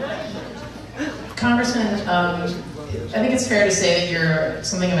 Congressman, I think it's fair to say that you're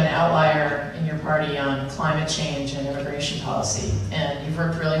something of an outlier in your party on climate change and immigration policy. And you've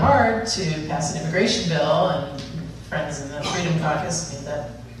worked really hard to pass an immigration bill, and friends in the Freedom Caucus made that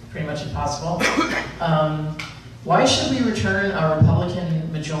pretty much impossible. Why should we return a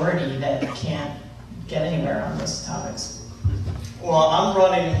Republican majority that can't get anywhere on those topics? Well, I'm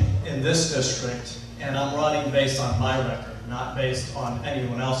running in this district, and I'm running based on my record, not based on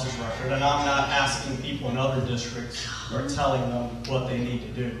anyone else's record. And I'm not asking people in other districts or telling them what they need to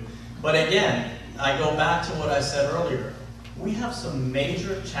do. But again, I go back to what I said earlier. We have some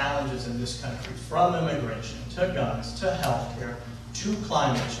major challenges in this country, from immigration, to guns, to healthcare, to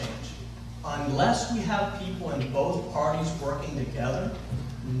climate change. Unless we have people in both parties working together,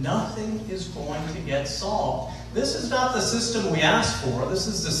 nothing is going to get solved. This is not the system we asked for. This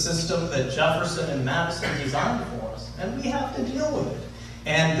is the system that Jefferson and Madison designed for us, and we have to deal with it.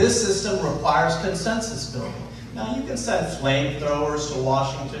 And this system requires consensus building. Now, you can send flamethrowers to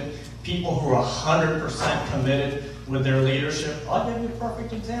Washington, people who are 100% committed with their leadership. I'll give you a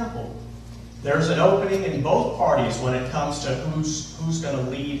perfect example. There's an opening in both parties when it comes to who's going to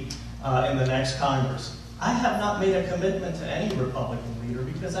lead in the next Congress. I have not made a commitment to any Republican leader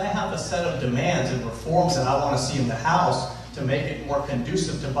because I have a set of demands and reforms that I want to see in the House to make it more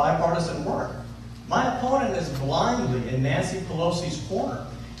conducive to bipartisan work. My opponent is blindly in Nancy Pelosi's corner,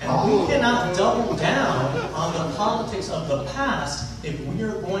 and we cannot double down on the politics of the past if we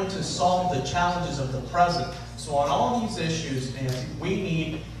are going to solve the challenges of the present. So on all these issues, Nancy, we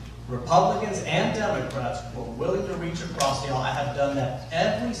need Republicans and Democrats who are willing to reach across the aisle. I have done that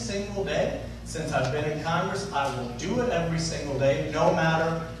every single day. Since I've been in Congress, I will do it every single day, no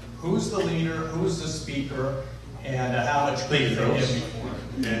matter who's the leader, who's the speaker, and how much grief they give me for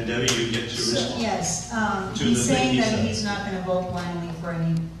it. And Debbie, you get to respond. Yes, he's saying that he's not going to vote blindly for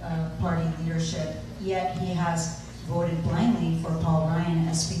any party leadership, yet he has voted blindly for Paul Ryan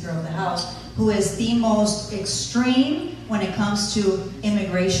as Speaker of the House, who is the most extreme when it comes to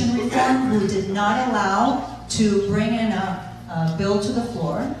immigration reform, who did not allow to bring in a bill to the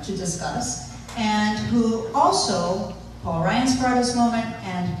floor to discuss, and who also, Paul Ryan's proudest moment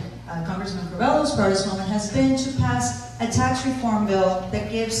and Congressman Crivello's proudest moment has been to pass a tax reform bill that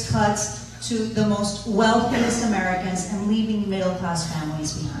gives cuts to the most wealthiest Americans and leaving middle-class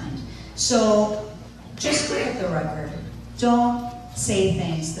families behind. So just look at the record. Don't say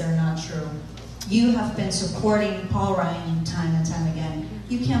things that are not true. You have been supporting Paul Ryan time and time again.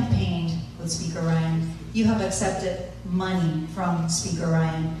 You campaigned with Speaker Ryan. You have accepted money from Speaker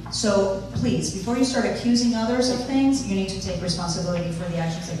Ryan. So please, before you start accusing others of things, you need to take responsibility for the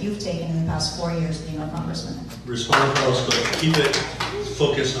actions that you've taken in the past 4 years being a congressman. Respond first, but keep it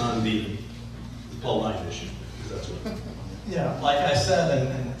focused on the Paul Ryan issue. That's what. Yeah, like I said,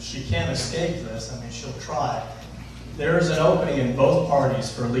 and she can't escape this, I mean, she'll try. There is an opening in both parties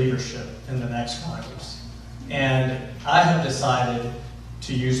for leadership in the next Congress. And I have decided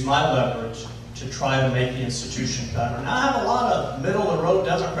to use my leverage to try to make the institution better. And I have a lot of middle-of-the-road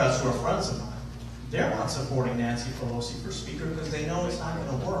Democrats who are friends of mine. They're not supporting Nancy Pelosi for Speaker because they know it's not going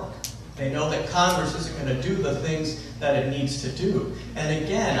to work. They know that Congress isn't going to do the things that it needs to do. And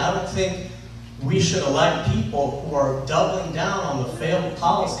again, I don't think we should elect people who are doubling down on the failed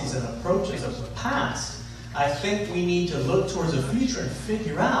policies and approaches of the past. I think we need to look towards the future and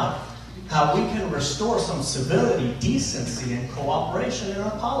figure out how we can restore some civility, decency, and cooperation in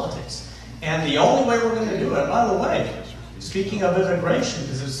our politics. And the only way we're going to do it, by the way, speaking of immigration,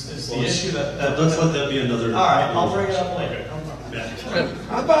 because it's the issue that... Let's let that be another... All right, I'll bring it up later.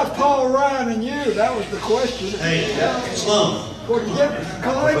 How about Paul Ryan and you? That was the question. Hey, Sloan. Call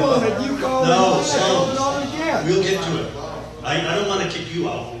him on it. You call him on it. Call it on again. We'll get to it. I don't want to kick you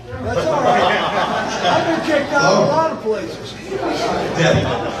out. That's all right. I've been kicked out of a lot of places.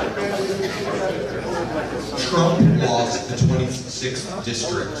 Trump lost the 26th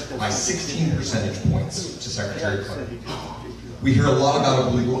district by 16 percentage points to Secretary Clinton. We hear a lot about a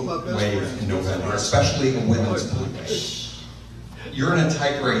blue wave in November, especially a women's blue wave. you're in a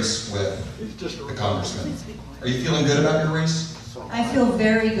tight race with the congressman. Are you feeling good about your race? I feel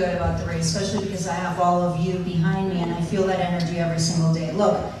very good about the race, especially because I have all of you behind me and I feel that energy every single day.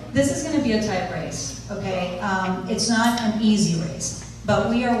 Look, this is going to be a tight race, okay? It's not an easy race, but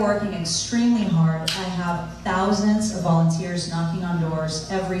we are working extremely hard. I have thousands of volunteers knocking on doors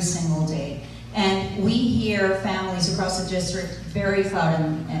every single day. And we hear families across the district very loud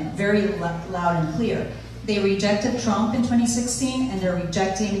and clear. They rejected Trump in 2016, and they're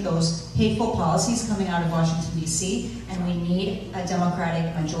rejecting those hateful policies coming out of Washington, D.C., and we need a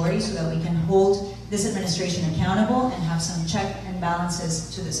Democratic majority so that we can hold this administration accountable and have some check and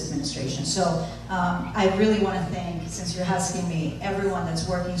balances to this administration. So I really want to thank, since you're asking me, everyone that's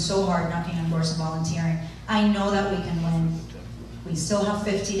working so hard, knocking on doors and volunteering. I know that we can win. We still have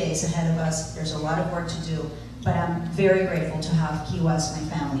 50 days ahead of us. There's a lot of work to do, but I'm very grateful to have Key West, my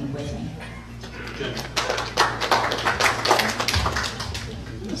family, with me.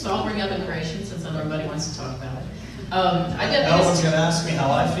 So I'll bring up immigration since everybody wants to talk about it. No one's going to ask me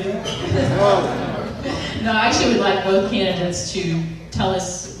how I feel? No, I actually would like both candidates to tell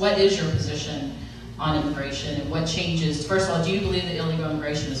us what is your position on immigration and what changes. First of all, do you believe that illegal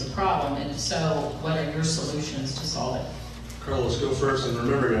immigration is a problem? And if so, what are your solutions to solve it? Carlos, go first. And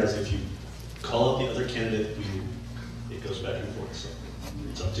remember, guys, if you call up the other candidate, it goes back and forth. So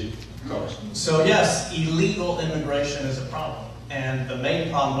it's up to you. Carlos. So yes, illegal immigration is a problem. And the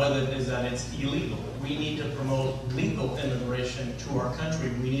main problem with it is that it's illegal. We need to promote legal immigration to our country.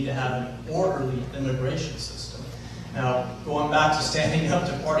 We need to have an orderly immigration system. Now, going back to standing up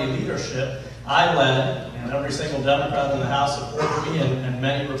to party leadership, I led, and every single Democrat in the House supported me, and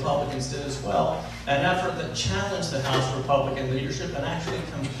many Republicans did as well, an effort that challenged the House Republican leadership and actually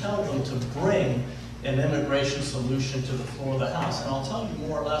compelled them to bring an immigration solution to the floor of the House. And I'll tell you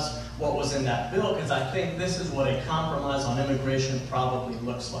more or less what was in that bill, because I think this is what a compromise on immigration probably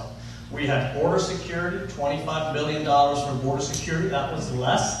looks like. We had border security, $25 billion for border security. That was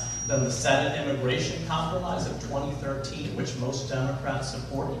less than the Senate immigration compromise of 2013, which most Democrats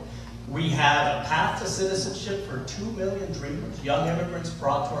supported. We had a path to citizenship for 2 million dreamers, young immigrants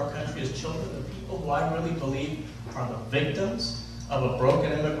brought to our country as children, the people who I really believe are the victims of a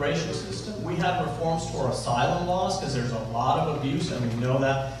broken immigration system. We had reforms to our asylum laws, because there's a lot of abuse, and we know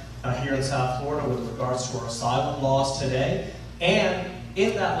that here in South Florida with regards to our asylum laws today. And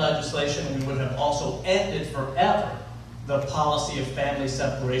in that legislation, we would have also ended forever the policy of family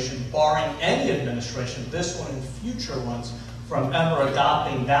separation, barring any administration, this one and future ones, from ever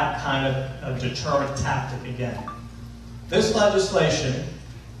adopting that kind of a deterrent tactic again. This legislation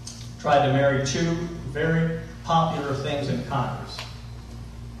tried to marry two very popular things in Congress.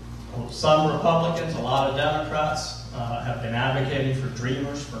 Well, some Republicans, a lot of Democrats have been advocating for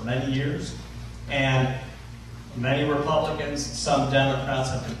Dreamers for many years, and many Republicans, some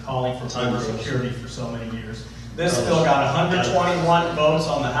Democrats have been calling for border security for so many years. This bill got 121 votes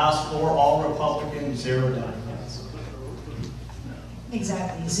on the House floor, all Republicans, 0 Democrats.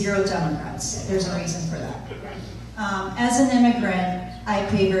 Exactly, 0 Democrats. There's a reason for that. As an immigrant, I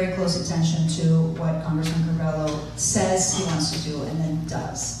pay very close attention to what Congressman Curbelo says he wants to do and then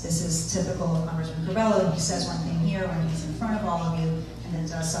does. This is typical of Congressman Curbelo. He says one thing here when he's in front of all of you and then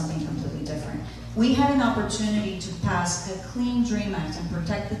does something completely different. We had an opportunity to pass a Clean Dream Act and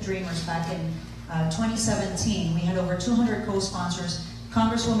protect the Dreamers back in 2017. We had over 200 co-sponsors.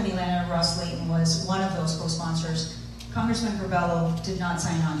 Congresswoman Elena Ross-Layton was one of those co-sponsors. Congressman Curbelo did not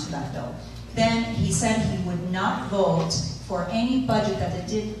sign on to that bill. Then he said he would not vote for any budget that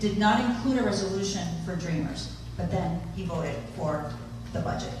did not include a resolution for Dreamers, but then he voted for the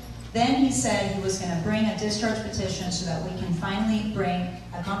budget. Then he said he was going to bring a discharge petition so that we can finally bring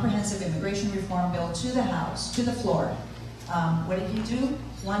a comprehensive immigration reform bill to the House, to the floor. What did he do?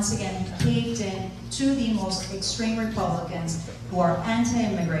 Once again, he caved in to the most extreme Republicans who are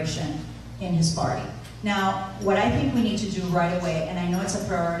anti-immigration in his party. Now, what I think we need to do right away, and I know it's a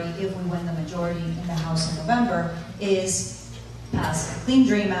priority if we win the majority in the House in November, is pass a Clean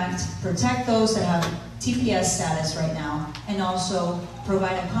Dream Act, protect those that have TPS status right now, and also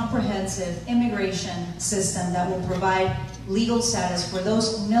provide a comprehensive immigration system that will provide legal status for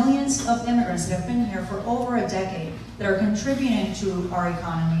those millions of immigrants that have been here for over a decade, that are contributing to our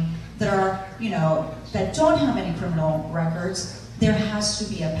economy, that are, that don't have any criminal records. There has to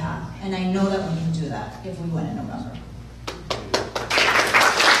be a path, and I know that we can do that if we win in November.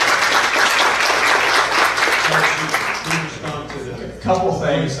 A couple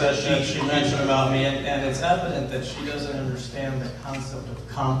things that she mentioned about me, and it's evident that she doesn't understand the concept of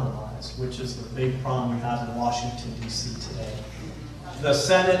compromise, which is the big problem we have in Washington, D.C. today. The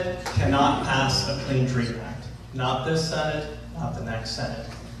Senate cannot pass a Clean Dream Act. Not this Senate, the next Senate.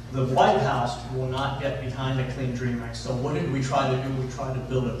 The White House will not get behind a Clean Dream Act. So what did we try to do? We tried to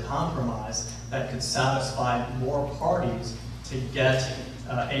build a compromise that could satisfy more parties to get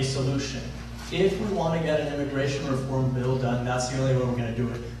a solution. If we want to get an immigration reform bill done, that's the only way we're going to do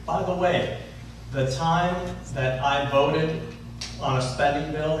it. By the way, the time that I voted on a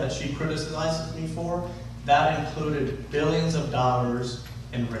spending bill that she criticizes me for, that included billions of dollars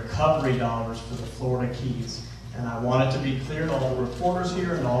in recovery dollars for the Florida Keys. And I want it to be clear to all the reporters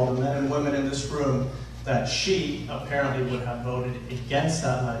here and all the men and women in this room that she apparently would have voted against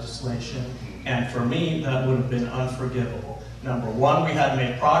that legislation. And for me, that would have been unforgivable. Number one, we had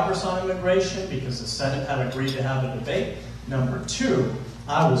made progress on immigration because the Senate had agreed to have a debate. Number two,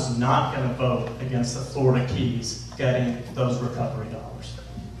 I was not going to vote against the Florida Keys getting those recovery dollars.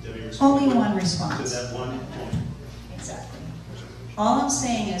 Only one response. To that one point. Exactly. All I'm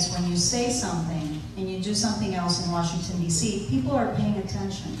saying is when you say something and you do something else in Washington, D.C., people are paying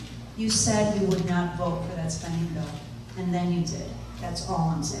attention. You said you would not vote for that spending bill, and then you did. That's all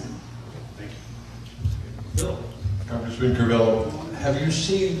I'm saying. Thank you. Bill. Congressman Crivello, have you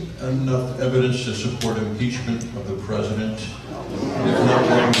seen enough evidence to support impeachment of the president? If not,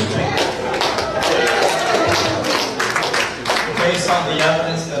 when would you? Based on the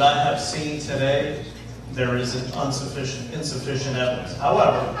evidence that I have seen today, there is insufficient evidence.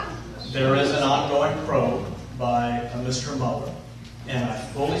 However, there is an ongoing probe by Mr. Mueller, and I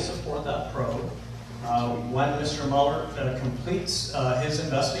fully support that probe. When Mr. Mueller completes his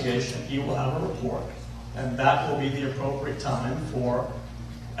investigation, he will have a report, and that will be the appropriate time for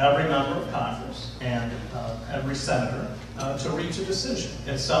every member of Congress and every senator to reach a decision.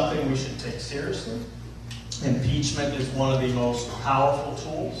 It's something we should take seriously. Impeachment is one of the most powerful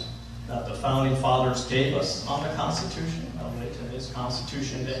tools that the Founding Fathers gave us on the Constitution. Today is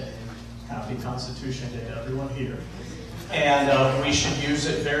Constitution Day. Happy Constitution Day to everyone here. And we should use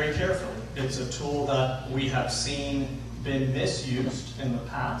it very carefully. It's a tool that we have seen been misused in the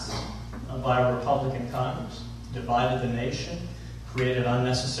past by a Republican Congress, divided the nation, created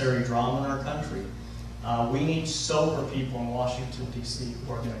unnecessary drama in our country. We need sober people in Washington, D.C.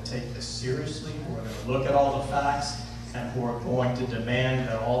 who are going to take this seriously, who are going to look at all the facts, and who are going to demand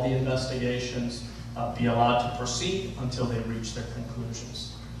that all the investigations be allowed to proceed until they reach their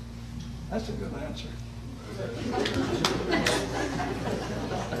conclusions. That's a good answer.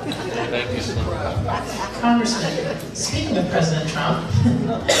 Congressman, speaking of President Trump,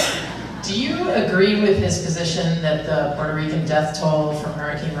 do you agree with his position that the Puerto Rican death toll from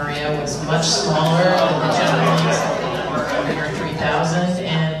Hurricane Maria was much smaller than the general news over 3,000?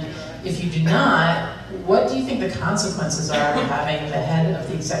 And if you do not, what do you think the consequences are of having the head of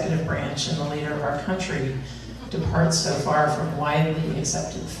the executive branch and the leader of our country depart so far from widely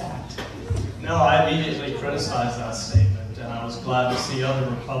accepted fact? No, I immediately criticized that statement, and I was glad to see other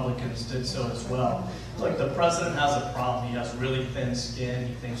Republicans did so as well. Look, the president has a problem. He has really thin skin.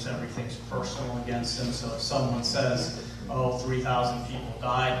 He thinks everything's personal against him. So if someone says, oh, 3,000 people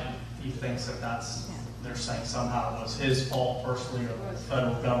died, he thinks that they're saying somehow it was his fault personally, or the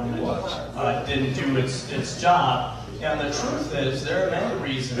federal government didn't do its job. And the truth is, there are many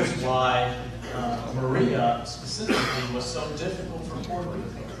reasons why Maria specifically was so difficult for Puerto Rico.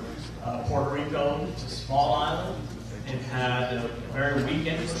 Puerto Rico is a small island. It had a very weak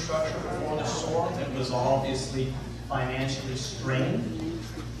infrastructure before the storm. It was obviously financially strained.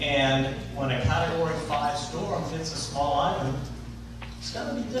 And when a Category 5 storm hits a small island, it's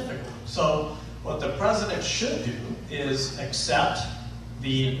going to be difficult. So what the president should do is accept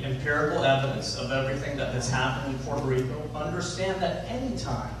the empirical evidence of everything that has happened in Puerto Rico, understand that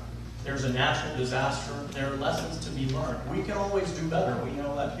anytime there's a natural disaster, there are lessons to be learned. We can always do better. We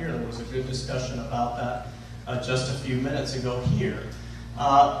know that here. There was a good discussion about that just a few minutes ago here.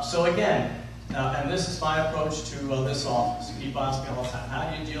 So again, and this is my approach to this office. People ask me all the time, how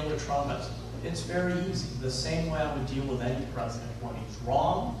do you deal with Trump? It's very easy. The same way I would deal with any president. When he's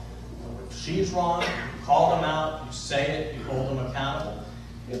wrong, or if she's wrong, you call them out, you say it, you hold them accountable.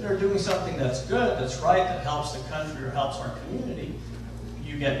 If they're doing something that's good, that's right, that helps the country or helps our community,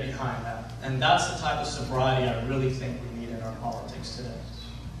 you get behind that. And that's the type of sobriety I really think we need in our politics today.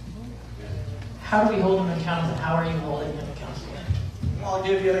 How do we hold him accountable? How are you holding him accountable? Well, I'll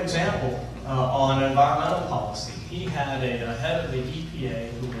give you an example on environmental policy. He had a head of the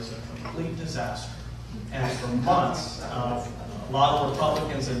EPA who was a complete disaster. And for months, a lot of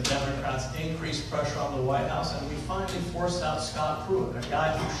Republicans and Democrats increased pressure on the White House, and we finally forced out Scott Pruitt, a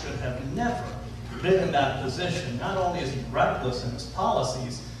guy who should have never been in that position. Not only is he reckless in his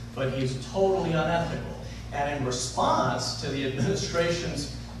policies, but he's totally unethical. And in response to the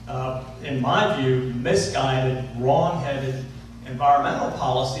administration's, in my view, misguided, wrong-headed Environmental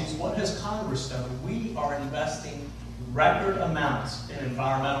policies, what has Congress done? We are investing record amounts in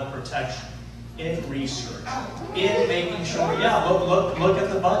environmental protection, in research, in making sure, yeah, look at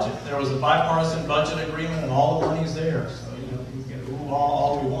the budget. There was a bipartisan budget agreement and all the money's there. So, you know, we can ooh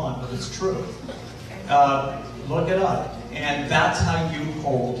all we want, but it's true. Look it up. And that's how you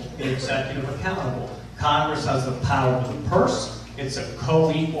hold the executive accountable. Congress has the power of the purse. It's a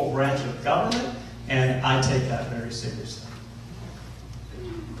co-equal branch of government, and I take that very seriously.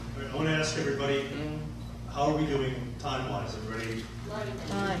 I want to ask everybody, how are we doing time-wise? Everybody?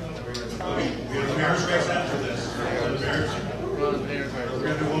 Fine. We have the mayor's race after this. We're going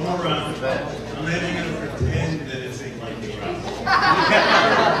to do one more round. I'm not even going to pretend that it's a lightning round. All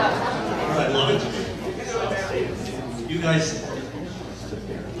right, love it. You guys,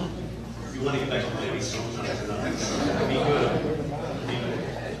 you want to get back to ladies sometimes or not? Be good.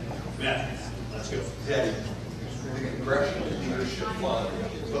 Matt, let's go. Daddy, the Congressional Leadership Fund.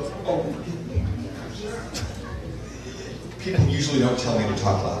 People usually don't tell me to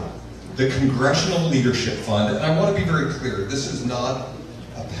talk loud. The Congressional Leadership Fund, and I want to be very clear, this is not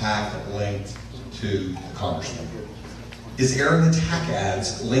a PAC linked to the congressman. Is airing attack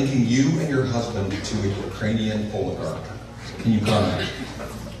ads linking you and your husband to a Ukrainian oligarch? Can you comment?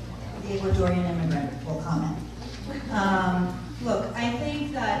 The Ecuadorian immigrant will comment. Look, I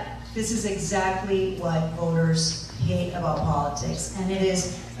think that this is exactly what voters hate about politics, and it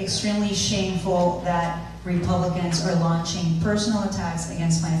is extremely shameful that Republicans are launching personal attacks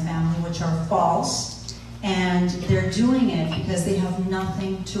against my family, which are false, and they're doing it because they have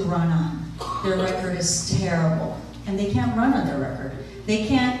nothing to run on. Their record is terrible, and they can't run on their record.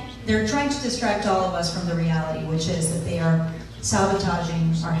 They're trying to distract all of us from the reality, which is that they are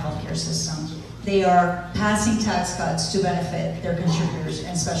sabotaging our healthcare system. They are passing tax cuts to benefit their contributors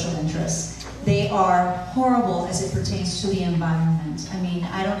and special interests. They are horrible as it pertains to the environment. I mean,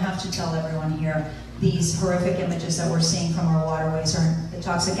 I don't have to tell everyone here these horrific images that we're seeing from our waterways or the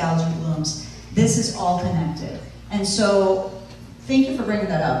toxic algae blooms. This is all connected. And so, thank you for bringing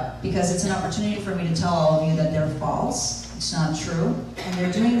that up, because it's an opportunity for me to tell all of you that they're false, it's not true, and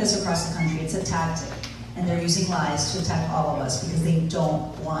they're doing this across the country. It's a tactic. And they're using lies to attack all of us because they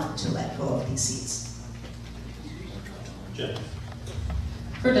don't want to let go of these seats. Jen.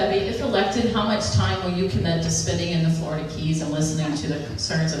 For Debbie, if elected, how much time will you commit to spending in the Florida Keys and listening to the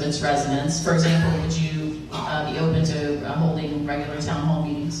concerns of its residents? For example, would you be open to holding regular town hall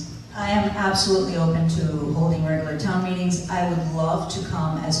meetings? I am absolutely open to holding regular town meetings. I would love to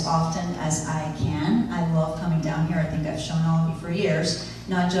come as often as I can. I love coming down here. I think I've shown all of you for years,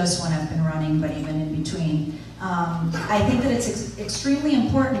 not just when I've been running, but even in between. I think that it's extremely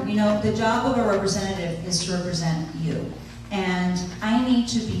important. You know, the job of a representative is to represent you. And I need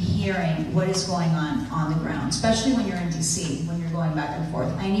to be hearing what is going on the ground, especially when you're in DC, when you're going back and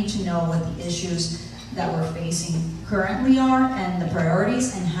forth. I need to know what the issues that we're facing currently are and the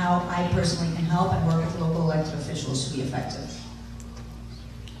priorities and how I personally can help and work with local elected officials to be effective.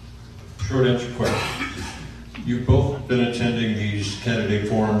 Short answer question. You've both been attending these candidate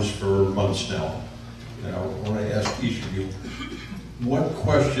forums for months now. Now, I want to ask each of you, what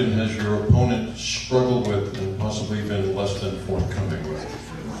question has your opponent struggled with and possibly been less than forthcoming with?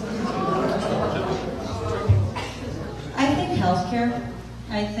 I think healthcare.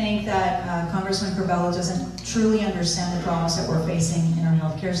 I think that Congressman Corbello doesn't truly understand the problems that we're facing in our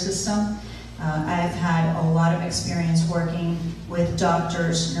healthcare system. I've had a lot of experience working with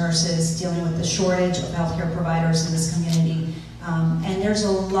doctors, nurses, dealing with the shortage of healthcare providers in this community. And there's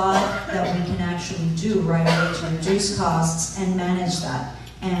a lot that we can actually do right away to reduce costs and manage that.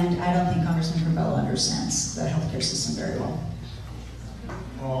 And I don't think Congressman Corbello understands the healthcare system very well.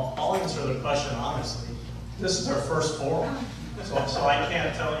 Well, I'll answer the question honestly. This is our first forum, so I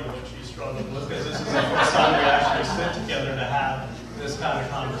can't tell you what she struggled with, because this is the first time we actually sit together to have this kind of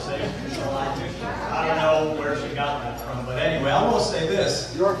conversation. So I don't know where she got that from, but anyway, I will say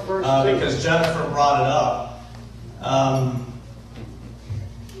this, because Jennifer brought it up.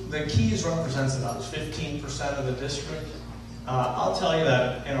 The Keys represents about 15% of the district. I'll tell you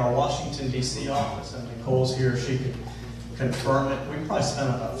that in our Washington, D.C. office, and Nicole's here, she could confirm it, we probably spend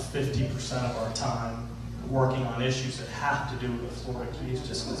about 50% of our time working on issues that have to do with the Florida Keys,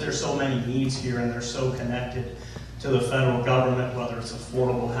 just because there's so many needs here and they're so connected to the federal government, whether it's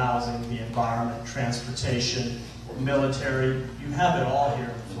affordable housing, the environment, transportation, military. You have it all here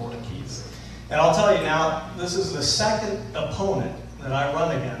in the Florida Keys. And I'll tell you now, this is the second opponent that I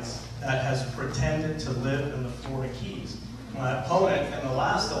run against that has pretended to live in the Florida Keys. My opponent in the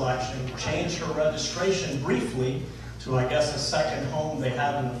last election changed her registration briefly to, I guess, a second home they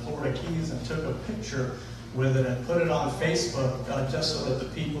have in the Florida Keys and took a picture with it and put it on Facebook just so that the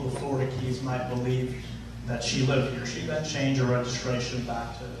people of Florida Keys might believe that she lived here. She then changed her registration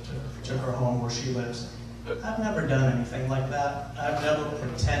back to her home where she lives. I've never done anything like that. I've never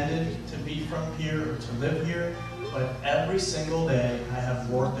pretended to be from here or to live here, but every single day I have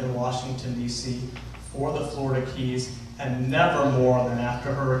worked in Washington, D.C. for the Florida Keys, and never more than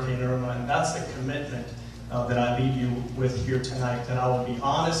after Hurricane Irma. And that's the commitment that I leave you with here tonight, that I will be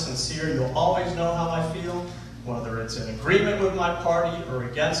honest, sincere. You'll always know how I feel, whether it's in agreement with my party or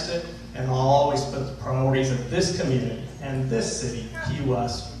against it, and I'll always put the priorities of this community and this city, Key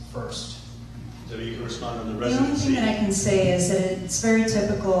West, first. So you can respond on the The only thing that I can say is that it's very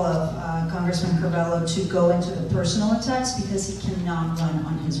typical of Congressman Carvello to go into the personal attacks because he cannot run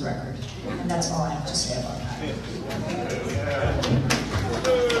on his record. And that's all I have to say about that.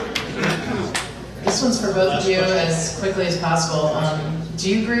 This one's for both of you as quickly as possible. Do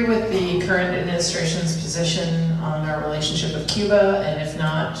you agree with the current administration's position on our relationship with Cuba? And if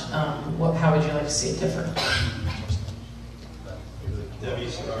not, how would you like to see it differ? Debbie,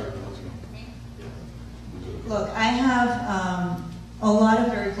 start. Look, I have a lot of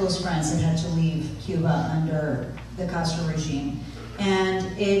very close friends that had to leave Cuba under the Castro regime, and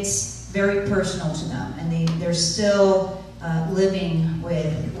it's very personal to them, and they're still living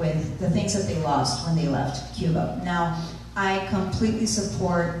with the things that they lost when they left Cuba. Now, I completely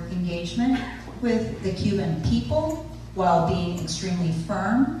support engagement with the Cuban people while being extremely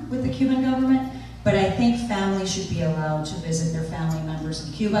firm with the Cuban government. But I think families should be allowed to visit their family members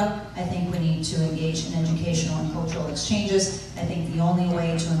in Cuba. I think we need to engage in educational and cultural exchanges. I think the only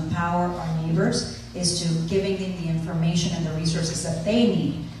way to empower our neighbors is to giving them the information and the resources that they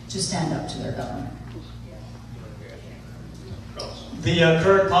need to stand up to their government. The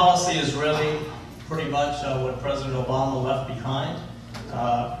current policy is really pretty much what President Obama left behind.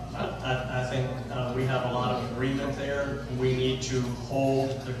 I think we have a lot of agreement there. We need to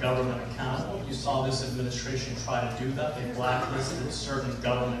hold the government accountable. You saw this administration try to do that. They blacklisted certain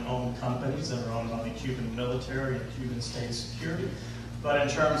government-owned companies that are owned by the Cuban military and Cuban state security. But in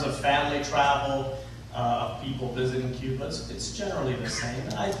terms of family travel, people visiting Cuba, it's generally the same.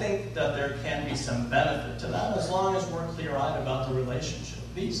 And I think that there can be some benefit to that as long as we're clear-eyed about the relationship.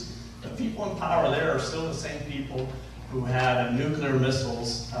 The people in power there are still the same people who had nuclear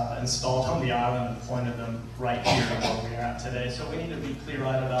missiles installed on the island and pointed them right here where we are at today. So we need to be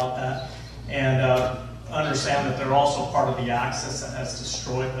clear-eyed about that and understand that they're also part of the axis that has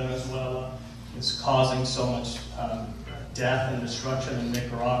destroyed Venezuela. It's causing so much death and destruction in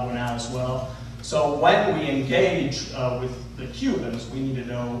Nicaragua now as well. So when we engage with the Cubans, we need to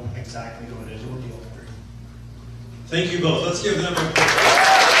know exactly who it is we're dealing with. Thank you both. Let's give them a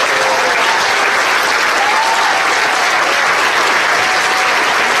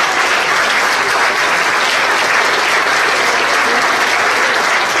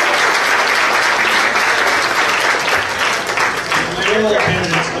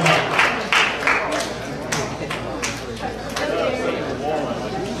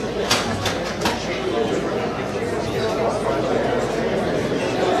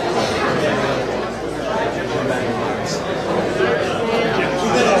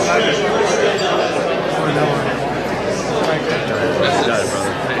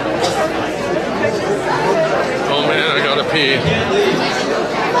Oh man, I gotta pee.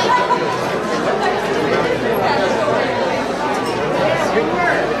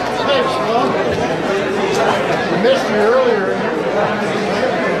 I missed you earlier.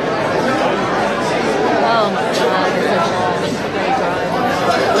 Oh my God, it's such a great drive.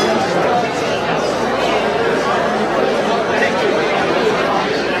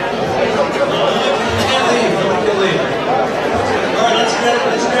 All right, let's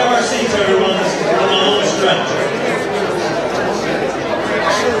grab our seats, everyone. This is a long stretch.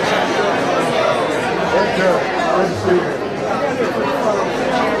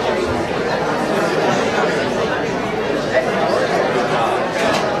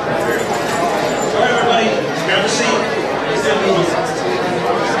 All right, everybody, grab a seat. Let's get moving.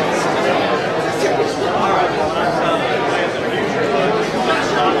 Take a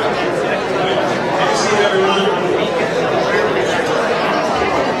seat, everyone.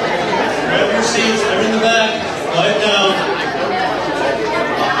 Grab your seats. They're in the back. Quiet down.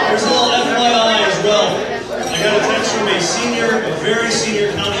 Here's a little FYI as well. I got a text from a very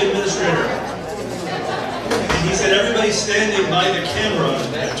senior county administrator. And he said everybody standing by the camera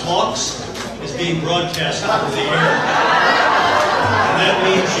that talks is being broadcast over the air. And that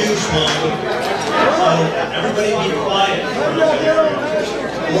means you, Swan. So everybody be quiet.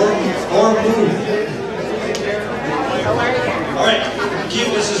 Or move. All right,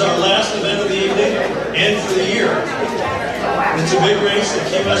 this is our last event of the evening. and for the year. It's a big race, the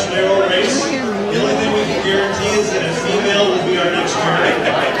Key West mayoral race. The only thing we can guarantee is that a female will be our next mayor.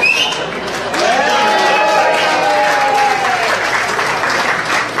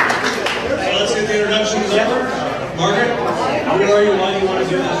 Let's get the introductions over. Margaret, who are you? Why do you want to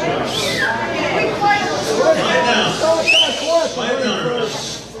do this job? Quiet down. Quiet down, everybody.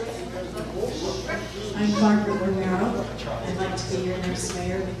 I'm Margaret Romero. I'd like to be your next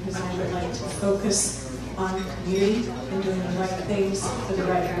mayor because I would like to focus on community and doing the right things for the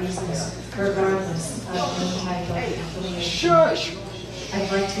right reasons, regardless of any type of affiliation. Shush!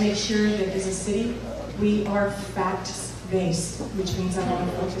 I'd like to make sure that as a city, we are facts-based, which means I want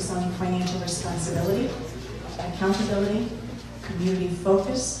to focus on financial responsibility, accountability, community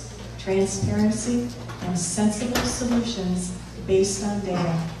focus, transparency, and sensible solutions based on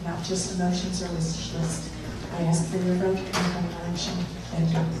data, not just emotions or wish list. I ask for your vote in the election. Thank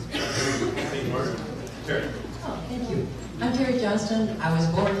you. Thank you, Margaret. Terry. Oh, thank you. I'm Terry Johnston. I was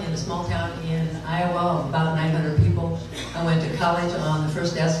born in a small town in Iowa of about 900 people. I went to college on the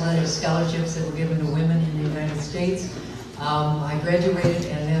first athletic scholarships that were given to women in the United States. I graduated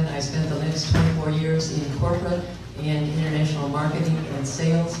and then I spent the next 24 years in corporate and international marketing and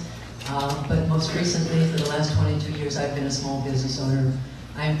sales. But most recently, for the last 22 years, I've been a small business owner.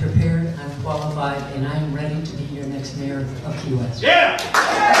 I'm prepared, I'm qualified, and I'm ready to be your next mayor of Key West. Yeah!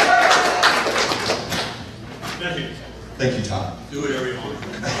 Thank you. Thank you, Tom. Do whatever you want.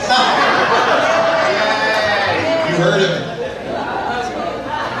 You heard him.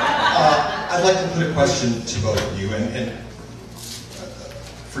 I'd like to put a question to both of you, and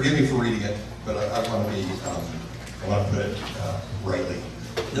forgive me for reading it, but I want to be, I want to put it rightly.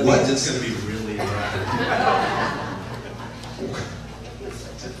 That means it's going to be really rapid.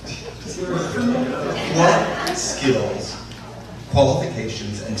 What skills,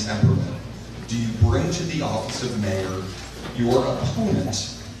 qualifications, and temperament do you bring to the office of mayor your opponent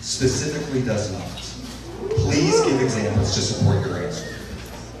specifically does not? Please give examples to support your answer.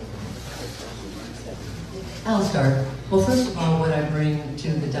 I'll start. Well, first of all, what I bring to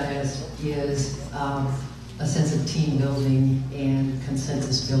the dais is a sense of team building and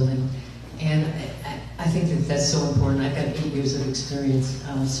consensus building. And I think that that's so important. I've got 8 years of experience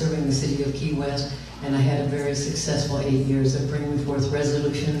serving the city of Key West, and I had a very successful 8 years of bringing forth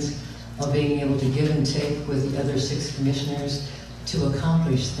resolutions, of being able to give and take with the other 6 commissioners to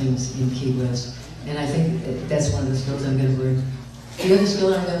accomplish things in Key West. And I think that's one of the skills I'm going to bring. The other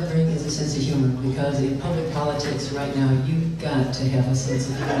skill I'm going to bring is a sense of humor, because in public politics right now, you've got to have a sense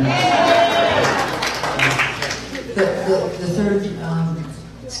of humor. The third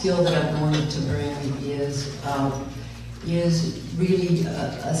skill that I'm going to bring is really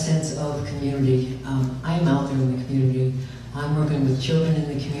a sense of community. I'm out there in the community. I'm working with children in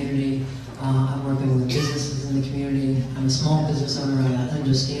the community. I'm working with businesses in the community. I'm a small business owner. I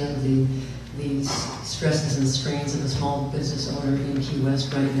understand the stresses and strains of a small business owner in Key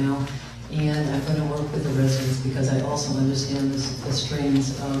West right now. And I'm going to work with the residents because I also understand the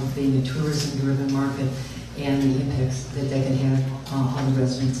strains of being a tourism-driven market and the impacts that they can have on the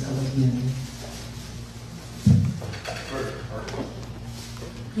residents of the community.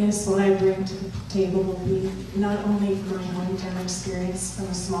 Yes, what I bring to the table will be not only my hometown experience from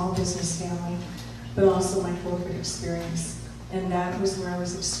a small business family, but also my corporate experience. And that was where I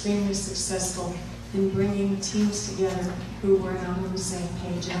was extremely successful in bringing teams together who were not on the same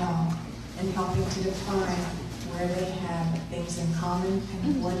page at all, and helping to define where they had things in common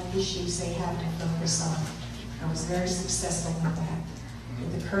and what issues they had to focus on. I was very successful with that.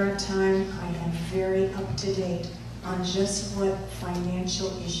 At the current time, I am very up to date on just what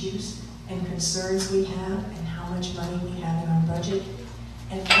financial issues and concerns we have and how much money we have in our budget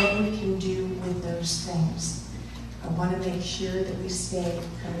and what we can do with those things. I want to make sure that we stay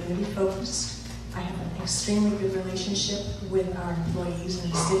community focused. I have an extremely good relationship with our employees in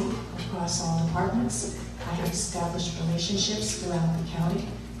the city across all departments. I have established relationships throughout the county,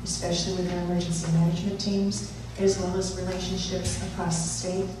 especially with our emergency management teams, as well as relationships across the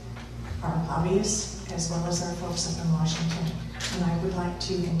state, our lobbyists, as well as our folks up in Washington. And I would like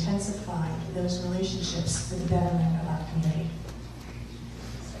to intensify those relationships for the betterment of our community.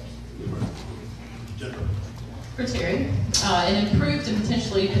 For Terry, an improved and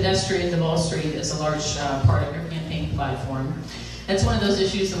potentially pedestrian Duval Street is a large part of your campaign platform. That's one of those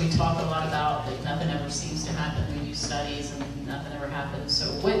issues that we talk a lot about, but nothing ever seems to happen. We do studies and nothing ever happens. So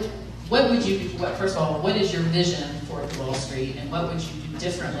what would you do? First of all, what is your vision for Duval Street, and what would you do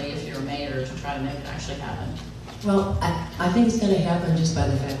differently if you're a mayor to try to make it actually happen? Well, I think it's going to happen just by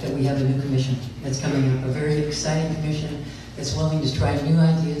the fact that we have a new commission that's coming up, a very exciting commission that's willing to try new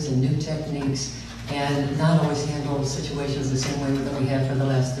ideas and new techniques and not always handle situations the same way that we have for the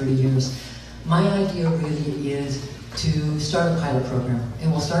last 30 years. My idea really is to start a pilot program,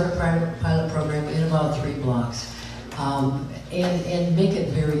 and we'll start a pilot program in about 3 blocks, and make it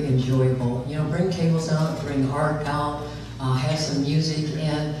very enjoyable. You know, bring tables out, bring art out, have some music,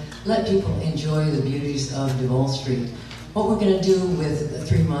 and let people enjoy the beauties of Duval Street. What we're going to do with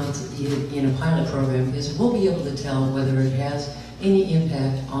 3 months in a pilot program is we'll be able to tell whether it has any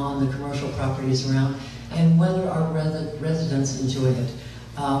impact on the commercial properties around and whether our residents enjoy it.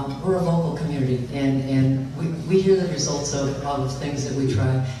 We're a local community, and we hear the results of things that we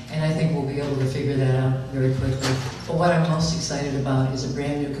try, and I think we'll be able to figure that out very quickly. But what I'm most excited about is a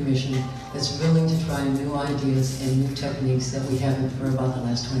brand new commission that's willing to try new ideas and new techniques that we haven't for about the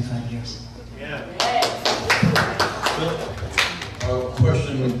last 25 years. Yeah.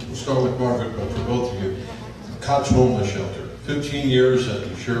 Question, we'll start with Margaret, but for both of you. Cots Homeless Shelter, 15 years at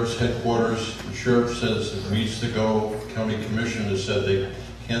the sheriff's headquarters. The sheriff says it needs to go. County Commission has said they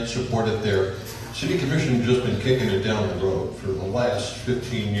can't support it there. City Commission has just been kicking it down the road for the last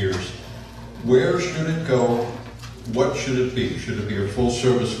 15 years. Where should it go? What should it be? Should it be a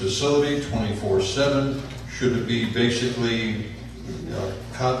full-service facility, 24/7? Should it be basically a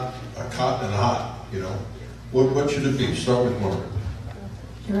cot and a hot, you know? What should it be? Start with Margaret.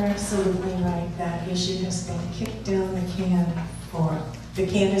 You're absolutely right. That issue has been kicked down the can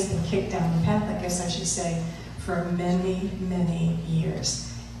has been kicked down the path, I guess I should say, for many, many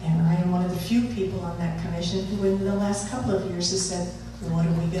years. And I am one of the few people on that commission who in the last couple of years has said, what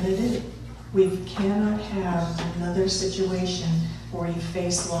are we going to do? We cannot have another situation where you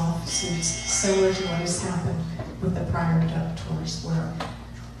face lawsuits similar to what has happened with the prior duck tours, where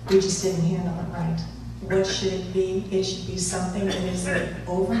we just didn't handle it right. What should it be? It should be something that is an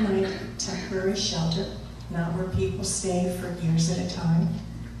overnight temporary shelter, not where people stay for years at a time.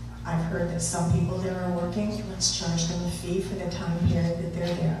 I've heard that some people there are working. Let's charge them a fee for the time period that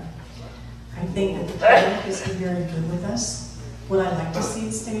they're there. I think that the public has been very good with us. Would I like to see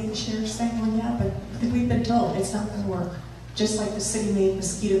it stay in the sheriff's thing? Well, yeah, but we've been told it's not going to work. Just like the city made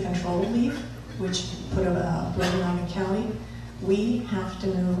Mosquito Control leave, which put a burden on the county, we have to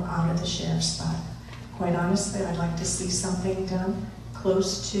move out of the sheriff's spot. Quite honestly, I'd like to see something done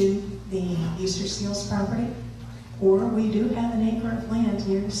close to the Easter Seals property. Or we do have an acre of land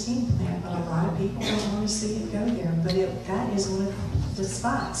near the steam plant, but a lot of people don't want to see it go there. But that is one of the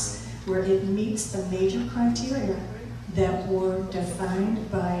spots where it meets the major criteria that were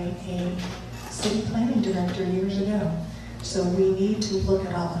defined by a city planning director years ago. So we need to look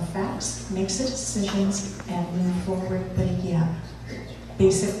at all the facts, make some decisions, and move forward. But yeah,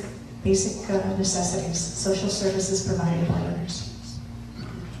 basic necessities, social services provided by others.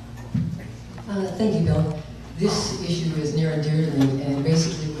 Thank you, Bill. This issue is near and dear to me, and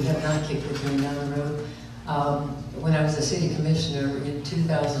basically we have not kicked the can down the road. When I was a city commissioner in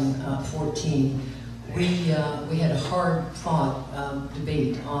 2014, we had a hard-fought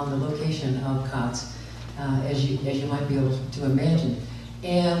debate on the location of COTS, as you might be able to imagine.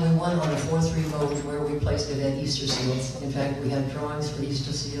 And we won on a 4-3 vote where we placed it at Easter Seals. In fact, we had drawings for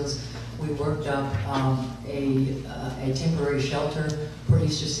Easter Seals. We worked up a temporary shelter for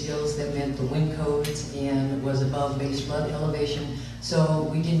Easter Seals that met the wind codes and was above base flood elevation, so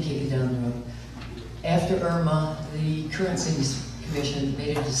we didn't kick it down the road. After Irma, the current city's commission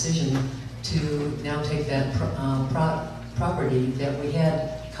made a decision to now take that property that we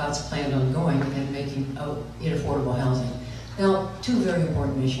had COTS planned on going and making it affordable housing. Now, 2 very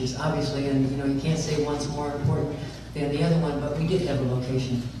important issues, obviously, and you can't say one's more important than the other one, but we did have a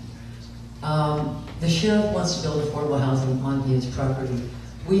location. The sheriff wants to build affordable housing on his property.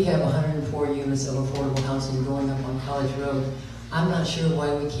 We have 104 units of affordable housing going up on College Road. I'm not sure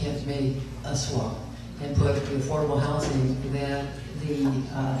why we can't make a swap and put the affordable housing that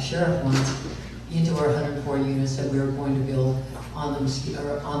the sheriff wants into our 104 units that we're going to build on the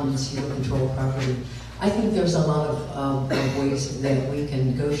mosquito control property. I think there's a lot of ways that we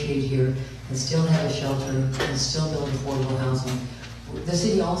can negotiate here and still have a shelter and still build affordable housing. The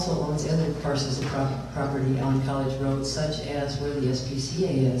city also owns other parcels of property on College Road, such as where the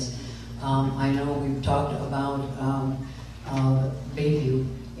SPCA is. I know we've talked about Bayview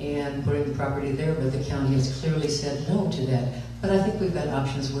and putting the property there, but the county has clearly said no to that. But I think we've got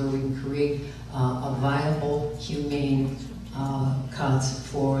options where we can create a viable, humane COTS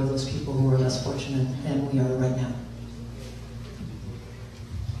for those people who are less fortunate than we are right now.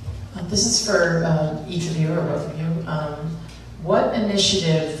 This is for each of you or both of you. What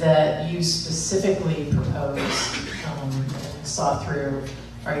initiative that you specifically proposed and saw through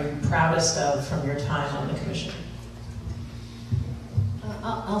are you proudest of from your time on the commission?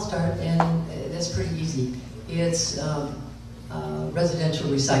 I'll start, and this that's pretty easy. It's residential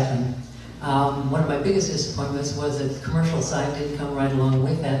recycling. One of my biggest disappointments was that the commercial side didn't come right along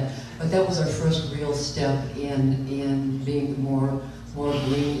with that, but that was our first real step in being more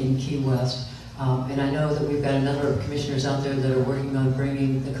green in Key West. And I know that we've got a number of commissioners out there that are working on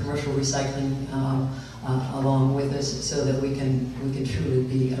bringing the commercial recycling along with us so that we can truly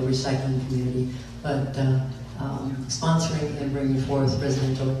be a recycling community. But sponsoring and bringing forth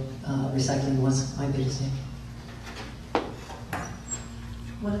residential recycling was my biggest thing.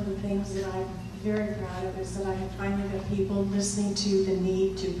 One of the things that I'm very proud of is that I have finally got people listening to the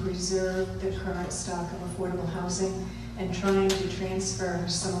need to preserve the current stock of affordable housing and trying to transfer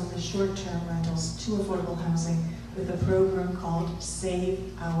some of the short-term rentals to affordable housing with a program called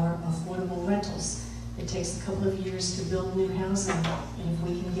Save Our Affordable Rentals. It takes a couple of years to build new housing, and if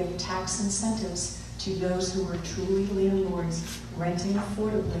we can give tax incentives to those who are truly landlords renting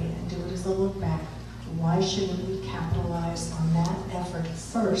affordably and do it as a look back, why shouldn't we capitalize on that effort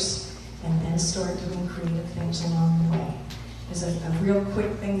first and then start doing creative things along the way? There's a real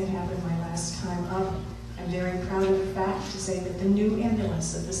quick thing that happened my last time up. I'm very proud of the fact to say that the new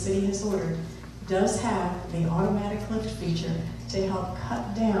ambulance that the city has ordered does have the automatic lift feature to help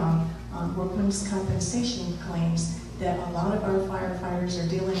cut down on workman's compensation claims that a lot of our firefighters are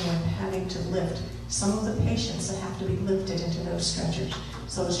dealing with, having to lift some of the patients that have to be lifted into those stretchers.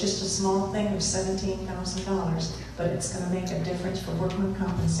 So it's just a small thing of $17,000, but it's going to make a difference for workman's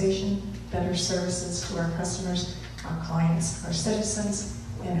compensation, better services to our customers, our clients, our citizens,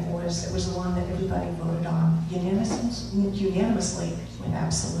 and it was the one that everybody voted on unanimously with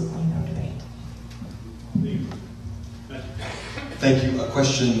absolutely no debate. Thank you. A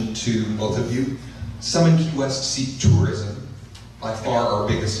question to both of you. Some in Key West see tourism, by far our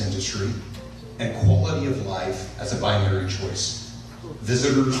biggest industry, and quality of life as a binary choice.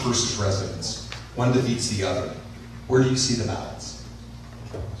 Visitors versus residents. One defeats the other. Where do you see the balance?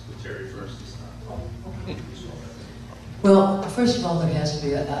 Terry first. Well, first of all, there has to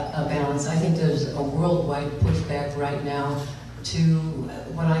be a balance. I think there's a worldwide pushback right now to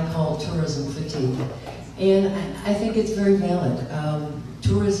what I call tourism fatigue. And I think it's very valid.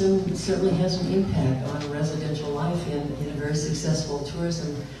 Tourism certainly has an impact on residential life in a very successful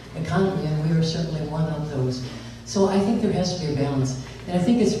tourism economy, and we are certainly one of those. So I think there has to be a balance. And I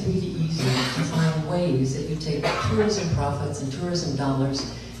think it's really easy to find ways that you take tourism profits and tourism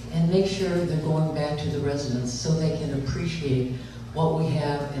dollars and make sure they're going back to the residents so they can appreciate what we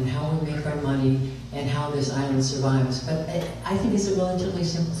have and how we make our money and how this island survives. But I think it's a relatively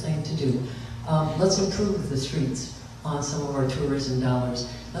simple thing to do. Let's improve the streets on some of our tourism dollars.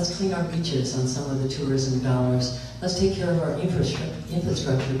 Let's clean our beaches on some of the tourism dollars. Let's take care of our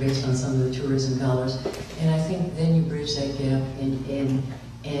infrastructure based on some of the tourism dollars. And I think then you bridge that gap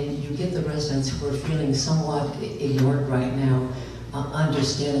and you get the residents who are feeling somewhat ignored right now,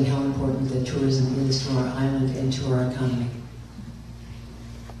 understanding how important the tourism is to our island and to our economy.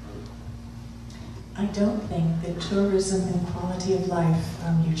 I don't think that tourism and quality of life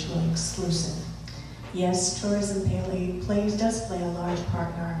are mutually exclusive. Yes, tourism does play a large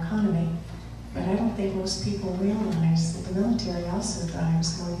part in our economy, but I don't think most people realize that the military also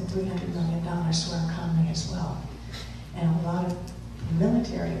drives more than $300 million to our economy as well. And a lot of the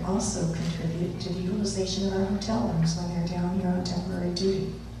military also contribute to the utilization of our hotel rooms when they're down here on temporary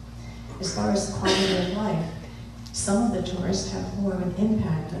duty. As far as the quality of life, some of the tourists have more of an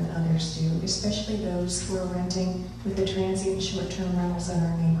impact than others do, especially those who are renting with the transient short-term rentals in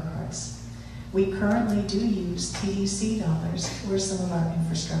our neighborhoods. We currently do use TDC dollars for some of our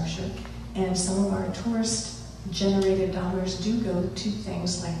infrastructure, and some of our tourist-generated dollars do go to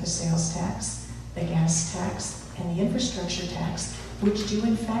things like the sales tax, the gas tax, and the infrastructure tax, which do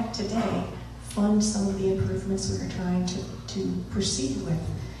in fact today fund some of the improvements we are trying to proceed with.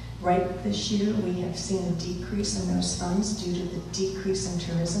 Right this year, we have seen a decrease in those funds due to the decrease in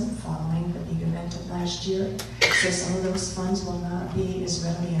tourism following the big event of last year. So some of those funds will not be as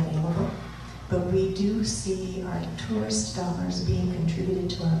readily available. But we do see our tourist dollars being contributed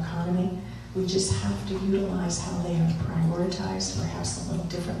to our economy. We just have to utilize how they are prioritized, perhaps a little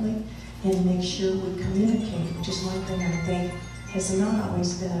differently, and make sure we communicate, which is one thing I think has not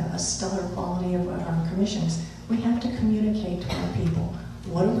always been a stellar quality of our commissions. We have to communicate to our people.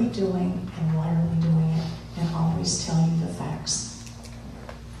 What are we doing and why are we doing it? And always tell you the facts.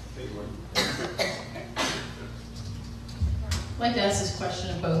 I'd like to ask this question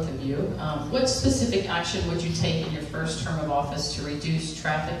of both of you. What specific action would you take in your first term of office to reduce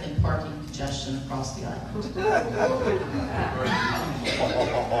traffic and parking congestion across the island?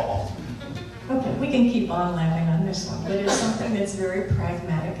 Okay, we can keep on laughing on this one, but it's something that's very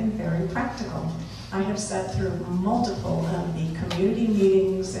pragmatic and very practical. I have sat through multiple of the community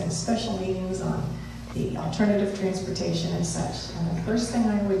meetings and special meetings on the alternative transportation and such. And the first thing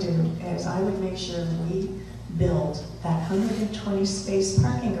I would do is I would make sure we build that 120 space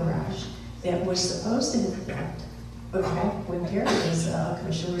parking garage that was supposed to have been built. Okay, when Gary was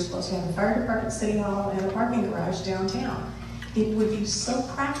commissioner, we were supposed to have a fire department, city hall, and a parking garage downtown. It would be so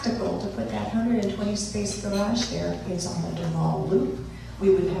practical to put that 120 space garage there. It's on the Duval Loop. We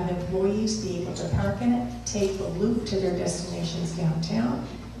would have employees be able to park in it, take the loop to their destinations downtown.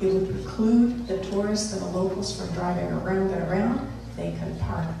 It would preclude the tourists and the locals from driving around and around. They could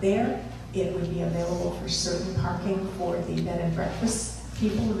park there. It would be available for certain parking for the bed and breakfast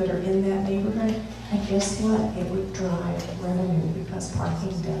people that are in that neighborhood. And guess what? It would drive revenue because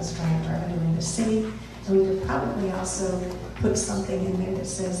parking does drive revenue in the city. And we could probably also put something in there that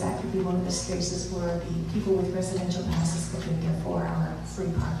says that could be one of the spaces where the people with residential passes could get their 4-hour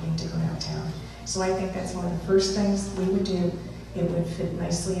free parking to go downtown. So I think that's one of the first things we would do. It would fit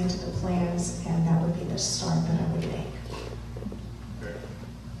nicely into the plans, and that would be the start that I would make.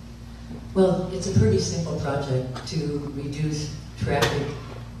 Well, it's a pretty simple project to reduce traffic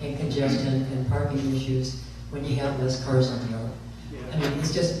and congestion and parking issues when you have less cars on the road. I mean,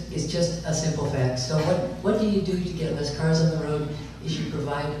 it's just a simple fact. So what do you do to get less cars on the road is you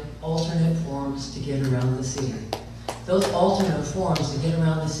provide alternate forms to get around the city. Those alternate forms to get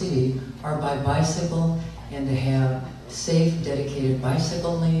around the city are by bicycle and to have safe, dedicated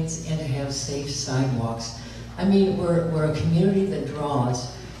bicycle lanes and to have safe sidewalks. I mean, we're a community that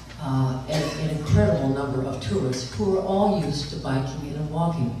draws an incredible number of tourists who are all used to biking and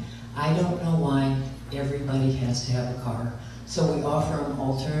walking. I don't know why everybody has to have a car. So we offer them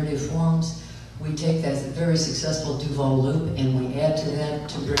alternative forms. We take that very successful Duval Loop and we add to that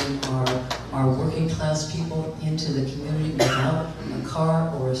to bring our working class people into the community without a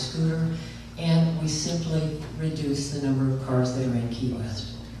car or a scooter. And we simply reduce the number of cars that are in Key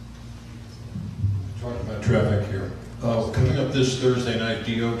West. Talking about traffic here. Coming up this Thursday night,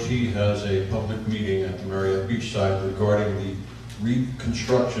 DOT has a public meeting at the Marriott Beachside regarding the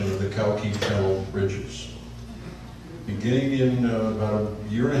reconstruction of the Cowkey Channel bridges. Beginning in about a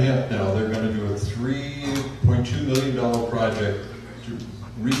year and a half now, they're going to do a $3.2 million project to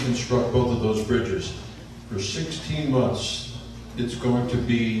reconstruct both of those bridges. For 16 months, it's going to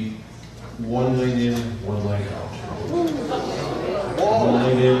be 1 lane in, 1 lane out. 1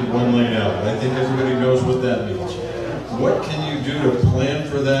 lane in, 1 lane out. I think everybody knows what that means. What can you do to plan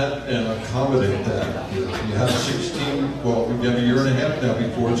for that and accommodate that? You have 16, well, we have a year and a half now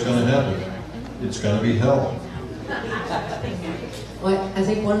before it's going to happen. It's going to be hell. Well, I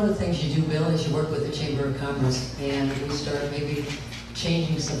think one of the things you do, Bill, is you work with the Chamber of Commerce and we start maybe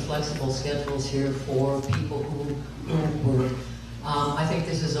changing some flexible schedules here for people who work. I think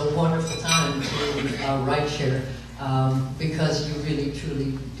this is a wonderful time to ride share because you really,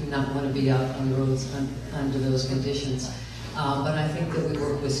 truly do not want to be out on the roads under those conditions. But I think that we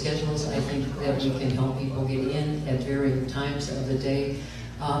work with schedules. I think that we can help people get in at varying times of the day.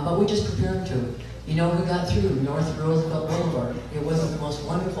 But we just prepare them to it. You know, we got through North Roosevelt Blvd. It wasn't the most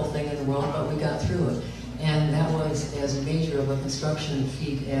wonderful thing in the world, but we got through it. And that was as major of a construction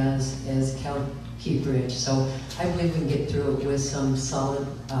feat as Cowkey Bridge. So I believe we can get through it with some solid,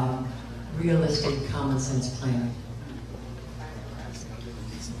 realistic, common sense planning.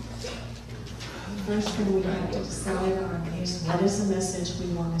 First thing we have to decide on is what is the message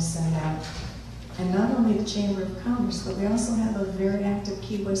we want to send out. And not only the Chamber of Commerce, but we also have a very active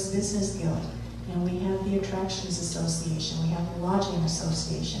Key West Business Guild. And we have the Attractions Association, we have the Lodging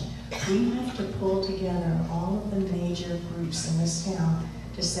Association. We have to pull together all of the major groups in this town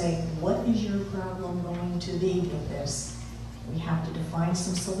to say, what is your problem going to be with this? We have to define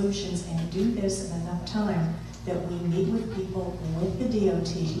some solutions and do this in enough time that we meet with people with the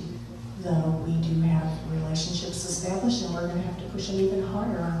DOT, though we do have relationships established and we're going to have to push them even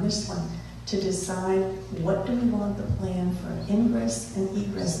harder on this one to decide what do we want the plan for ingress and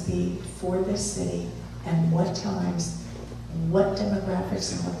egress be for this city and what times, what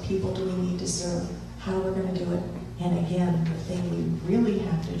demographics and what people do we need to serve, how we're going to do it. And again, the thing we really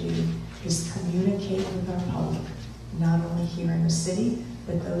have to do is communicate with our public, not only here in the city,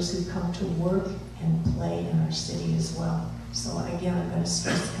 but those who come to work and play in our city as well. So again, I'm going to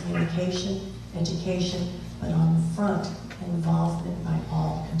stress communication, education, but on the front, involvement by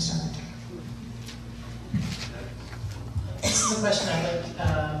all concerned. This is a question I'd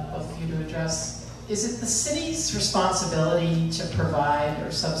like both of you to address. Is it the city's responsibility to provide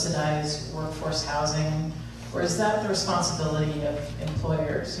or subsidize workforce housing, or is that the responsibility of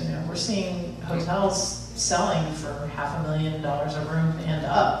employers? You know, we're seeing hotels selling for $500,000 a room and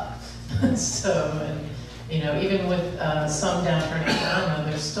up. So, and you know, even with some downturn in Irma,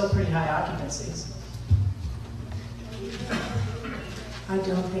 there's still pretty high occupancies. I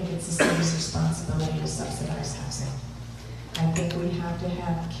don't think it's the city's responsibility to subsidize housing. I think we have to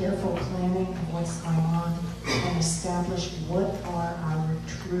have careful planning of what's going on and establish what are our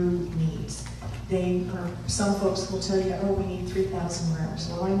true needs. Some folks will tell you, oh, we need 3,000 rooms.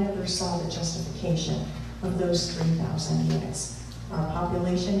 Well, I never saw the justification of those 3,000 units. Our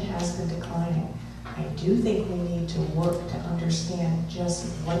population has been declining. I do think we need to work to understand just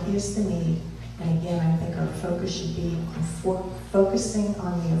what is the need. And again, I think our focus should be on focusing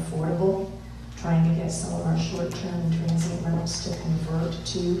on the affordable, trying to get some of our short-term and transient rentals to convert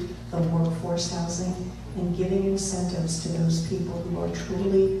to the workforce housing, and giving incentives to those people who are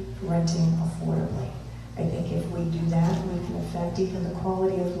truly renting affordably. I think if we do that, we can affect even the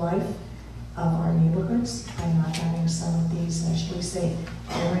quality of life of our neighborhoods by not having some of these, should we say,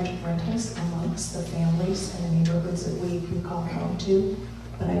 errant rentals amongst the families and the neighborhoods that we call home to.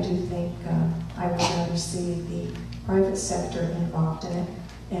 But I do think I would rather see the private sector involved in it.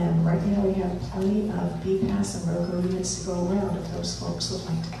 And right now we have plenty of BPAS and ROCO units to go around if those folks would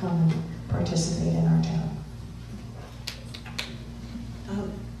like to come and participate in our town.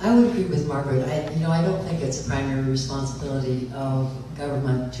 I would agree with Margaret. I don't think it's a primary responsibility of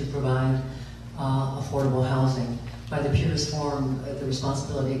government to provide affordable housing. By the purest form, the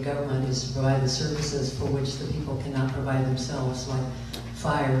responsibility of government is to provide the services for which the people cannot provide themselves, like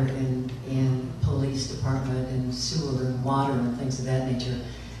fire and police department and sewer and water and things of that nature.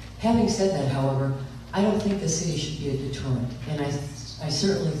 Having said that, however, I don't think the city should be a deterrent, and I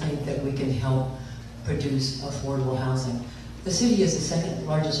certainly think that we can help produce affordable housing. The city is the second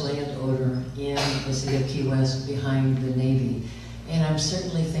largest landowner in the city of Key West behind the Navy, and I'm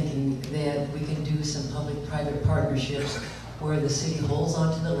certainly thinking that we can do some public-private partnerships where the city holds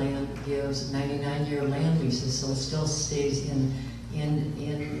onto the land, gives 99-year land leases, so it still stays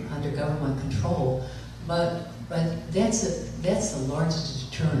under government control. But that's the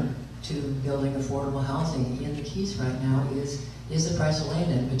largest deterrent to building affordable housing in the Keys right now is the price of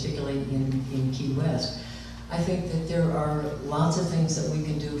land, and particularly in Key West. I think that there are lots of things that we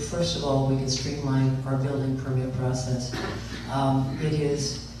can do. First of all, we can streamline our building permit process.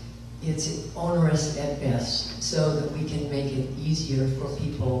 It's onerous at best, so that we can make it easier for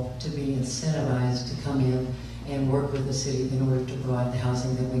people to be incentivized to come in and work with the city in order to provide the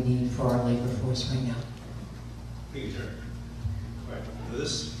housing that we need for our labor force right now. Thank you, Terry. All right,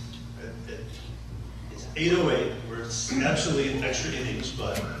 this, it's 8:08, we're absolutely in extra innings,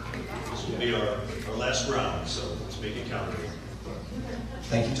 but this will be our last round, so let's make it count.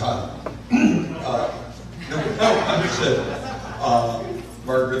 Thank you, Todd. Understood.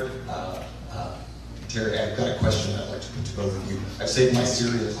 Margaret, Terry, I've got a question I'd like to put to both of you. I've saved my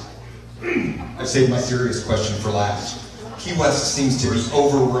serious question for last. Key West seems to be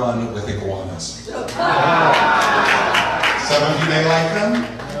overrun with iguanas. Some of you may like them,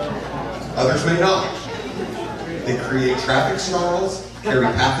 others may not. They create traffic snarls, carry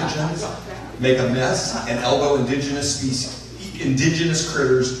pathogens, make a mess, and elbow indigenous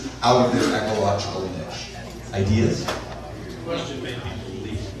critters out of their ecological niche. Ideas? Question made people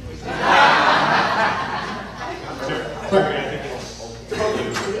leave.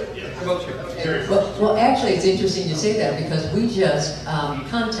 Well, actually, it's interesting you say that because we just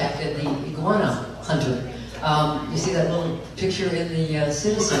contacted the iguana hunter. You see that little picture in the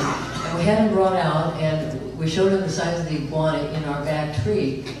Citizen, and we had him brought out, and we showed him the size of the iguana in our back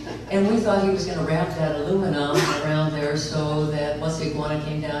tree, and we thought he was going to wrap that aluminum around there so that once the iguana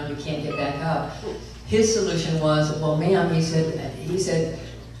came down, you can't get back up. His solution was, well, ma'am, he said,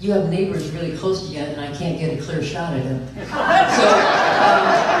 you have neighbors really close to you, and I can't get a clear shot at him. So,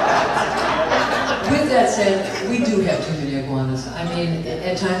 with that said, we do have too many iguanas. I mean,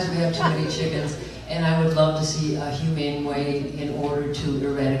 at times we have too many chickens, and I would love to see a humane way in order to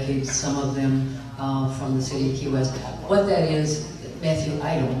eradicate some of them from the city of Key West. What that is, Matthew,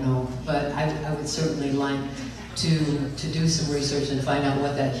 I don't know, but I would certainly like to do some research and find out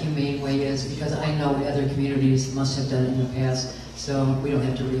what that humane way is, because I know other communities must have done it in the past, so we don't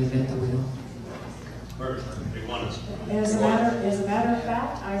have to reinvent the wheel. As a matter of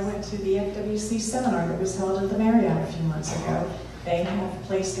fact, I went to the FWC seminar that was held at the Marriott a few months ago. They have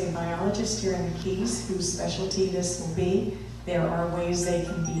placed a biologist here in the Keys whose specialty this will be. There are ways they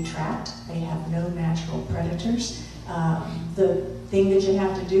can be trapped. They have no natural predators. The thing that you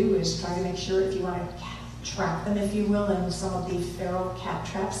have to do is try to make sure, if you want to trap them, if you will, in some of the feral cat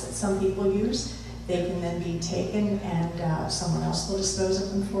traps that some people use, they can then be taken and someone else will dispose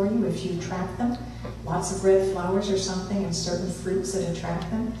of them for you if you trap them. lots of red flowers or something and certain fruits that attract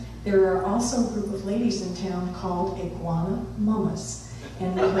them. There are also a group of ladies in town called iguana mamas.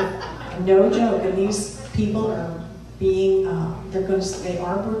 And no joke, and these people are being, they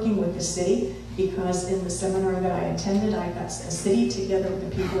are working with the city, because in the seminar that I attended, I got a city together with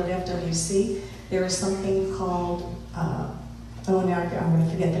the people at FWC. There is something called, oh now I'm going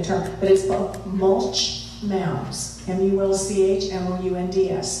to forget the term, but it's called mulch mounds,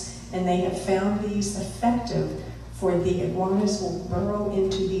 MULCHMOUNDS. And they have found these effective for the iguanas will burrow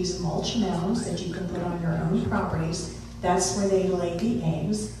into these mulch mounds that you can put on your own properties. That's where they lay the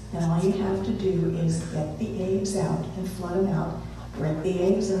eggs, and all you have to do is get the eggs out and flood them out, break the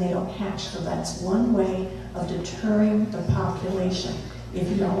eggs, and they don't hatch. So that's one way of deterring the population. If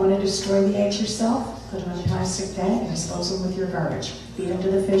you don't want to destroy the eggs yourself, put them in a plastic bag and dispose them with your garbage. Feed them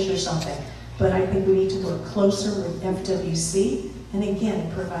to the fish or something. But I think we need to work closer with FWC, and again,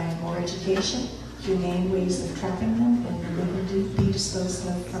 provide more education, humane ways of trapping them, and then they can be disposed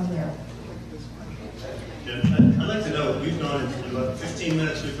of from there. Yeah, I'd like to know, we've gone, in about 15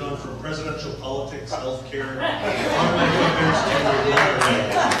 minutes, we've gone from presidential politics, healthcare,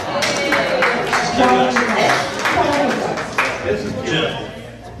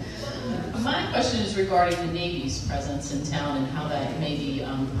 My question is regarding the Navy's presence in town and how that may be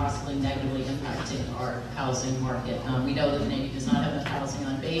possibly negatively impacting our housing market. We know that the Navy does not have enough housing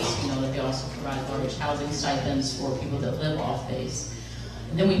on base. We know that they also provide large housing stipends for people that live off base.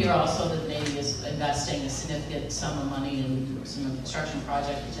 And then we hear also that the Navy is investing a significant sum of money in some construction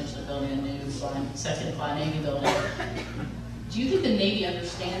project, potentially building a new second fly Navy building. Do you think the Navy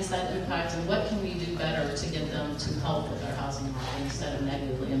understands that impact, and what can we do better to get them to help with our housing market instead of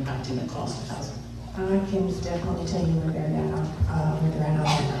negatively impacting the cost of housing? I can definitely tell you where they're at now.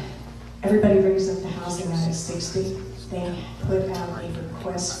 Everybody brings up the housing act at 60. They put out a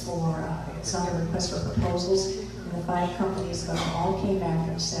request for, it's not a request for proposals, and the 5 companies all came back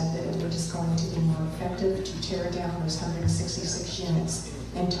and said that it was just going to be more effective to tear down those 166 units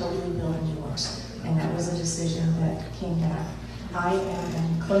and totally build new ones. And that was a decision that came back. I am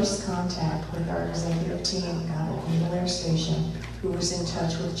in close contact with our executive team out at Naval Air Station, who was in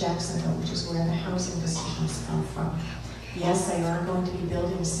touch with Jacksonville, which is where the housing decisions come from. Yes, they are going to be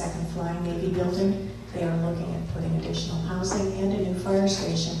building a second flying Navy building. They are looking at putting additional housing and a new fire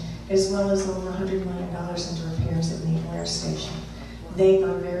station, as well as over $100 million into repairs at Naval Air Station. They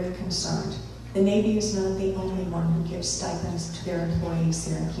are very concerned. The Navy is not the only one who gives stipends to their employees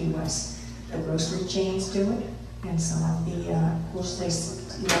here in Key West. The grocery chains do it, and some of the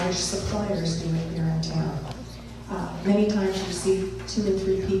large suppliers do it here in town. Many times you see 2 or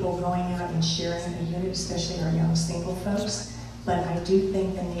 3 people going out and sharing a unit, especially our young single folks. But I do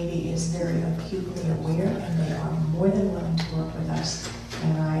think the Navy is very acutely aware, and they are more than willing to work with us.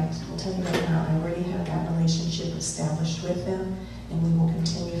 And I will tell you right now, I already have that relationship established with them, and we will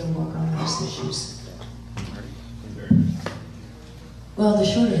continue to work on those issues. Well, the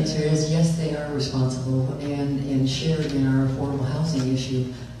short answer is yes, they are responsible and shared in our affordable housing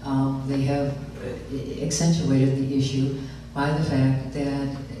issue. They have accentuated the issue by the fact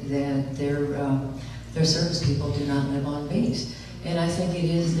that their service people do not live on base. And I think it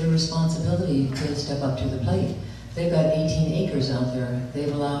is their responsibility to step up to the plate. They've got 18 acres out there.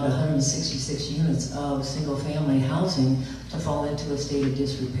 They've allowed 166 units of single-family housing to fall into a state of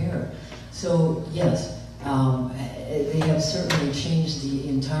disrepair. So yes, they have certainly changed the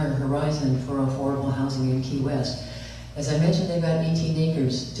entire horizon for affordable housing in Key West. As I mentioned, they've got 18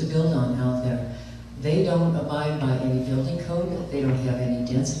 acres to build on out there. They don't abide by any building code. They don't have any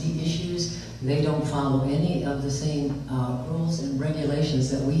density issues. They don't follow any of the same rules and regulations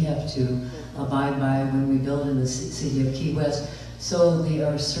that we have to abide by when we build in the city of Key West. So they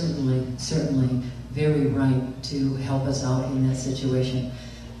are certainly very right to help us out in that situation.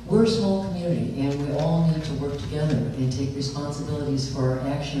 We're a small community, and we all need to work together and take responsibilities for our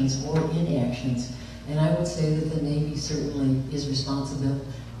actions or inactions. And I would say that the Navy certainly is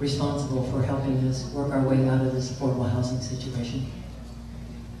responsible for helping us work our way out of this affordable housing situation.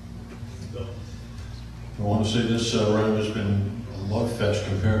 I want to say this round has been a love fest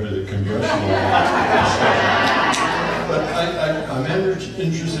compared to the congressional but I'm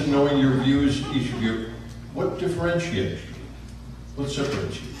interested in knowing your views, each of you. What differentiates you? What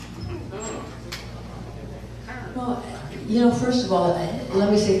separates you? Well, you know, first of all,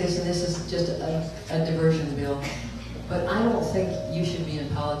 let me say this, and this is just a diversion, Bill, but I don't think you should be in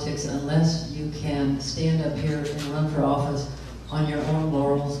politics unless you can stand up here and run for office on your own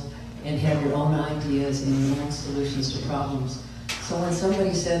laurels and have your own ideas and your own solutions to problems. So when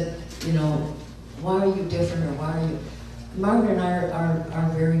somebody said, you know, why are you different, or why are you, Margaret and I are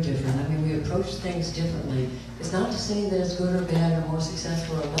very different. I mean, we approach things differently. It's not to say that it's good or bad or more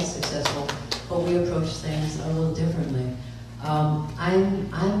successful or less successful, but we approach things a little differently.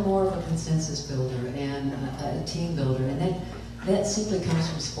 I'm more of a consensus builder and a team builder, and that simply comes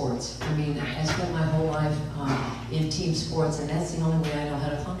from sports. I mean, I spent my whole life in team sports, and that's the only way I know how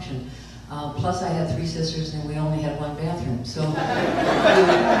to function. Plus, I had 3 sisters, and we only had 1 bathroom. So,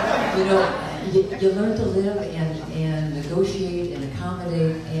 you learn to live and negotiate and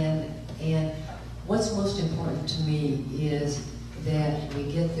accommodate. And what's most important to me is that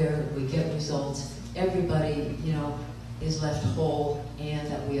we get there, we get results. Everybody, is left whole, and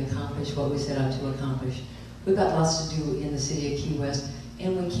that we accomplish what we set out to accomplish. We've got lots to do in the city of Key West,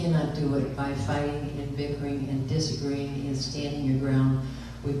 and we cannot do it by fighting and bickering and disagreeing and standing your ground.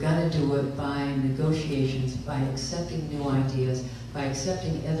 We've got to do it by negotiations, by accepting new ideas, by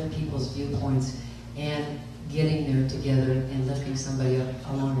accepting other people's viewpoints, and getting there together and lifting somebody up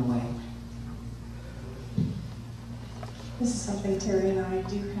along the way. This is something Terry and I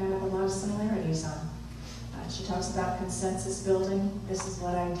do have a lot of similarities on. She talks about consensus building. This is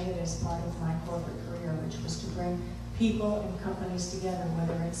what I did as part of my corporate career, which was to bring people and companies together,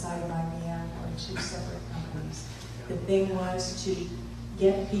 whether inside of IBM or 2 separate companies. The thing was to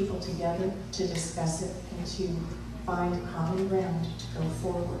get people together to discuss it and to find common ground to go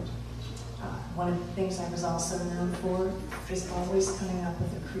forward. One of the things I was also known for is always coming up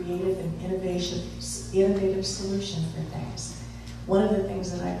with a creative and innovative solution for things. One of the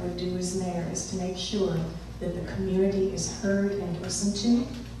things that I would do as mayor is to make sure that the community is heard and listened to,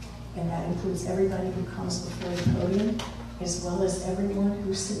 and that includes everybody who comes before the podium, as well as everyone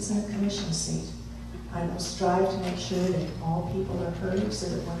who sits in a commission seat. I will strive to make sure that all people are heard, so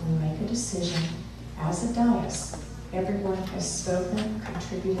that when we make a decision as a dais, everyone has spoken,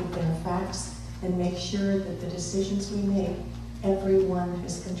 contributed their facts, and make sure that the decisions we make, everyone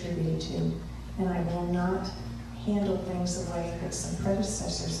has contributed to. And I will not handle things the way that some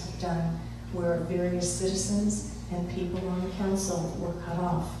predecessors have done, where various citizens and people on the council were cut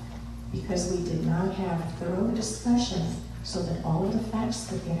off because we did not have thorough discussion so that all of the facts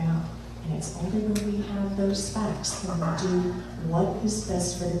could get out. And it's only when we have those facts can we do what is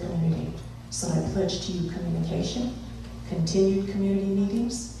best for the community. So I pledge to you communication, continued community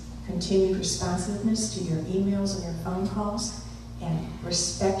meetings, continued responsiveness to your emails and your phone calls, and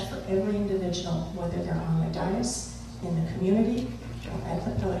respect for every individual, whether they're on the dais, in the community, or at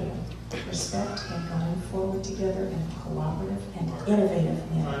the podium. Respect and going forward together in a cooperative and innovative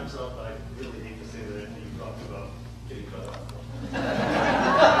manner. Time's up. I really hate to say that anything you talked about getting cut off.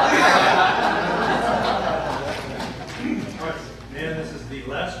 All right, and this is the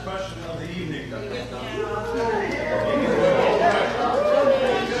last question of the evening.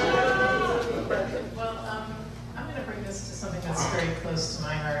 Well, I'm going to bring this to something that's very close to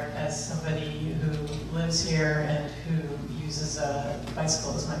my heart as somebody who lives here and who uses a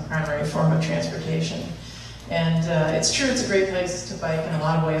bicycle as my primary form of transportation. And it's true, it's a great place to bike in a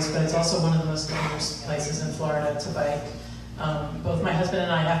lot of ways, but it's also one of the most dangerous places in Florida to bike. Both my husband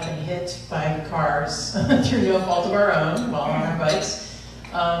and I have been hit by cars through no fault of our own while on our bikes.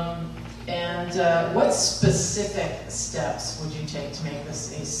 What specific steps would you take to make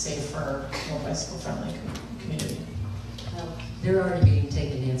this a safer, more bicycle-friendly community? They're already being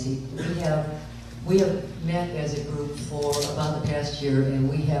taken, Nancy. We have met as a group for about the past year, and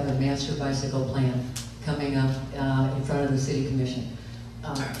we have a master bicycle plan coming up in front of the City Commission.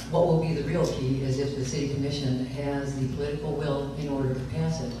 What will be the real key is if the City Commission has the political will in order to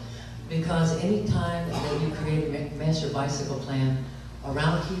pass it. Because any time that you create a master bicycle plan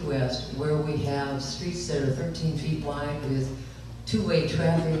around Key West, where we have streets that are 13 feet wide with 2-way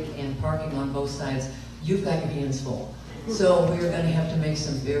traffic and parking on both sides, you've got your hands full. So we're going to have to make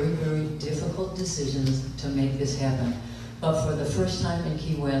some very, very difficult decisions to make this happen. But for the first time in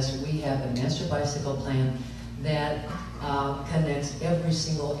Key West, we have a master bicycle plan that connects every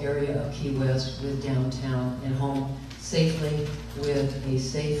single area of Key West with downtown and home safely with a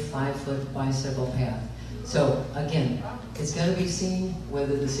safe 5-foot bicycle path. So again, it's going to be seen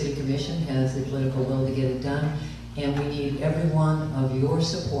whether the City Commission has the political will to get it done, and we need every one of your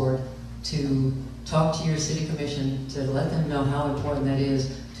support to talk to your City Commission to let them know how important that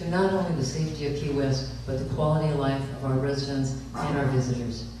is to not only the safety of Key West, but the quality of life of our residents and our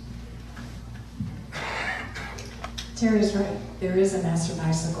visitors. Terry's right. There is a master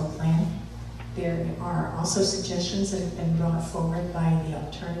bicycle plan. There are also suggestions that have been brought forward by the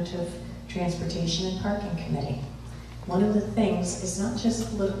Alternative Transportation and Parking Committee. One of the things is not just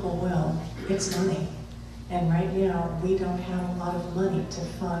political will, it's money. And right now, we don't have a lot of money to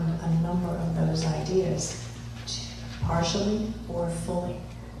fund a number of those ideas. partially or fully.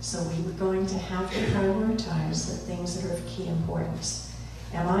 So we were going to have to prioritize the things that are of key importance.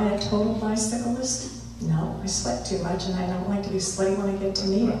 Am I a total bicyclist? No, I sweat too much and I don't like to be sweaty when I get to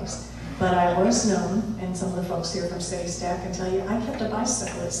meetings. But I was known, and some of the folks here from city staff can tell you, I kept a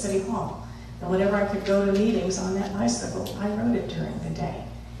bicycle at City Hall. And whenever I could go to meetings on that bicycle, I rode it during the day.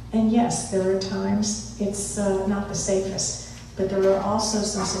 And yes, there are times it's not the safest, but there are also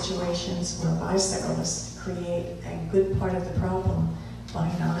some situations where bicyclists create a good part of the problem by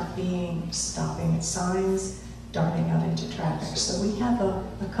not stopping at signs, darting out into traffic. So we have a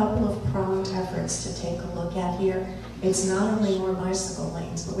couple of pronged efforts to take a look at here. It's not only more bicycle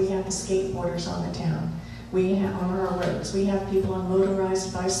lanes, but we have the skateboarders on the town. We have on our roads, we have people on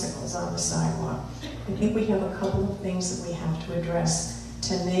motorized bicycles on the sidewalk. I think we have a couple of things that we have to address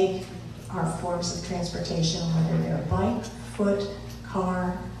to make our forms of transportation, whether they're bike, foot,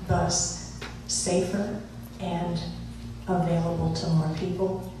 car, bus, safer and available to more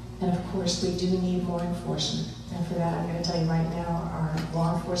people. And of course, we do need more enforcement. And for that, I'm going to tell you right now, our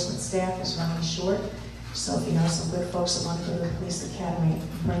law enforcement staff is running short. So if you know some good folks that want to go to the police academy,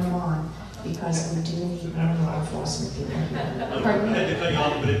 bring them on, because we do need more law enforcement people. Pardon me? I had to cut you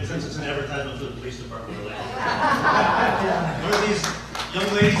off, but since it's an advertisement for the police department, one of these young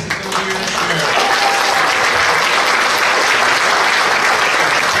ladies is going to be here next year.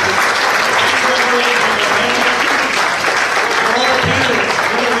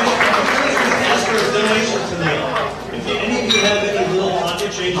 Any of you have any little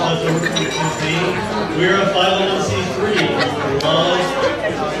pocket change left over from your campaign, we're a 501c3. We love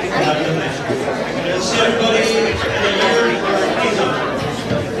having donations. Let's see everybody in the year for our kingdom.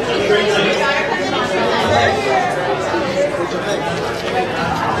 Have a great night.